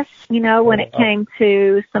business, you know, when it came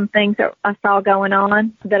to some things that I saw going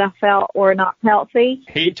on that I felt were not healthy.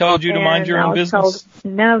 He told you to mind your own business?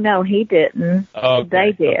 No, he didn't. Okay.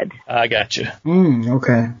 They did. I got you.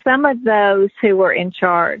 Okay. Some of those who were in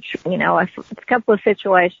charge, you know, a couple of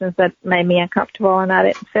situations that made me uncomfortable and I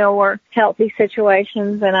didn't feel were healthy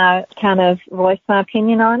situations, and I kind of voiced my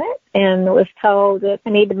opinion on it and was told that I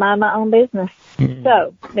need to mind my own business. Mm.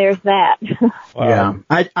 So there's that. Wow.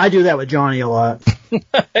 Yeah, I do that with Johnny a lot.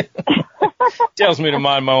 Tells me to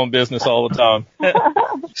mind my own business all the time.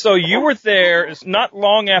 So you were there not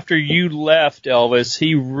long after you left, Elvis.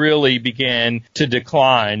 He really began to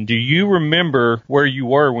decline. Do you remember where you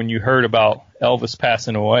were when you heard about Elvis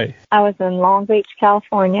passing away? I was in Long Beach,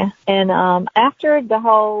 California. And after the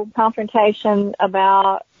whole confrontation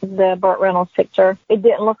about the Burt Reynolds picture, it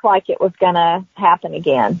didn't look like it was going to happen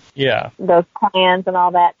again. Yeah. Those plans and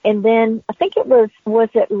all that. And then I think it was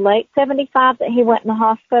it late 75 that he went in the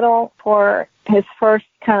hospital for his first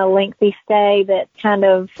kind of lengthy stay that kind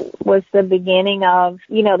of was the beginning of,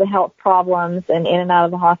 you know, the health problems and in and out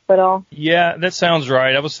of the hospital. Yeah, that sounds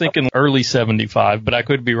right. I was thinking early 75, but I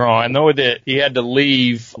could be wrong. I know that he had to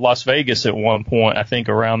leave Las Vegas at one point, I think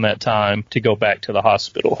around that time, to go back to the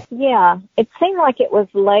hospital. Yeah, it seemed like it was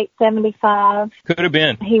late 75. Could have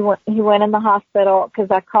been. He went in the hospital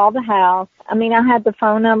because I called the house. I mean, I had the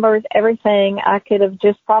phone numbers, everything. I could have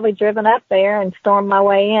just probably driven up there and stormed my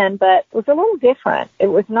way in, but it was a little different. It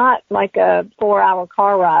was not like a 4-hour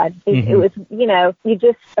car ride. It was, you know, you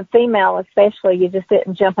just, a female especially, you just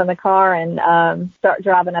didn't jump in the car and start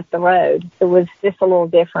driving up the road. It was just a little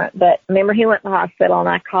different. But remember, he went to the hospital and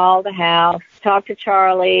I called the house, talked to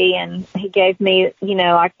Charlie, and he gave me, you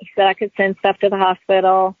know, he said I could send stuff to the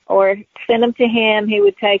hospital or send them to him. He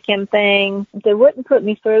would take him things. They wouldn't put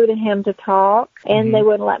me through to him to talk, and they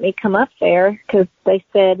wouldn't let me come up there because they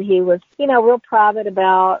said he was, you know, real private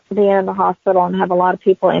about being in the hospital and have a lot of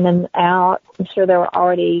people in and out. I'm sure there were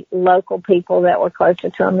already local people that were closer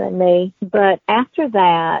to him than me. But after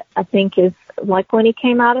that, I think is like when he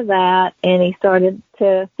came out of that and he started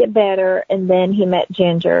to get better, and then he met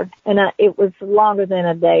Ginger. And it was longer than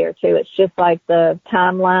a day or two. It's just like the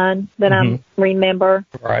timeline that I remember.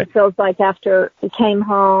 Right. It feels like after he came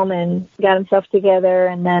home and got himself together,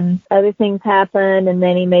 and then other things happened, and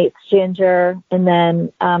then he meets Ginger, and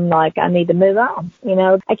then I'm like, I need to move on. You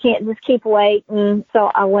know, I can't just keep waiting.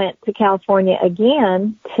 So I went to California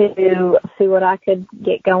again to see what I could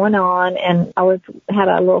get going on, and I had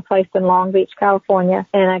a little place in Long Beach, California,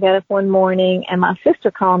 and I got up one morning, and my sister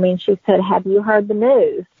called me, and she said, have you heard the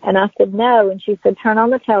news? And I said, no. And she said, turn on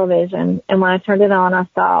the television. And when I turned it on, I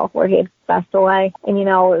saw where he had passed away. And, you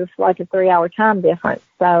know, it was like a 3-hour time difference.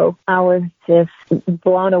 So I was just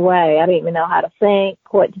blown away. I didn't even know how to think,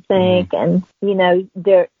 what to think. And, you know,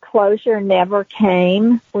 the closure never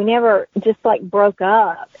came. We never just like broke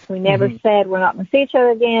up. We never said we're not going to see each other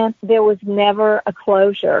again. There was never a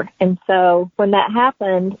closure. And so when that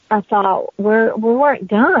happened, I thought we weren't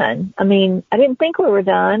done. I mean, I didn't think we were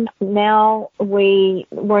done. Now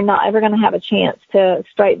we're not ever going to have a chance to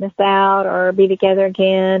straighten this out or be together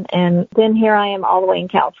again. And then here I am all the way in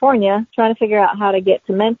California trying to figure out how to get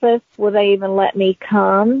to Memphis. Will they even let me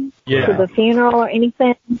come to the funeral or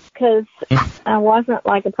anything? Because I wasn't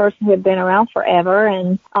like a person who had been around forever.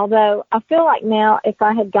 And although I feel like now if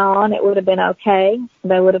I had gone, it would have been okay.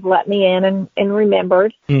 They would have let me in and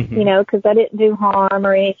remembered, you know, because I didn't do harm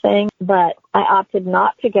or anything. But I opted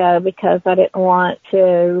not to go because I didn't want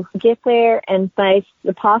to get there and face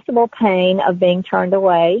the possible pain of being turned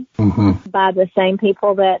away by the same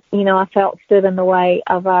people that, you know, I felt stood in the way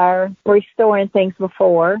of our restoring things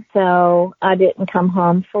before. So I didn't come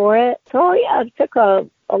home for it. So, yeah, it took a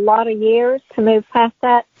lot of years to move past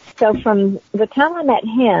that. So from the time I met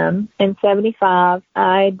him in 75,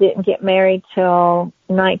 I didn't get married till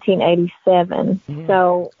 1987.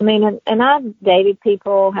 So, I mean, and I've dated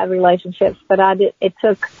people, had relationships, but it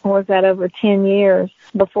took, was that over 10 years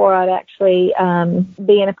before I'd actually,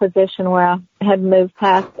 be in a position where I had moved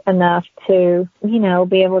past enough to, you know,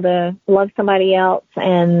 be able to love somebody else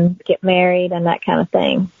and get married and that kind of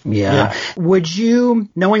thing. Yeah. Would you,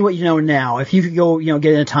 knowing what you know now, if you could go, you know,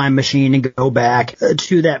 get in a time machine and go back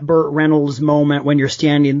to that Burt Reynolds moment when you're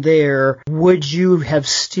standing there, would you have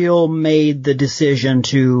still made the decision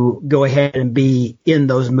to go ahead and be in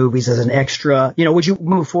those movies as an extra? You know, would you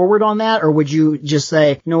move forward on that, or would you just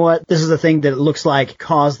say, you know what, this is the thing that it looks like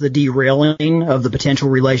caused the derailing of the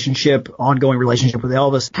potential ongoing relationship with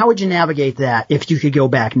Elvis? How would you navigate that if you could go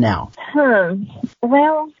back now?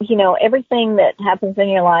 Well, you know, everything that happens in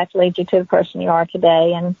your life leads you to the person you are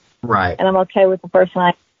today, and right. And I'm okay with the person I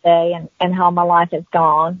am today and how my life has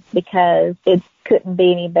gone, because it couldn't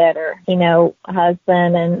be any better, you know,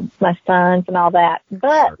 husband and my sons and all that.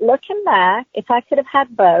 But looking back, if I could have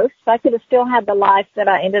had both, if I could have still had the life that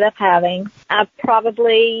I ended up having, I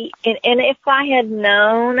probably, and if I had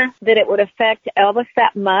known that it would affect Elvis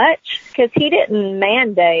that much, because he didn't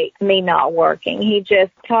mandate me not working. He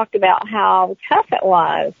just talked about how tough it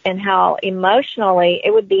was and how emotionally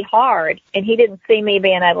it would be hard. And he didn't see me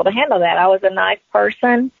being able to handle that. I was a nice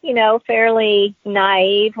person, you know, fairly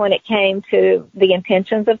naive when it came to the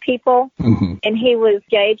intentions of people. Mm-hmm. And he was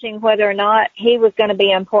gauging whether or not he was going to be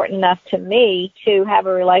important enough to me to have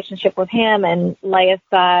a relationship with him and lay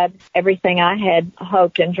aside everything I had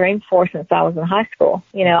hoped and dreamed for since I was in high school.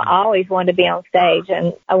 You know, I always wanted to be on stage,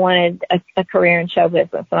 and I wanted a career in show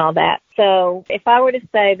business and all that. So if I were to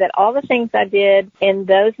say that all the things I did in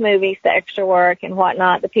those movies, the extra work and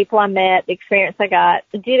whatnot, the people I met, the experience I got,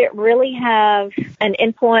 did it really have an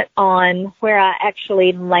influence on where I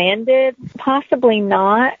actually landed? Possibly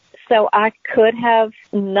not. So I could have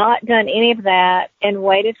not done any of that and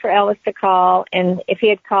waited for Elvis to call. And if he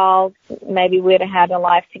had called, maybe we'd have had a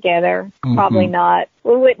life together. Mm-hmm. Probably not.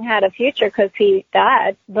 We wouldn't have had a future because he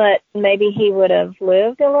died, but maybe he would have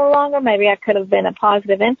lived a little longer. Maybe I could have been a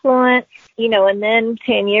positive influence, you know, and then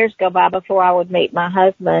 10 years go by before I would meet my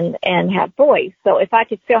husband and have boys. So if I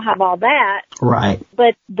could still have all that. Right.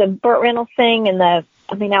 But the Burt Reynolds thing and I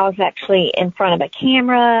was actually in front of a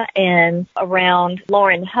camera and around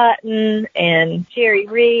Lauren Hutton and Jerry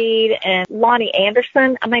Reed and Lonnie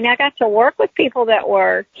Anderson. I mean, I got to work with people that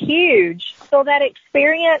were huge. So that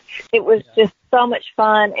experience, it was just so much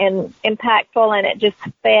fun and impactful, and it just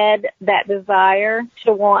fed that desire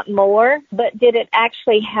to want more. But did it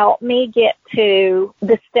actually help me get to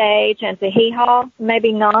the stage and to Hee Haw?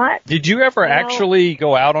 Maybe not. Did you ever actually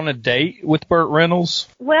go out on a date with Burt Reynolds?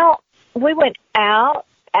 Well, we went out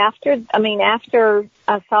after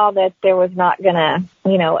I saw that there was not gonna,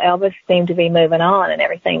 you know, Elvis seemed to be moving on and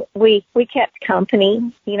everything. We kept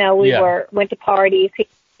company, you know, went to parties.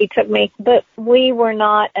 He took me, but we were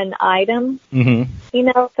not an item, mm-hmm. you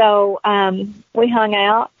know, so we hung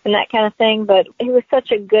out and that kind of thing, but he was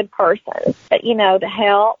such a good person, you know, to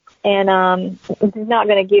help. And he's not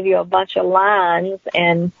going to give you a bunch of lines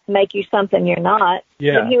and make you something you're not.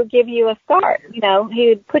 Yeah. But he would give you a start. You know, he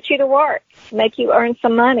would put you to work, make you earn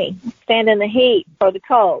some money, stand in the heat or the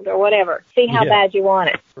cold or whatever, see how bad you want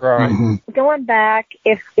it. Right. Mm-hmm. Going back,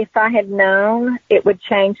 if I had known it would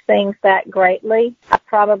change things that greatly, I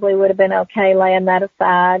probably would have been okay laying that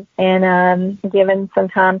aside and giving some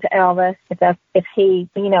time to Elvis.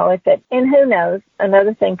 And who knows,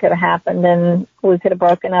 another thing could have happened and we could have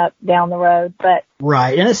broken up down the road. But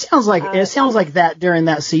right, and it sounds like that during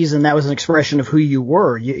that season, that was an expression of who you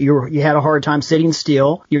were. You had a hard time sitting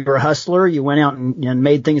still. You were a hustler. You went out and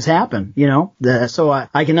made things happen. You know, so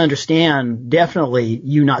I can understand definitely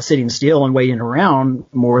you not sitting still and waiting around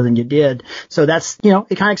more than you did. So that's, you know,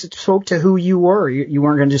 it kind of spoke to who you were. You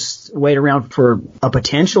weren't going to just wait around for a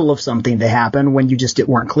potential of something to happen when you just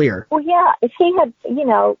weren't clear. Well, yeah, if he had, you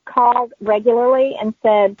know, called regularly and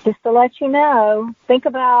said, just to let you know, think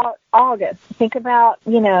about August. Think about,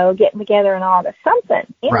 you know, getting together in August.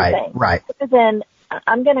 Something. Anything. Right. Because then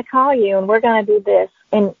I'm going to call you and we're going to do this.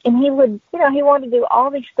 And he would, you know, he wanted to do all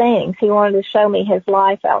these things. He wanted to show me his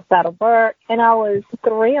life outside of work. And I was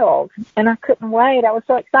thrilled. And I couldn't wait. I was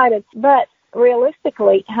so excited. But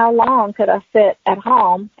realistically, how long could I sit at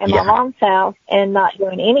home at my mom's house and not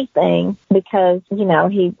doing anything because,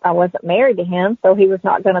 I wasn't married to him, so he was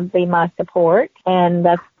not going to be my support, and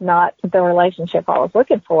that's not the relationship I was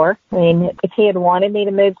looking for. I mean, if he had wanted me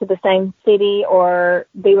to move to the same city or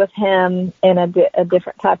be with him in a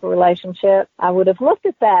different type of relationship, I would have looked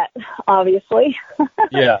at that, obviously.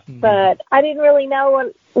 Yeah. But I didn't really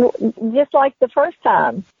know just like the first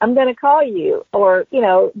time, I'm going to call you, or,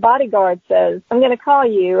 bodyguard says, I'm going to call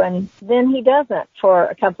you, and then he doesn't for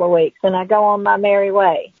a couple of weeks, and I go on my merry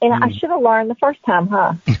way. And I should have learned the first time,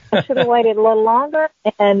 huh? I should have waited a little longer,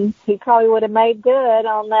 and he probably would have made good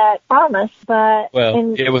on that promise. But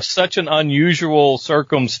it was such an unusual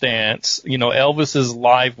circumstance. Elvis's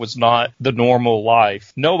life was not the normal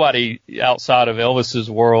life. Nobody outside of Elvis's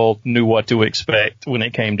world knew what to expect when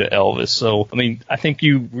it came to Elvis. So, I think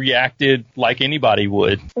you reacted like anybody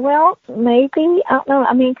would. Well, maybe. I don't know.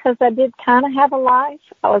 Because I did kind of have a life.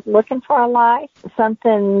 I was looking for a life,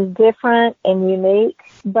 something different and unique.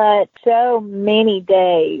 But so many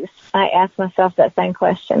days I asked myself that same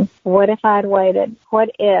question. What if I'd waited?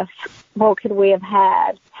 What could we have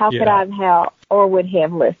had? How could I have helped? Or would he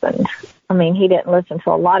have listened? He didn't listen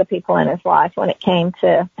to a lot of people in his life when it came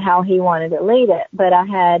to how he wanted to lead it, but I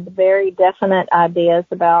had very definite ideas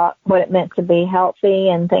about what it meant to be healthy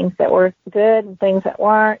and things that were good and things that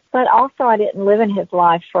weren't. But also I didn't live in his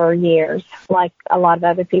life for years like a lot of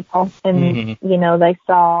other people. And, they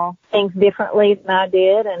saw things differently than I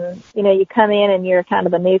did. And, you come in and you're kind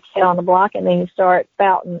of the new kid on the block, and then you start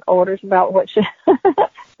spouting orders about what should...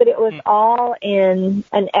 But it was all in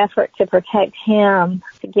an effort to protect him,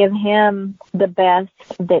 to give him the best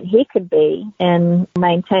that he could be in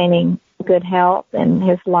maintaining good health in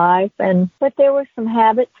his life. But there were some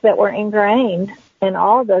habits that were ingrained in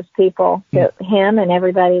all of those people, him and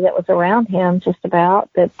everybody that was around him just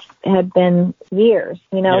about, that had been years.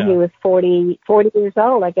 He was 40 years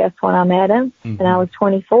old, I guess, when I met him, and I was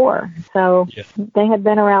 24. So they had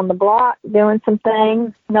been around the block doing some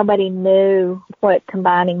things. Nobody knew what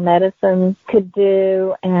combining medicine could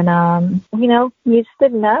do, and, you just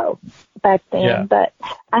didn't know back then. But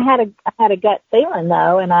I had a gut feeling,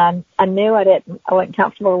 though, and I knew I wasn't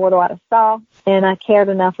comfortable with what I saw, and I cared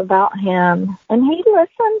enough about him. And he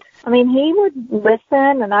listened. He would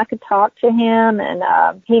listen, and I could talk to him,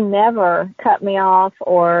 and he never cut me off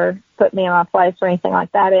or put me in my place or anything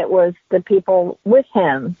like that. It was the people with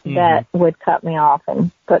him that would cut me off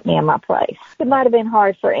and put me in my place. It might have been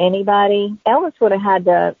hard for anybody. Elvis would have had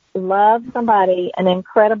to love somebody an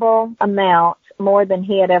incredible amount, more than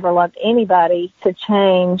he had ever loved anybody, to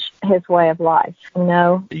change his way of life,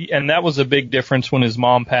 And that was a big difference when his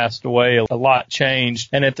mom passed away. A lot changed.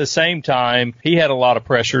 And at the same time, he had a lot of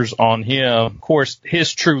pressures on him. Of course,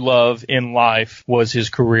 his true love in life was his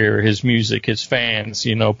career, his music, his fans,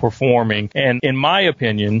 performing. And in my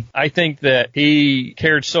opinion, I think that he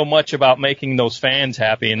cared so much about making those fans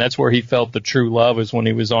happy. And that's where he felt the true love, is when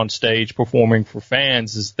he was on stage performing for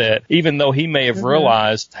fans, is that even though he may have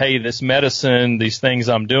realized, hey, this medicine, these things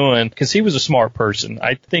I'm doing, because he was a smart person.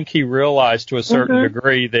 I think he realized to a certain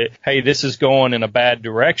degree that, hey, this is going in a bad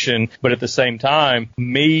direction, but at the same time,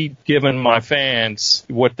 me giving my fans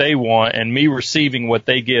what they want and me receiving what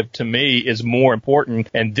they give to me is more important,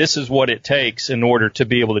 and this is what it takes in order to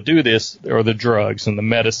be able to do this, or the drugs and the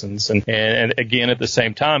medicines. And again, at the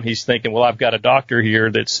same time, he's thinking, well, I've got a doctor here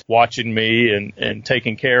that's watching me and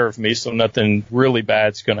taking care of me, so nothing really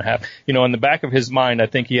bad's going to happen. In the back of his mind, I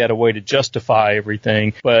think he had a way to justify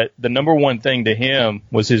everything, but the number one thing to him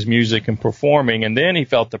was his music and performing. And then he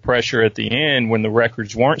felt the pressure at the end when the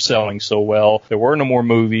records weren't selling so well. There were no more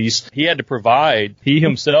movies. He had to provide. He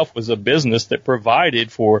himself was a business that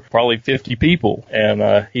provided for probably 50 people,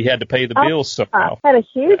 and he had to pay the bills somehow. Had a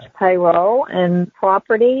huge payroll and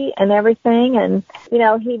property and everything, and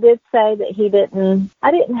he did say that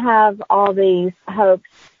I didn't have all these hopes.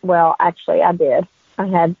 Well, actually, I did. I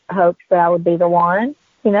had hopes that I would be the one.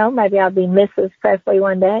 Maybe I'll be Mrs. Presley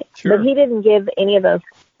one day. Sure. But he didn't give any of those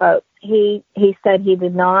hopes. He said he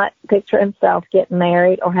did not picture himself getting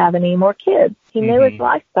married or having any more kids. He knew his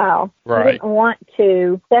lifestyle. Right. He didn't want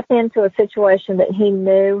to step into a situation that he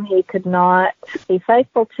knew he could not be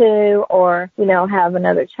faithful to, or, have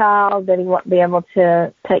another child that he wouldn't be able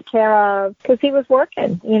to take care of, because he was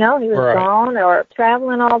working. He was gone or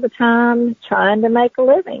traveling all the time, trying to make a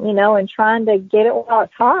living, and trying to get it while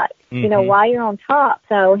it's hot. While you're on top.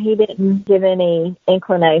 So he didn't give any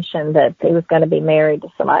inclination that he was going to be married to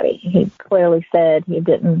somebody. He clearly said he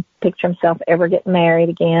didn't picture himself ever getting married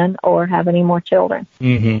again or have any more children.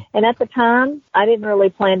 Mm-hmm. And at the time, I didn't really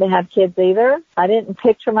plan to have kids either. I didn't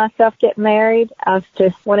picture myself getting married. I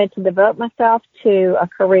just wanted to devote myself to a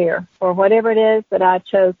career or whatever it is that I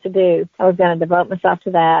chose to do. I was going to devote myself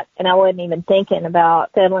to that. And I wasn't even thinking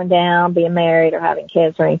about settling down, being married, or having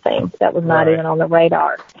kids or anything. That was not even on the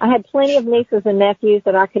radar. I had plenty of nieces and nephews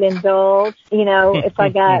that I could indulge, you know, if I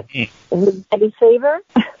got baby fever.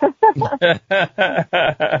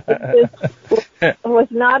 It was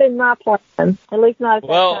not in my plan, at least not at that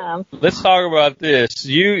time. Well, let's talk about this.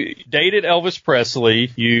 You dated Elvis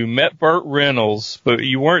Presley, you met Burt Reynolds, but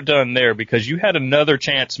you weren't done there because you had another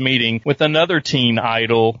chance meeting with another teen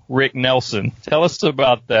idol, Rick Nelson. Tell us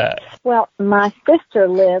about that. Well, my sister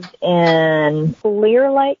lived in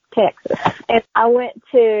Clear Lake, Texas, and I went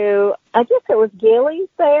to, I guess it was Gillies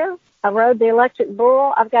there. I rode the electric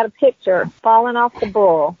bull. I've got a picture falling off the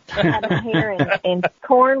bull. I had my hair in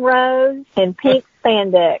cornrows and pink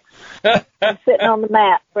spandex. I'm sitting on the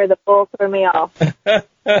mat where the bull threw me off.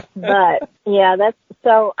 But, yeah,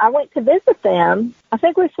 so I went to visit them. I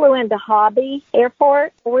think we flew into Hobby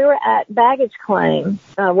Airport. We were at baggage claim,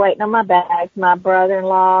 waiting on my bags, my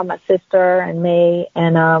brother-in-law, my sister, and me,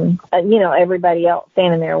 and, you know, everybody else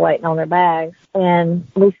standing there waiting on their bags. And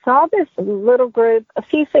we saw this little group, a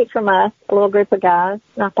few feet from us, a little group of guys,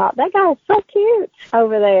 and I thought, that guy is so cute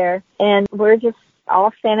over there. And we're just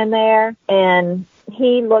all standing there, and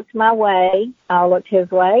he looked my way, I looked his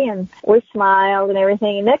way, and we smiled and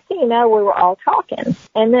everything. And next thing you know, we were all talking.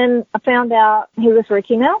 And then I found out he was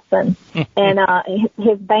Ricky Nelson and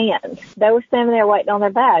his band. They were standing there waiting on their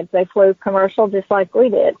bags. They flew commercial just like we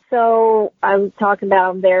did. So I was talking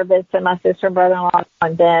about them there, visiting my sister and brother-in-law,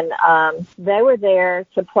 and then they were there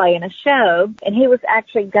to play in a show. And he was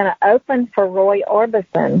actually going to open for Roy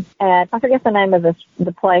Orbison at, I forget the name of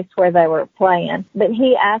the place where they were playing. But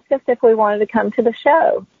he asked us if we wanted to come to the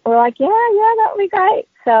show. We're like, yeah, that would be great.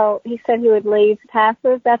 So he said he would leave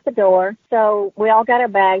passes at the door. So we all got our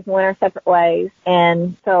bags and went our separate ways.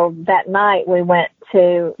 And so that night we went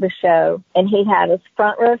to the show, and he had his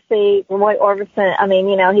front row seat. Roy Orbison, I mean,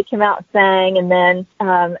 you know, he came out and sang, and then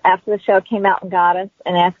after the show came out and got us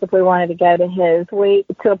and asked if we wanted to go to his suite,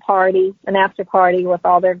 to a party, an after party with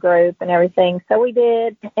all their group and everything. So we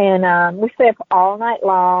did, and we stayed up all night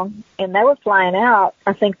long, and they were flying out,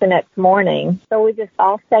 I think, the next morning. So we just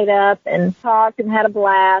all stayed up and talked and had a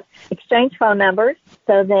blast, exchanged phone numbers.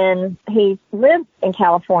 So then he lived in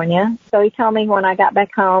California. So he told me when I got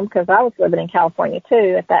back home, because I was living in California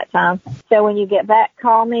too at that time. So when you get back,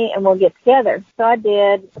 call me and we'll get together. So I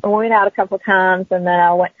did. We went out a couple of times, and then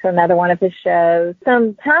I went to another one of his shows.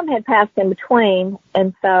 Some time had passed in between,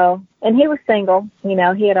 and he was single. You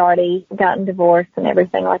know, he had already gotten divorced and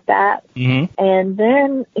everything like that. Mm-hmm. And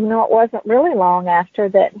then, you know, it wasn't really long after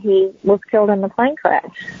that he was killed in the plane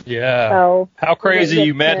crash. Yeah. So how crazy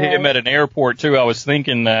you met him at an airport too. I was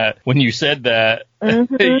thinking that when you said that,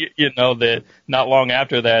 mm-hmm. you know, that not long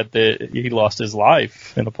after that he lost his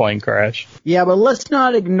life in a plane crash. Yeah, but let's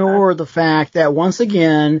not ignore the fact that once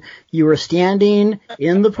again you were standing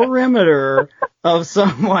in the perimeter of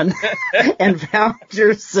someone and found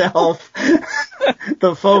yourself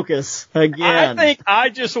the focus again. I think I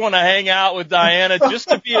just want to hang out with Diana just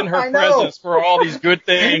to be in her presence for all these good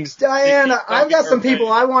things. Diana, I've got some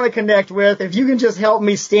people I want to connect with. If you can just help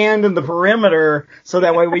me stand in the perimeter so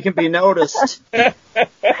that way we can be noticed.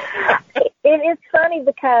 It's funny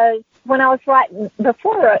because when I was writing,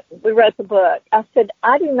 before we wrote the book, I said,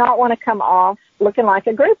 I do not want to come off looking like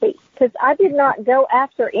a groupie, because I did not go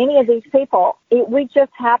after any of these people. We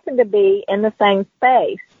just happened to be in the same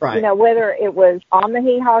space. Right. You know, whether it was on the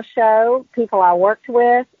Hee Haw show, people I worked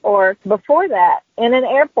with, or before that in an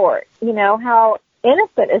airport. You know, how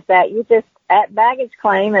innocent is that? You just at baggage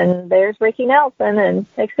claim, and there's Ricky Nelson, and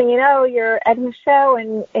next thing you know, you're at his show,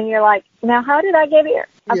 and you're like, now how did I get here?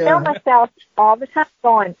 I found myself all the time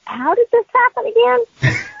going, how did this happen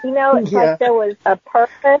again? You know, it's like there was a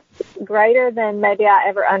purpose greater than maybe I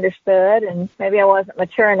ever understood, and maybe I wasn't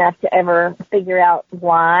mature enough to ever figure out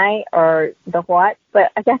why or the what.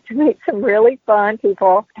 But I got to meet some really fun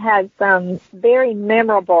people, had some very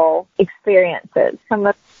memorable experiences, some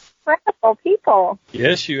of incredible people.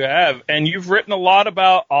 Yes, you have. And you've written a lot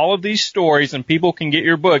about all of these stories, and people can get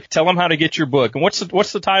your book. Tell them how to get your book. And what's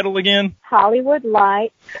the title again? Hollywood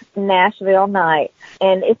Lights, Nashville Nights.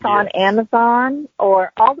 And it's on Amazon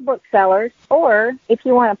or all the booksellers. Or if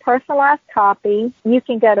you want a personalized copy, you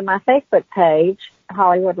can go to my Facebook page,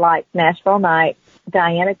 Hollywood Lights, Nashville Nights,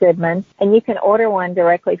 Diana Goodman, and you can order one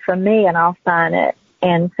directly from me, and I'll sign it.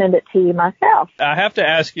 and send it to you myself. I have to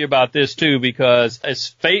ask you about this, too, because as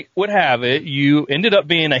fate would have it, you ended up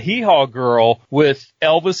being a hee-haw girl with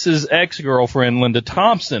Elvis's ex-girlfriend, Linda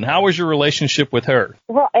Thompson. How was your relationship with her?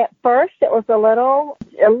 Well, at first it was a little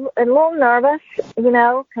nervous,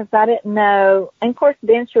 because I didn't know. And, of course,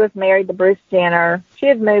 then she was married to Bruce Jenner. She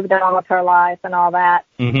had moved on with her life and all that.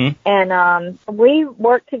 Mm-hmm. And we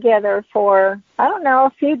worked together for, a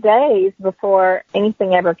few days before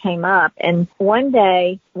anything ever came up. And one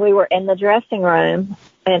day we were in the dressing room,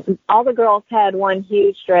 and all the girls had one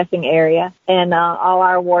huge dressing area, and all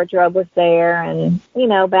our wardrobe was there, and,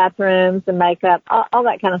 bathrooms and makeup, all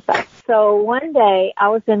that kind of stuff. So one day I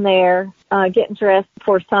was in there getting dressed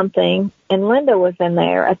for something, and Linda was in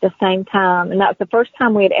there at the same time, and that was the first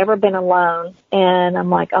time we had ever been alone. And I'm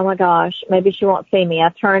like, oh my gosh, maybe she won't see me. I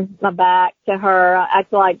turned my back to her. I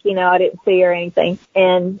acted like, I didn't see her or anything.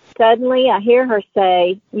 And suddenly I hear her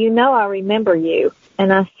say, I remember you.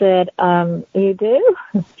 And I said, you do?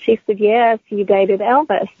 She said, yes, you dated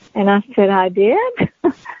Elvis. And I said, I did?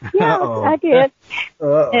 Yeah, I did.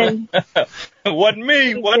 And wasn't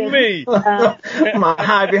me. I'm gonna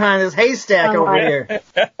hide behind this haystack over here.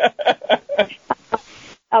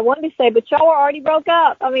 I wanted to say, but y'all were already broke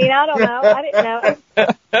up. I mean, I don't know. I didn't know.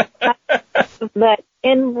 But,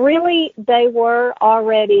 and really, they were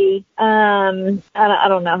already, I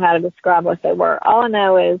don't know how to describe what they were. All I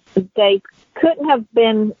know is they couldn't have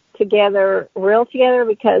been real together,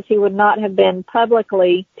 because he would not have been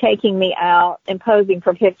publicly taking me out and posing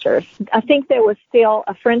for pictures. I think there was still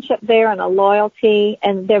a friendship there and a loyalty,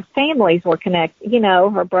 and their families were connected,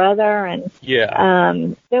 her brother, and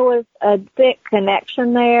there was a thick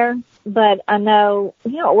connection there. But I know,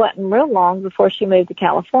 it wasn't real long before she moved to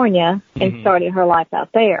California and started her life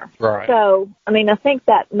out there. Right. So, I think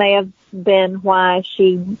that may have been why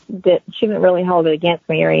she didn't really hold it against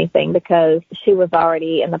me or anything, because she was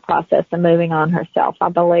already in the process of moving on herself, I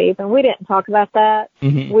believe. And we didn't talk about that.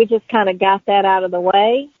 Mm-hmm. We just kind of got that out of the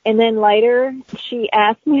way. And then later she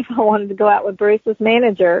asked me if I wanted to go out with Bruce's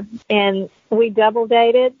manager, and we double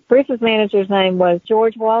dated. Bruce's manager's name was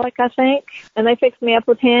George Wallach, I think, and they fixed me up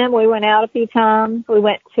with him. We went out a few times. We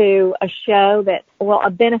went to a show a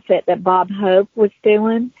benefit that Bob Hope was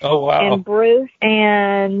doing. Oh, wow. And Bruce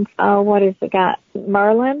and, what is the guy?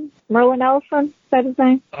 Merlin Olsen, is that his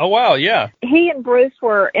name? Oh, wow, yeah. He and Bruce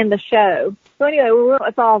were in the show. So anyway, we went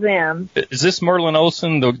with all them. Is this Merlin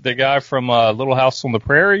Olsen, the guy from Little House on the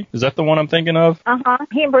Prairie? Is that the one I'm thinking of? Uh-huh.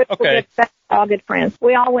 He and Bruce were all good friends.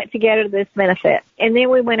 We all went together to this benefit. And then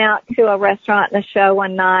we went out to a restaurant and a show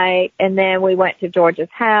one night, and then we went to George's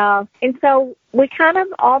house. And so we kind of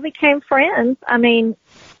all became friends. I mean,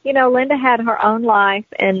 Linda had her own life,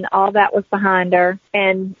 and all that was behind her,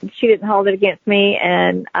 and she didn't hold it against me,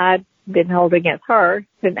 and I didn't hold it against her.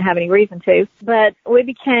 Didn't have any reason to. But we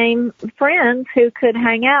became friends who could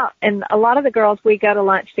hang out, and a lot of the girls, we go to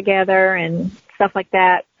lunch together and stuff like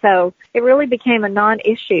that. So it really became a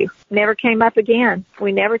non-issue. Never came up again.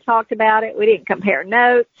 We never talked about it. We didn't compare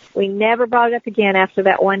notes. We never brought it up again after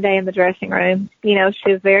that one day in the dressing room.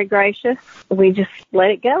 She was very gracious. We just let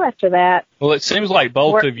it go after that. Well, it seems like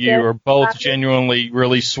both of you are both genuinely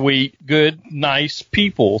really sweet, good, nice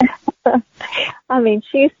people. I mean,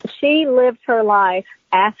 she lived her life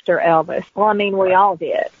after Elvis. Well, we all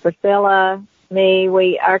did. Priscilla,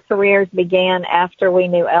 me, our careers began after we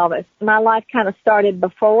knew Elvis. My life kind of started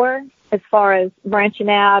before, as far as branching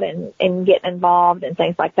out and getting involved and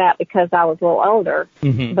things like that, because I was a little older.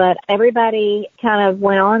 Mm-hmm. But everybody kind of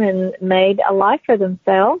went on and made a life for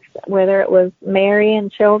themselves, whether it was marrying,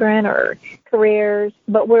 children, or careers.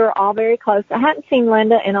 But we were all very close. I hadn't seen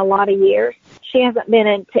Linda in a lot of years. She hasn't been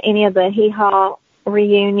into any of the hee-haw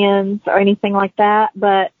reunions or anything like that,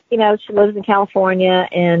 but she lives in California,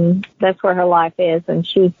 and that's where her life is, and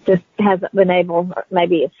she just hasn't been able,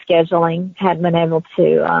 maybe it's scheduling, hadn't been able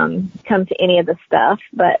to come to any of the stuff.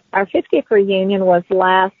 But our 50th reunion was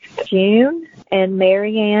last June, and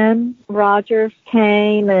Marianne Rogers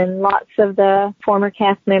came, and lots of the former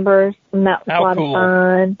cast members, and that was a lot of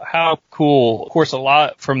fun. How cool. Of course, a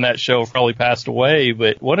lot from that show probably passed away,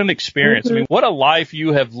 but what an experience. Mm-hmm. What a life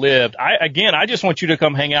you have lived. I just want you to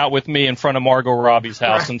come hang out with me in front of Margot Robbie's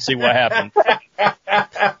house and see what happens.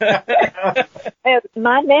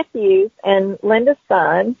 My nephews and Linda's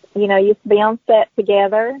son, used to be on set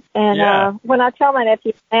together. And when I tell my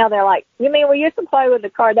nephews now, they're like, you mean we used to play with the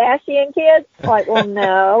Kardashian kids? Like, well,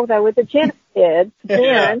 no, they were the Jenner kids.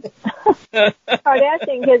 Then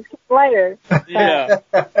Kardashian kids came later. Yeah.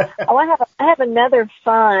 I have another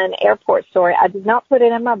fun airport story. I did not put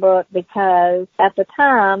it in my book because at the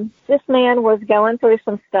time, this man was going through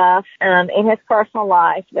some stuff in his personal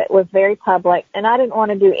life that was very public, and I didn't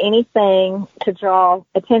want to do anything to draw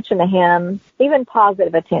attention to him, even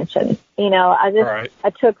positive attention. You know, I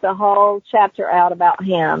took the whole chapter out about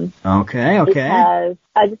him. Okay. Because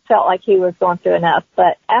I just felt like he was going through enough.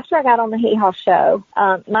 But after I got on the Hee Haw show,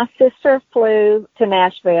 my sister flew to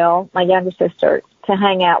Nashville, my younger sister, to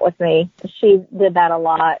hang out with me. She did that a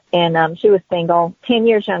lot, and she was single, 10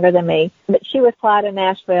 years younger than me. But she would fly to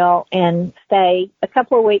Nashville and stay a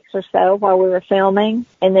couple of weeks or so while we were filming,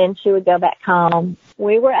 and then she would go back home.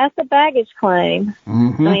 We were at the baggage claim.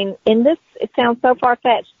 Mm-hmm. I mean, it sounds so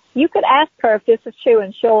far-fetched. You could ask her if this is true,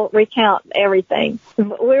 and she'll recount everything. We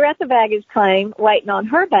were at the baggage claim waiting on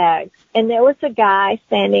her bag, and there was a guy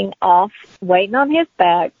standing off waiting on his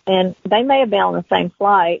bag, and they may have been on the same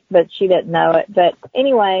flight, but she didn't know it. But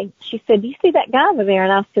anyway, she said, "Do you see that guy over there?"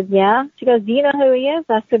 And I said, "Yeah." She goes, "Do you know who he is?"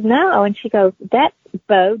 I said, "No." And she goes, "That's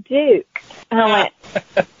Bo Duke." And I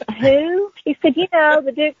went, "Who?" She said, "You know,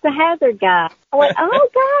 the Dukes of Hazzard guy." I went, "Oh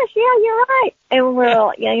gosh, yeah, you're right." And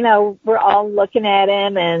we're all looking at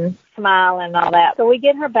him and smiling and all that. So we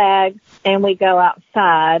get her bags and we go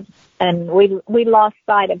outside, and we lost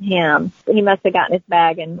sight of him. He must have gotten his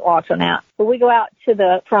bag and walked on out. But we go out to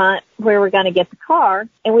the front where we're going to get the car,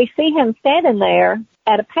 and we see him standing there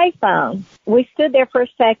at a payphone. We stood there for a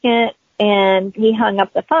second, and he hung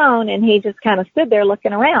up the phone, and he just kind of stood there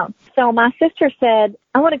looking around. So my sister said,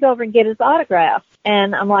 "I want to go over and get his autograph."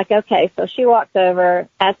 And I'm like, okay. So she walked over,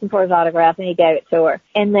 asked him for his autograph, and he gave it to her.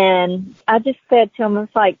 And then I just said to him, I was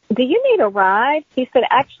like, "Do you need a ride?" He said,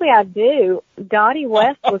 "Actually, I do. Dottie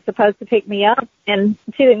West was supposed to pick me up, and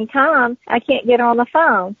she didn't come. I can't get her on the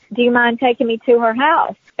phone. Do you mind taking me to her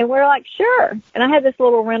house?" And we're like, "Sure." And I had this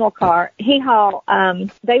little rental car. Hee Haw,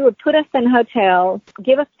 they would put us in hotels,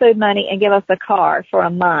 give us food money, and give us a car for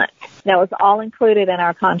a month. That was all included in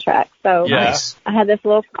our contract. So Yes. I had this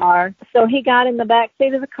little car. So he got in the back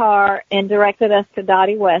seat of the car and directed us to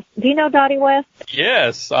Dottie West. Do you know Dottie West?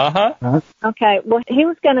 Yes. Uh-huh. Okay. Well, he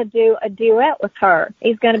was going to do a duet with her.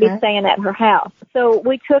 He's going to be staying at her house. So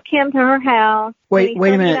we took him to her house. Wait a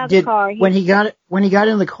minute. When he got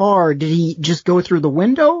in the car, did he just go through the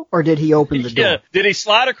window, or did he open the door? Yeah. Did he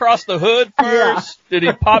slide across the hood first? Yeah. Did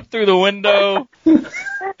he pop through the window? Did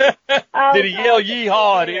he yell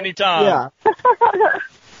 "Yeehaw" at any time? Yeah.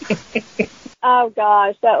 Oh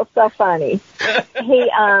gosh, that was so funny. He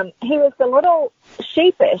was a little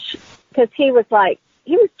sheepish because he was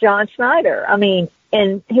John Schneider. I mean,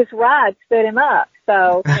 and his ride stood him up.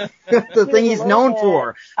 So the thing he's known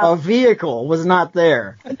for, a vehicle, was not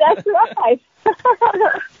there. That's right.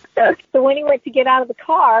 So when he went to get out of the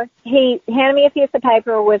car, he handed me a piece of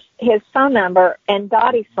paper with his phone number and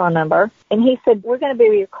Dottie's phone number, and he said, "We're going to be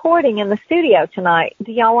recording in the studio tonight.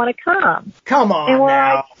 Do y'all want to come?" Come on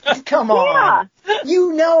now. Come on. Yeah.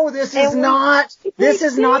 You know this is not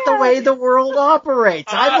the way the world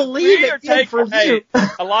operates. I believe it did for you.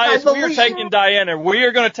 Elias, we are taking Diana. We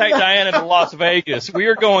are going to take Diana to Las Vegas. We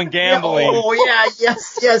are going gambling. Oh yeah,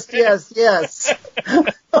 yes.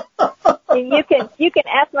 You can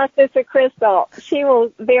ask my sister Crystal. She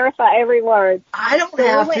will verify every word. I don't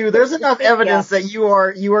have to. There's enough evidence that you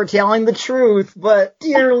are telling the truth. But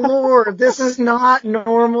dear Lord, this is not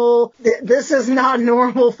normal. This is not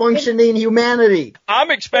normal functioning humanity.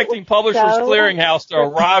 I'm expecting Publishers Clearinghouse to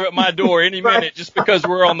arrive at my door any minute just because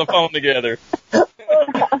we're on the phone together.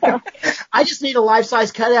 I just need a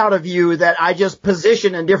life-size cutout of you that I just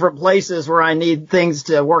position in different places where I need things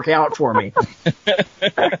to work out for me.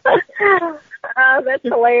 Oh, that's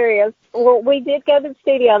hilarious. Well, we did go to the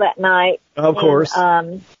studio that night. Of course.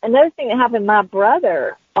 Another thing that happened, my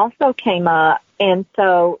brother also came up, and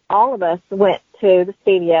so all of us went to the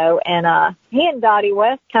studio, and he and Dottie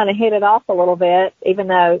West kind of hit it off a little bit, even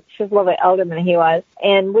though she was a little bit older than he was.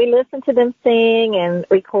 And we listened to them sing and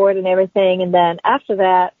record and everything, and then after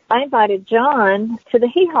that, I invited John to the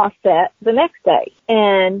Hee Haw set the next day.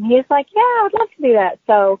 And he was like, "Yeah, I would love to do that."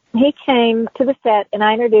 So he came to the set, and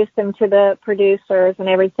I introduced him to the producers and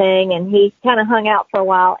everything, and he kind of hung out for a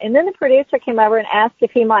while. And then the producer came over and asked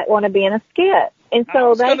if he might want to be in a skit. And so I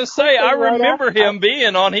was going to say, I remember him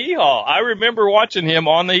being on Hee Haw. I remember watching him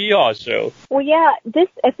on the Hee Haw show. Well, yeah,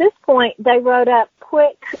 at this point, they wrote up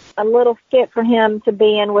a little skit for him to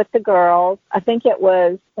be in with the girls. I think it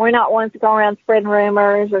was "We're Not Ones to Go Around Spreading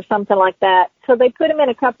Rumors" or something like that. So they put him in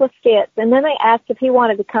a couple of skits, and then they asked if he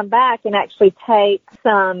wanted to come back and actually take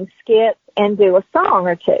some skits and do a song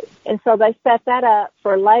or two. And so they set that up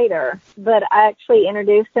for later. But I actually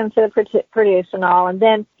introduced him to the producer and all. And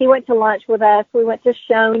then he went to lunch with us. We went to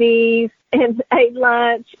Shoney's and ate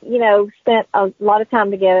lunch, spent a lot of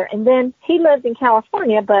time together. And then he lived in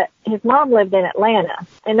California, but his mom lived in Atlanta,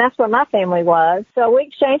 and that's where my family was. So we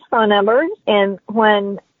exchanged phone numbers, and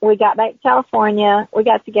when we got back to California, we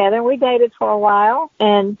got together and we dated for a while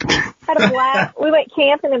and had a blast. We went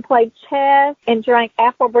camping and played chess and drank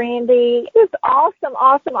apple brandy. He was an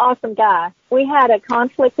awesome guy. We had a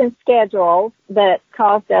conflict in schedules that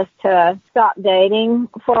caused us to stop dating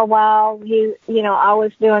for a while. I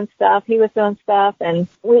was doing stuff, he was doing stuff, and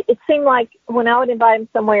it seemed like when I would invite him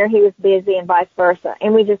somewhere, he was busy and vice versa.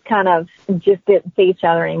 And we just kind of didn't see each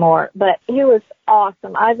other anymore. But he was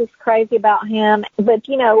awesome. I was crazy about him. But,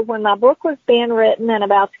 when my book was being written and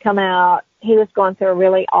about to come out, he was going through a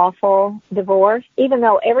really awful divorce. Even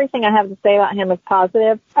though everything I have to say about him is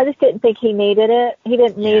positive, I just didn't think he needed it. He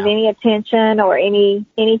didn't need any attention or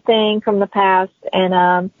anything from the past.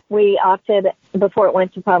 And we opted, before it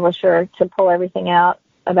went to publisher, to pull everything out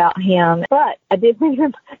about him. But I did meet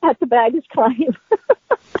him at the baggage claim.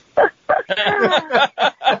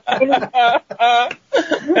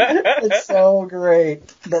 That's so great.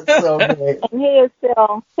 That's so great. And he's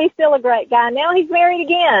still a great guy. Now he's married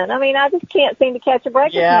again. I mean, I just can't seem to catch a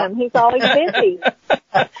break with him. He's always busy.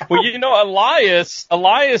 Well,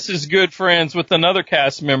 Elias is good friends with another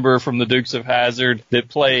cast member from the Dukes of Hazzard that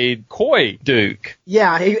played Coy Duke.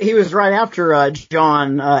 Yeah, he was right after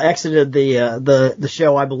John exited the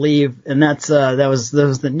show, I believe, and that was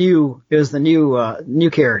the new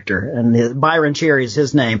character, and Byron Cherry's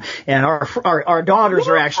his name. And our daughters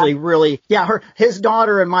are actually really his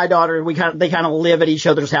daughter and my daughter, they kind of live at each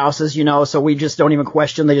other's houses, so we just don't even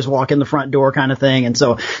question. They just walk in the front door kind of thing. And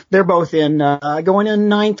so they're both going in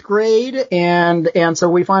 9th grade, and so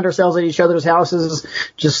we find ourselves at each other's houses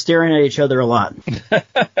just staring at each other a lot.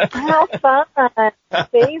 How fun.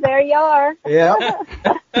 See, there you are. Yeah.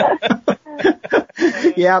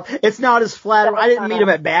 Yeah, it's not as flattering. I didn't meet him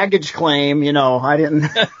at baggage claim, I didn't.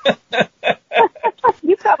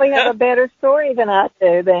 You probably have a better story than I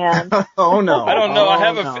do, then. Oh no! I don't know.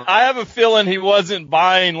 I have a feeling he wasn't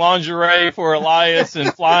buying lingerie for Elias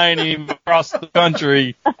and flying him across the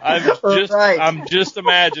country. I'm just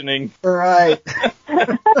imagining. Right.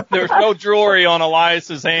 There's no jewelry on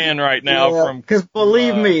Elias's hand right now because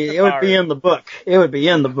believe me, it would be in the book. It would be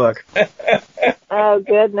in the book. Oh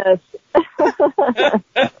goodness.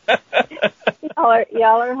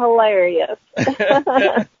 Y'all are hilarious.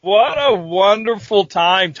 What a wonderful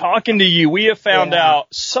time talking to you. We have found out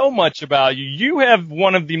so much about you. You have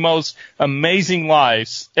one of the most amazing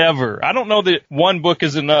lives ever. I don't know that one book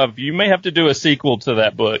is enough. You may have to do a sequel to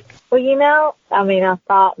that book. Well, I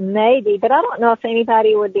thought maybe, but I don't know if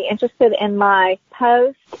anybody would be interested in my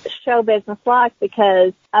post-show business life,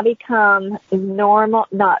 because I become normal,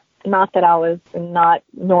 not that I was not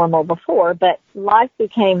normal before, but life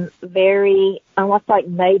became very, almost like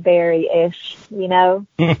Mayberry-ish,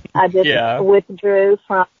 I just withdrew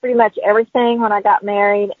from pretty much everything when I got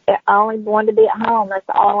married. I only wanted to be at home. That's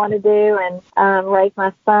all I wanted to do, and raise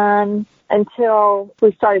my son. Until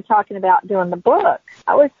we started talking about doing the book,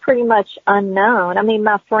 I was pretty much unknown. I mean,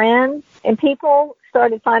 my friends and people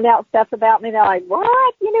started to find out stuff about me. They're like,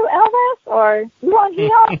 "What? You knew Elvis?" Or "You on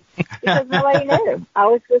here?" Because nobody knew. I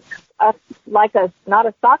was just not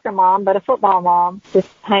a soccer mom, but a football mom, just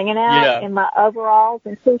hanging out in my overalls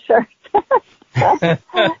and t-shirts.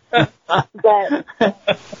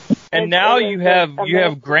 And now you have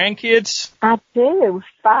grandkids? I do.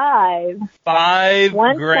 5. 5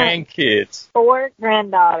 grandkids. 4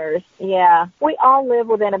 granddaughters. Yeah. We all live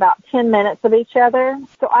within about 10 minutes of each other,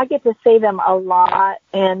 so I get to see them a lot,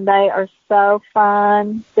 and they are so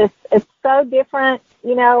fun. It's so different,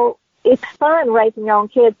 It's fun raising your own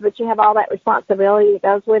kids, but you have all that responsibility that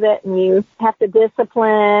goes with it, and you have to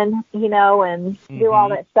discipline, and do all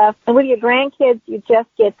that stuff. And with your grandkids, you just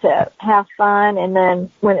get to have fun, and then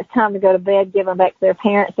when it's time to go to bed, give them back to their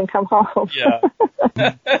parents and come home. Yeah.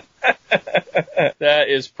 That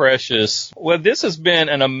is precious. Well, this has been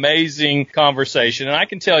an amazing conversation. And I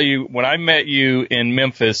can tell you, when I met you in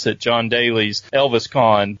Memphis at John Daly's Elvis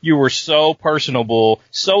Con, you were so personable,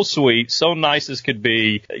 so sweet, so nice as could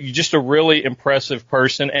be. You're just a really impressive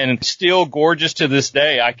person, and still gorgeous to this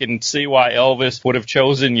day. I can see why Elvis would have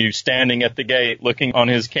chosen you standing at the gate looking on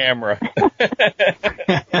his camera.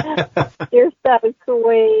 You're so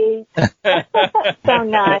sweet. So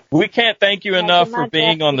nice. We can't thank you enough for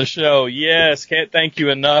being on the show. Yes, can't thank you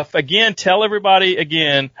enough. Again, tell everybody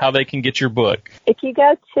again how they can get your book. If you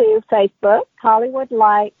go to Facebook, Hollywood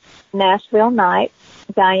Lights, Nashville Nights,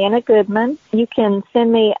 Diana Goodman, you can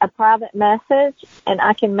send me a private message and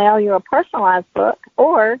I can mail you a personalized book,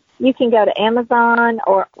 or you can go to Amazon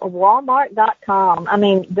or Walmart.com. I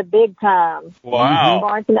mean, the big time. Wow.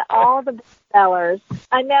 Barnes and all the sellers.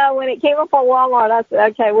 I know when it came up on Walmart, I I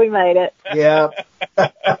said, okay, we made it. Yeah.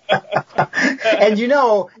 And you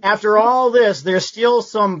know, after all this, there's still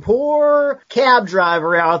some poor cab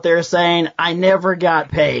driver out there saying, I never got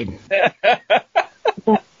paid.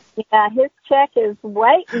 Yeah, his check is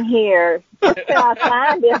waiting here until I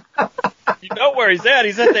find him. You know where he's at.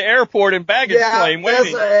 He's at the airport in baggage claim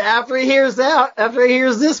waiting. After he hears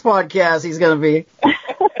this podcast, he's going to be.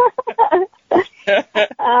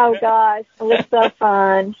 Oh, gosh. It was so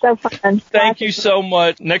fun. So fun. Thank you so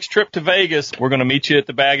much. Next trip to Vegas, we're going to meet you at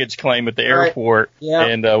the baggage claim at the airport. Yeah.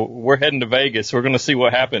 And we're heading to Vegas. We're going to see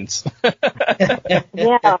what happens.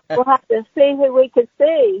 Yeah, we'll have to see who we could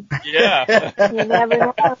see. Yeah. You never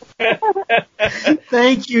know.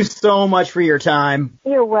 Thank you so much for your time.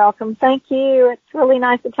 You're welcome. Thank you. It's really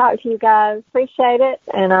nice to talk to you guys. Appreciate it,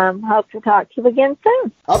 and hope to talk to you again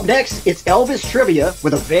soon. Up next, it's Elvis Trivia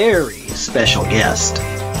with a very special guest.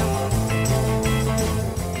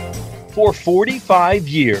 For 45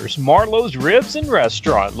 years, Marlowe's Ribs and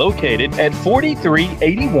Restaurant, located at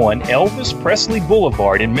 4381 Elvis Presley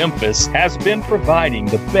Boulevard in Memphis, has been providing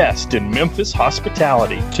the best in Memphis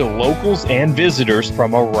hospitality to locals and visitors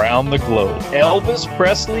from around the globe. Elvis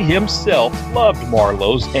Presley himself loved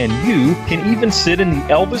Marlowe's, and you can even sit in the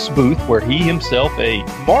Elvis booth where he himself ate.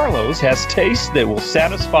 Marlowe's has tastes that will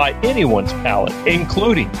satisfy anyone's palate,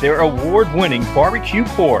 including their award-winning barbecue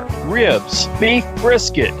pork, ribs, beef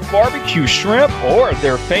brisket, barbecue shrimp, or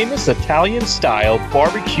their famous Italian-style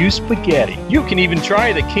barbecue spaghetti. You can even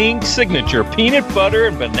try the King's signature peanut butter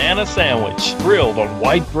and banana sandwich, grilled on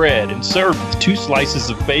white bread and served with 2 slices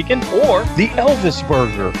of bacon, or the Elvis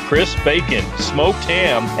burger, crisp bacon, smoked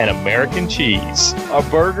ham, and American cheese. A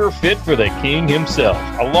burger fit for the king himself.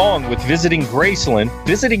 Along with visiting Graceland,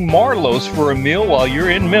 visiting Marlowe's for a meal while you're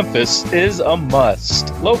in Memphis is a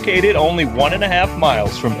must. Located only 1.5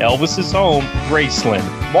 miles from Elvis's home, Graceland,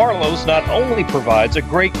 Marlowe's not only provides a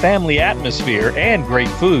great family atmosphere and great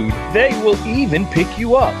food, they will even pick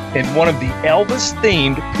you up in one of the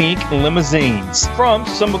Elvis-themed pink limousines from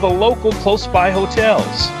some of the local close-by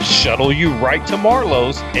hotels, shuttle you right to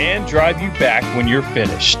Marlowe's, and drive you back when you're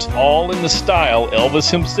finished. All in the style Elvis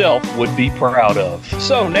himself would be proud of.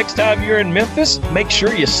 So next time you're in Memphis, make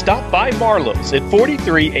sure you stop by Marlowe's at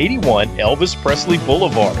 4381 Elvis Presley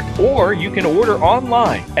Boulevard, or you can order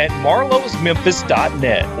online at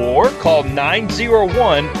marlowesmemphis.net, or call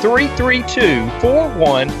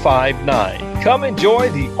 901-332-4159. Come enjoy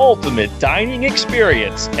the ultimate dining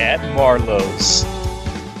experience at Marlowe's.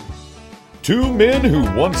 2 men who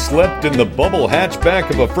once slept in the bubble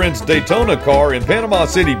hatchback of a friend's Daytona car in Panama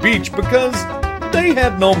City Beach because they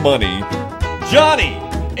had no money. Johnny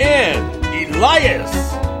and Elias.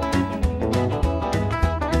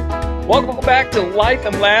 Welcome back to Life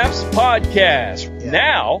and Laughs Podcast. Yeah.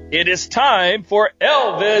 Now it is time for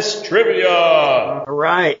Elvis Trivia. All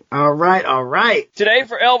right. Today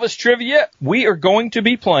for Elvis Trivia, we are going to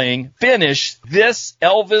be playing Finish This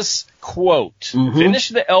Elvis Quote. Mm-hmm. Finish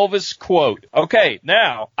the Elvis quote. Okay,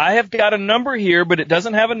 now, I have got a number here, but it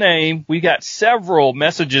doesn't have a name. We got several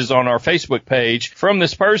messages on our Facebook page from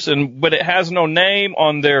this person, but it has no name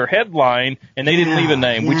on their headline, and they didn't leave a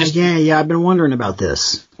name. Yeah, I've been wondering about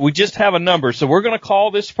this. We just have a number, so we're going to call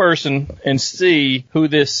this person and see who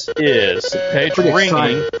this is. Okay, it's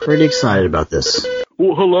ringing. Pretty excited about this.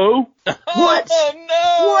 Well, hello? What? Oh,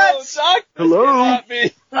 no! What? Doctor, Hello? got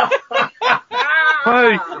me.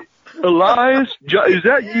 Hey, Elias, is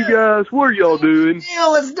that you guys? What are y'all doing?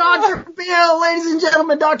 Bill, it's Dr. Bill, ladies and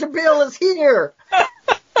gentlemen. Dr. Bill is here.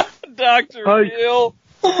 Dr. Hey. Bill.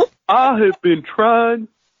 I have been trying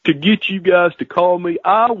to get you guys to call me.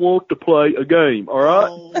 I want to play a game, all right?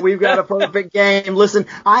 Oh, we've got a perfect game. Listen,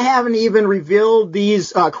 I haven't even revealed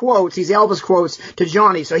these quotes, these Elvis quotes, to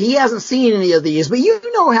Johnny, so he hasn't seen any of these. But you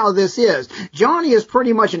know how this is. Johnny is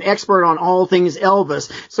pretty much an expert on all things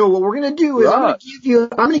Elvis. So what we're going to do is I'm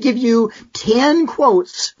going to give you 10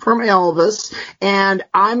 quotes from Elvis, and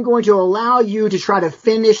I'm going to allow you to try to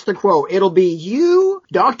finish the quote. It'll be you,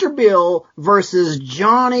 Dr. Bill, versus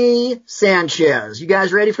Johnny Sanchez. You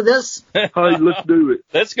guys ready for this? Hey, let's do it.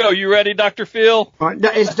 Let's go. You ready, Dr. Phil?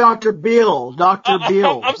 It's Dr. Bill. Dr.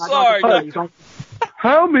 Bill. I'm sorry.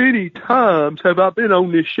 How many times have I been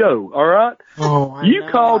on this show, all right? Oh, you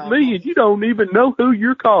called me and you don't even know who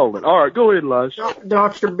you're calling. All right, go ahead, Elias.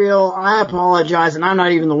 Dr. Bill, I apologize, and I'm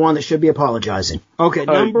not even the one that should be apologizing. Okay,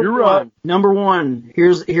 you're right. Number one,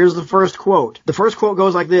 here's the first quote. The first quote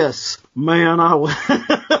goes like this. Man, I'm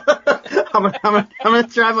gonna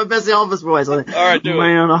try my best Elvis voice. All right, do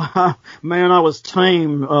it. Man, I was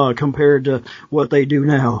tame compared to what they do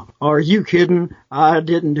now. Are you kidding? I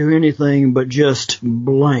didn't do anything but just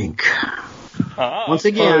blank. Once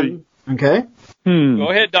again, okay. Go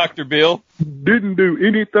ahead, Dr. Bill. Didn't do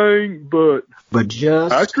anything but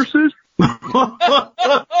just actresses? Oh,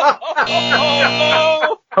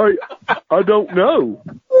 Hey, I don't know.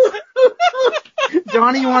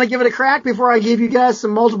 Johnny, you want to give it a crack before I give you guys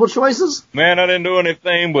some multiple choices? man, I didn't do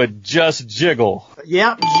anything but just jiggle.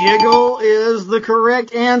 Yep, jiggle is the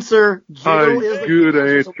correct answer. Jiggle Hey, is the good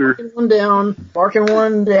correct answer. So marking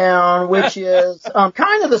one down, which is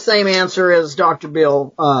kind of the same answer as Dr.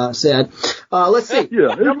 Bill said. Let's see.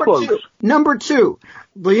 Yeah, it's close. Number two.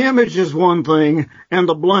 The image is one thing, and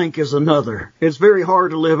the blank is another. It's very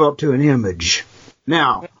hard to live up to an image.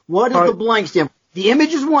 Now, what is the blank stand for? The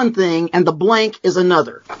image is one thing, and the blank is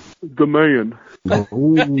another. The man.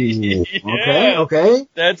 Ooh, okay.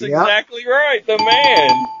 That's exactly right. The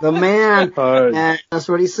man. The man. That's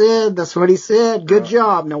what he said. Good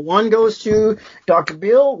job. Now, one goes to Dr.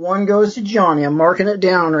 Bill, one goes to Johnny. I'm marking it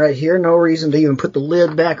down right here. No reason to even put the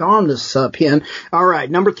lid back on this pin. All right,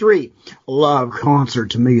 number three. A live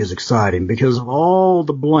concert to me is exciting because of all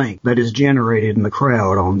the blank that is generated in the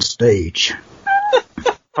crowd on stage.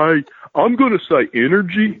 Hey, I'm going to say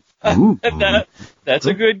energy. That's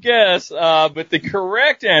a good guess, but the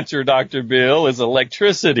correct answer, Dr. Bill, is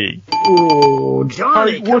electricity. Oh,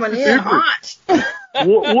 Johnny, Hey, what's coming the in difference? hot.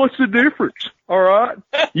 What's the difference? All right?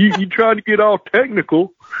 You try to get all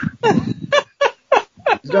technical.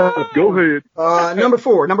 Go ahead. Number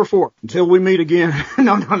four. Until we meet again.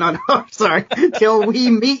 No. Sorry. Till we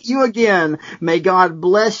meet you again, may God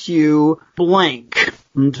bless you, blank.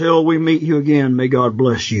 Until we meet you again, may God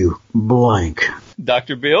bless you, blank.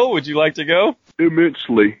 Dr. Bill, would you like to go?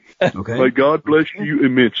 Immensely. Okay. May God bless you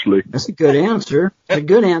immensely. That's a good answer.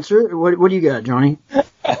 What do you got, Johnny?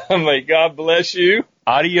 May God bless you.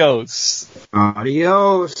 Adios.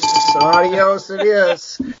 Adios it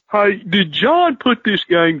is. Hey, did John put this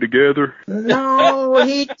game together? No,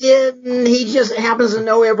 he didn't. He just happens to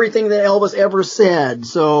know everything that Elvis ever said.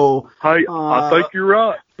 So, Hey, I think you're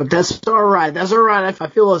right. but that's all right. I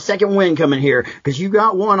feel a second win coming here because you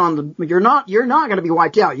got one on the. You're not going to be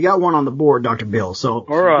wiped out. You got one on the board, Dr. Bill. So,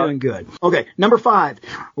 all right. You're doing good. Okay, number 5.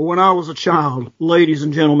 When I was a child, ladies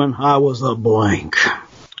and gentlemen, I was a blank.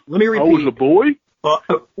 Let me repeat. I was a boy?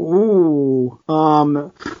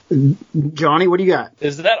 Johnny, what do you got?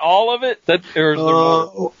 Is that all of it? Or is there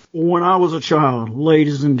more? When I was a child,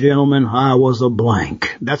 ladies and gentlemen, I was a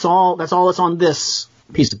blank. That's all that's on this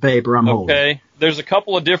piece of paper I'm holding. Okay. There's a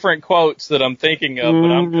couple of different quotes that I'm thinking of,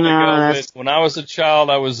 but I'm going to go with, when I was a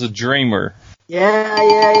child, I was a dreamer.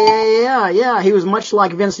 Yeah. He was much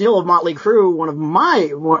like Vince Neil of Motley Crue, one of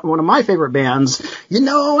my favorite bands. You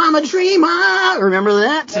know I'm a dreamer. Remember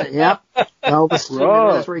that? Yep. Elvis.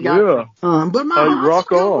 Right. That's where he got it. But my heart's rock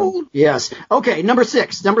cold. on. Yes. Okay. Number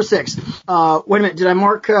six. Wait a minute. Did I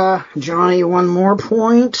mark Johnny one more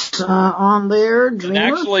point on there? Dreamer?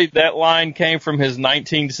 And actually, that line came from his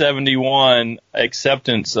 1971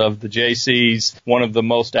 acceptance of the JC's One of the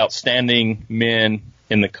Most Outstanding Men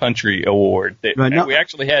in the Country award. We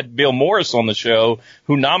actually had Bill Morris on the show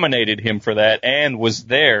who nominated him for that and was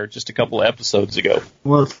there just a couple of episodes ago.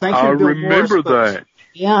 Well, thank you, I Bill remember Morris, that.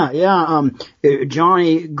 Yeah.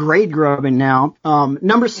 Johnny, grade grubbing now.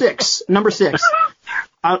 Number six.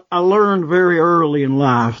 I learned very early in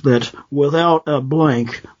life that without a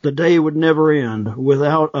blank, the day would never end.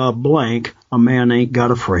 Without a blank, a man ain't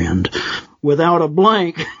got a friend. Without a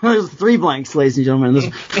blank, there's 3 blanks, ladies and gentlemen.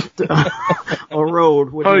 This a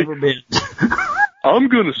road would never bend. I'm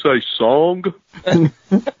going to say song.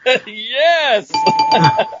 Yes,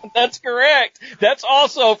 that's correct. That's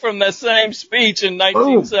also from the same speech in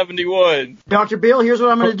 1971. Dr. Bill, here's what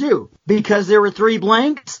I'm going to do. Because there were 3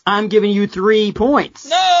 blanks, I'm giving you 3 points.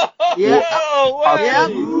 No! Yeah. No way! Yeah.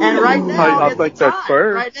 And right now, I think that's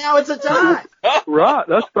fair. Right now, it's a tie. Right,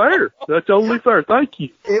 that's fair. That's only fair. Thank you.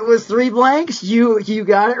 It was 3 blanks. You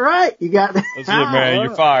got it right. You got it. That's it, man.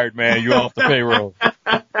 You're fired, man. You're off the payroll.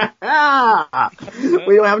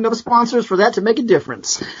 We don't have enough sponsors for that to make a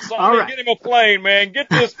difference. All right. Get him a plane, man. Get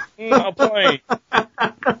this a plane.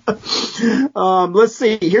 Let's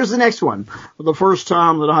see. Here's the next one. The first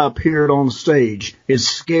time that I appeared on stage, it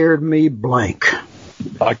scared me blank.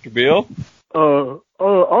 Dr. Bill? I'm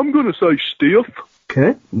going to say stiff.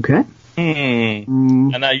 Okay.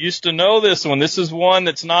 And I used to know this one. This is one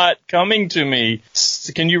that's not coming to me.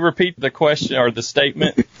 Can you repeat the question or the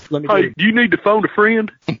statement? Hey, do you need to phone a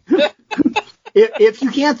friend? If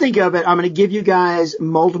you can't think of it, I'm going to give you guys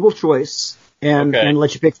multiple choice. and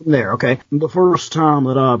let you pick from there. Okay. The first time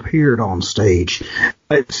that I appeared on stage,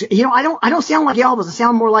 I don't sound like Elvis. I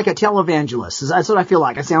sound more like a televangelist. That's what I feel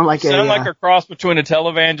like. I sound like like a cross between a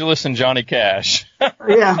televangelist and Johnny Cash.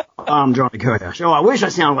 Yeah, I'm Johnny Cash. Oh, I wish I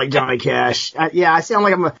sounded like Johnny Cash. I sound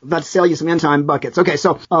like I'm about to sell you some end time buckets. Okay,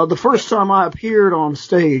 so the first time I appeared on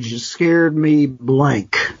stage, it scared me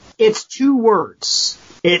blank. It's 2 words.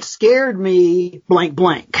 It scared me blank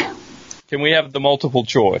blank. Can we have the multiple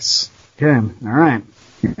choice? Okay, all right.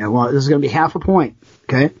 Yeah, well, this is going to be half a point,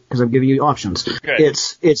 okay, because I'm giving you options. Okay.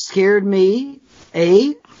 It scared me,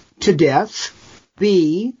 A, to death,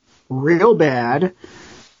 B, real bad,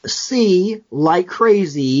 C, like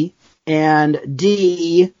crazy, and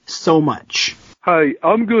D, so much. Hey,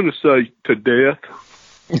 I'm going to say to death.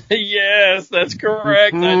 Yes, that's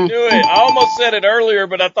correct. I knew it. I almost said it earlier,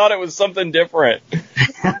 but I thought it was something different.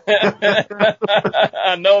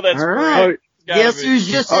 I know that's all right. Guess who's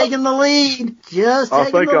just taking the lead?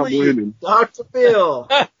 I think I'm winning. Dr. Bill.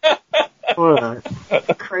 What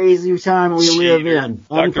a crazy time we live in.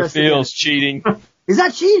 Dr. Phil's cheating. He's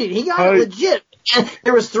not cheating. He got it legit. And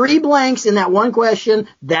there was 3 blanks in that one question.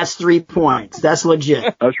 That's 3 points. That's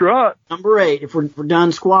legit. That's right. Number 8, if we're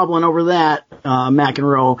done squabbling over that,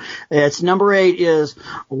 McEnroe, it's number 8 is,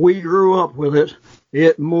 we grew up with it.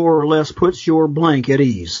 It more or less puts your blank at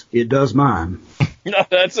ease. It does mine. No,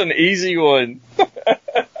 that's an easy one.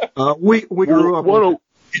 We grew up with it.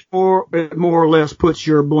 It more or less puts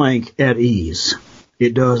your blank at ease.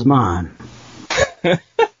 It does mine.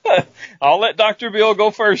 I'll let Dr. Bill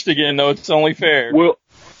go first again, though. It's only fair. Well,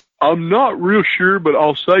 I'm not real sure, but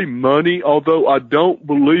I'll say money, although I don't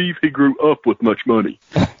believe he grew up with much money.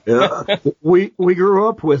 We grew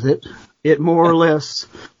up with it. It more or less.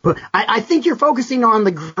 But I think you're focusing on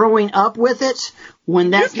the growing up with it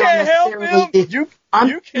when that's you not can't necessarily. Help him.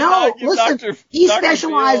 No, listen. He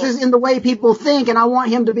specializes in the way people think, and I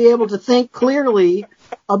want him to be able to think clearly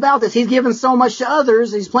about this. He's given so much to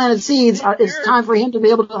others. He's planted seeds. It's time for him to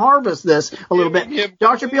be able to harvest this a little bit.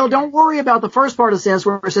 Dr. Bill, don't worry about the first part of the sentence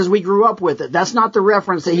where it says we grew up with it. That's not the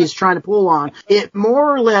reference that he's trying to pull on. It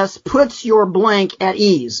more or less puts your blank at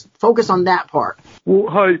ease. Focus on that part.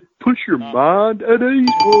 Well, hey, push your mind at ease.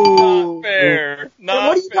 Not fair. What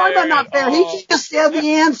are you talking about? Not fair. He just said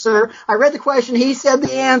the answer. I read the question. He said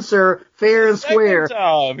the answer. Fair and square.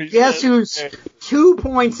 Guess who's 2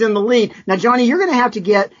 points in the lead? Now, Johnny, you're going to have to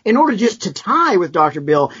get, in order just to tie with Dr.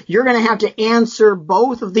 Bill, you're going to have to answer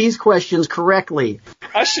both of these questions correctly.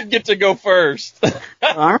 I should get to go first.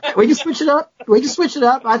 All right. We can switch it up.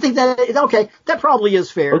 I think okay. That probably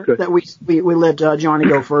is fair that we let Johnny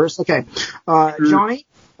go first. Okay. Johnny,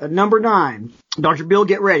 number 9. Dr. Bill,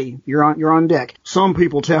 get ready. You're on deck. Some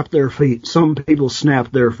people tap their feet, some people snap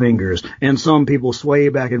their fingers, and some people sway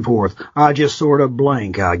back and forth. I just sort of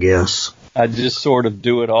blank, I guess. I just sort of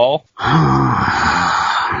do it all.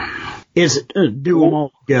 It's do them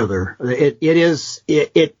all together.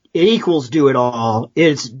 It equals do it all.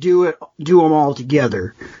 It's do them all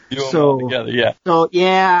together. Do them all together, yeah. So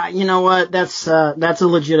yeah, you know what? That's a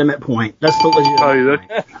legitimate point. That's the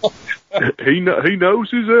legitimate point. He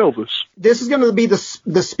knows his Elvis. This is going to be the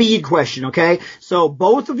speed question, okay? So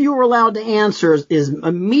both of you are allowed to answer is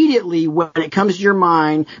immediately when it comes to your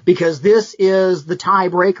mind, because this is the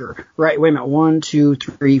tiebreaker, right? Wait a minute. 1, 2,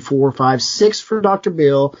 3, 4, 5, 6 for Dr.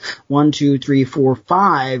 Bill. 1, 2, 3, 4,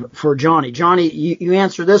 5 for Johnny. Johnny, you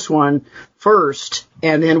answer this one first,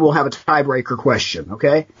 and then we'll have a tiebreaker question,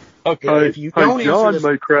 okay? Okay. If you don't answer John this,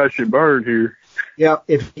 may crash and burn here. Yeah,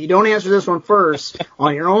 if you don't answer this one first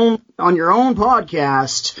on your own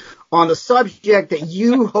podcast on the subject that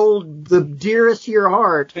you hold the dearest to your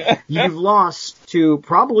heart, you've lost to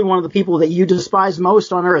probably one of the people that you despise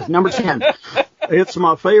most on earth. Number 10. It's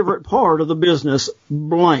my favorite part of the business,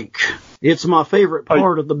 blank. It's my favorite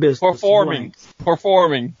part of the business. Performing.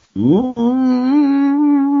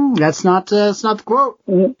 That's not the quote.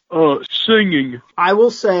 Singing. I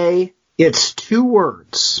will say it's 2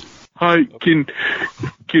 words. Hey,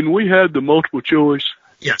 can we have the multiple choice?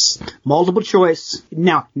 Yes. Multiple choice.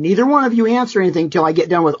 Now, neither one of you answer anything until I get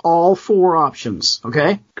done with all 4 options,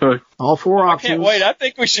 okay? Okay. All 4 options. I can't wait. I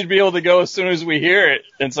think we should be able to go as soon as we hear it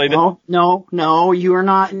and say that. No, you are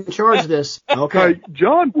not in charge of this. Okay. Hey,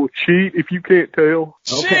 John will cheat if you can't tell.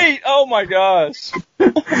 Okay. Cheat! Oh my gosh.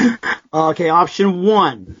 Okay, option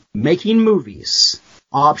 1, making movies.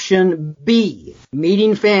 Option B,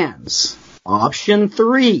 meeting fans. Option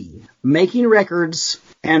 3, making records.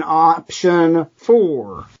 And option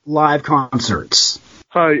 4, live concerts.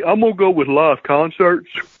 Hey, I'm going to go with live concerts.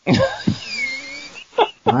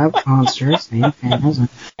 Live concerts.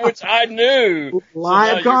 Which I knew.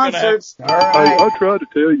 Live concerts. All right. Hey, I tried to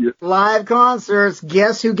tell you. Live concerts.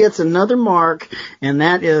 Guess who gets another mark? And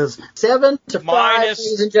that is 7 to 5,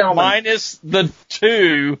 ladies and gentlemen. Minus the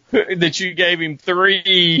 2 that you gave him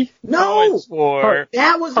 3 points for.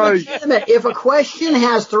 That was legitimate. If a question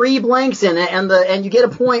has 3 blanks in it and you get a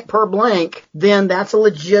point per blank, then that's a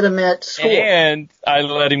legitimate score. And I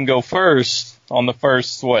let him go first on the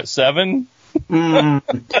first, 7? I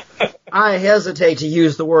hesitate to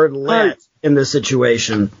use the word let in this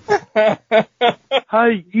situation.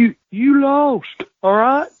 Hey, you lost, all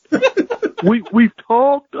right? We've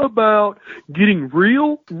talked about getting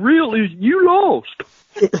real. Real is you lost,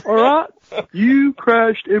 all right? You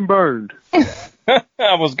crashed and burned.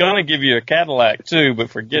 I was going to give you a Cadillac, too, but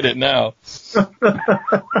forget it now.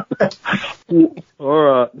 All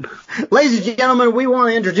right. Ladies and gentlemen, we want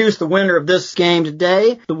to introduce the winner of this game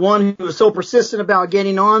today, the one who was so persistent about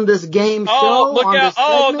getting on this game show. Oh, look out.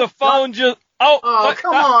 Oh, the phone just... Oh,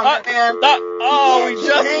 come on, man. We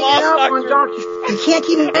just lost Dr. You can't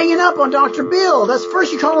keep hanging up on Dr. Bill. That's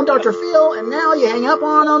first you call him Dr. Phil, and now you hang up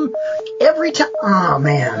on him every time. Oh,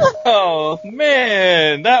 man. Oh,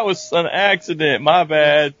 man. That was an accident. My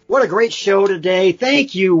bad. What a great show today.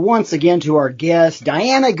 Thank you once again to our guest,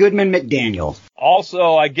 Diana Goodman McDaniel.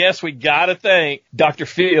 Also, I guess we got to thank Dr.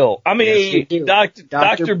 Phil. I mean,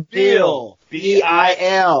 Dr. Bill.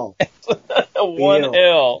 B-I-L. 1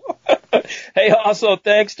 L. Hey, also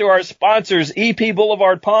thanks to our sponsors, EP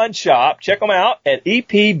Boulevard Pawn Shop. Check them out at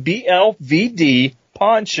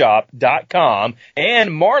epblvdpawnshop.com,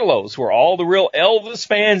 and Marlowe's, where all the real Elvis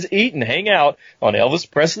fans eat and hang out on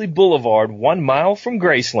Elvis Presley Boulevard, 1 mile from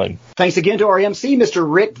Graceland. Thanks again to our MC, Mr.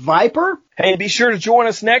 Rick Viper. Hey, be sure to join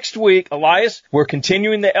us next week, Elias. We're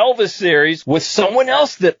continuing the Elvis series with someone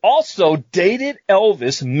else that also dated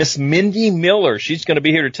Elvis, Miss Mindy Miller. She's going to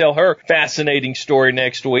be here to tell her fascinating story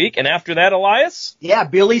next week. And after that, Elias? Yeah,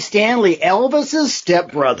 Billy Stanley, Elvis's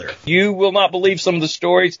stepbrother. You will not believe some of the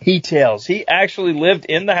stories he tells. He actually lived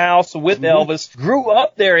in the house with Elvis, grew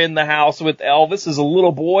up there in the house with Elvis as a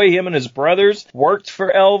little boy. Him and his brothers worked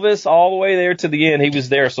for Elvis all the way there to the end. He was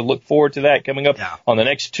there, so look forward to that coming up on the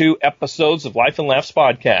next 2 episodes of Life and Laughs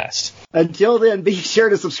podcast. Until then, be sure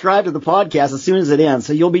to subscribe to the podcast as soon as it ends,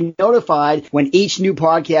 so you'll be notified when each new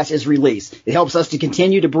podcast is released. It helps us to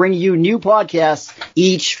continue to bring you new podcasts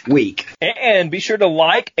each week. And be sure to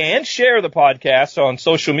like and share the podcast on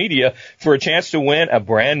social media for a chance to win a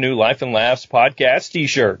brand new Life and Laughs podcast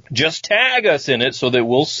t-shirt. Just tag us in it so that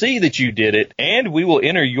we'll see that you did it, and we will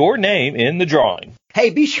enter your name in the drawing. Hey,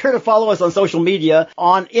 be sure to follow us on social media.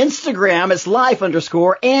 On Instagram, it's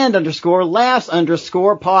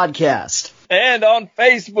life_and_laughs_podcast. And on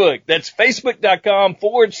Facebook, that's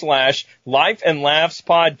facebook.com/Life and Laughs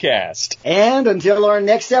podcast. And until our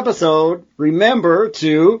next episode, remember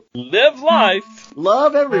to live life,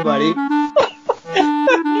 love everybody,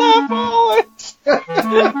 love always,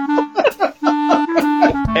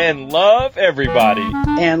 and love everybody,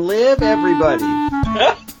 and live everybody.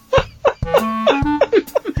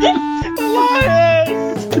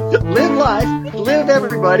 Elias! Live life, live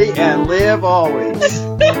everybody, and live always.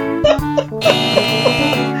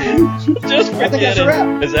 Just forget it.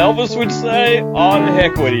 As Elvis would say, on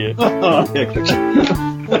heck with you. On heck with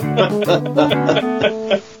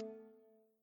you.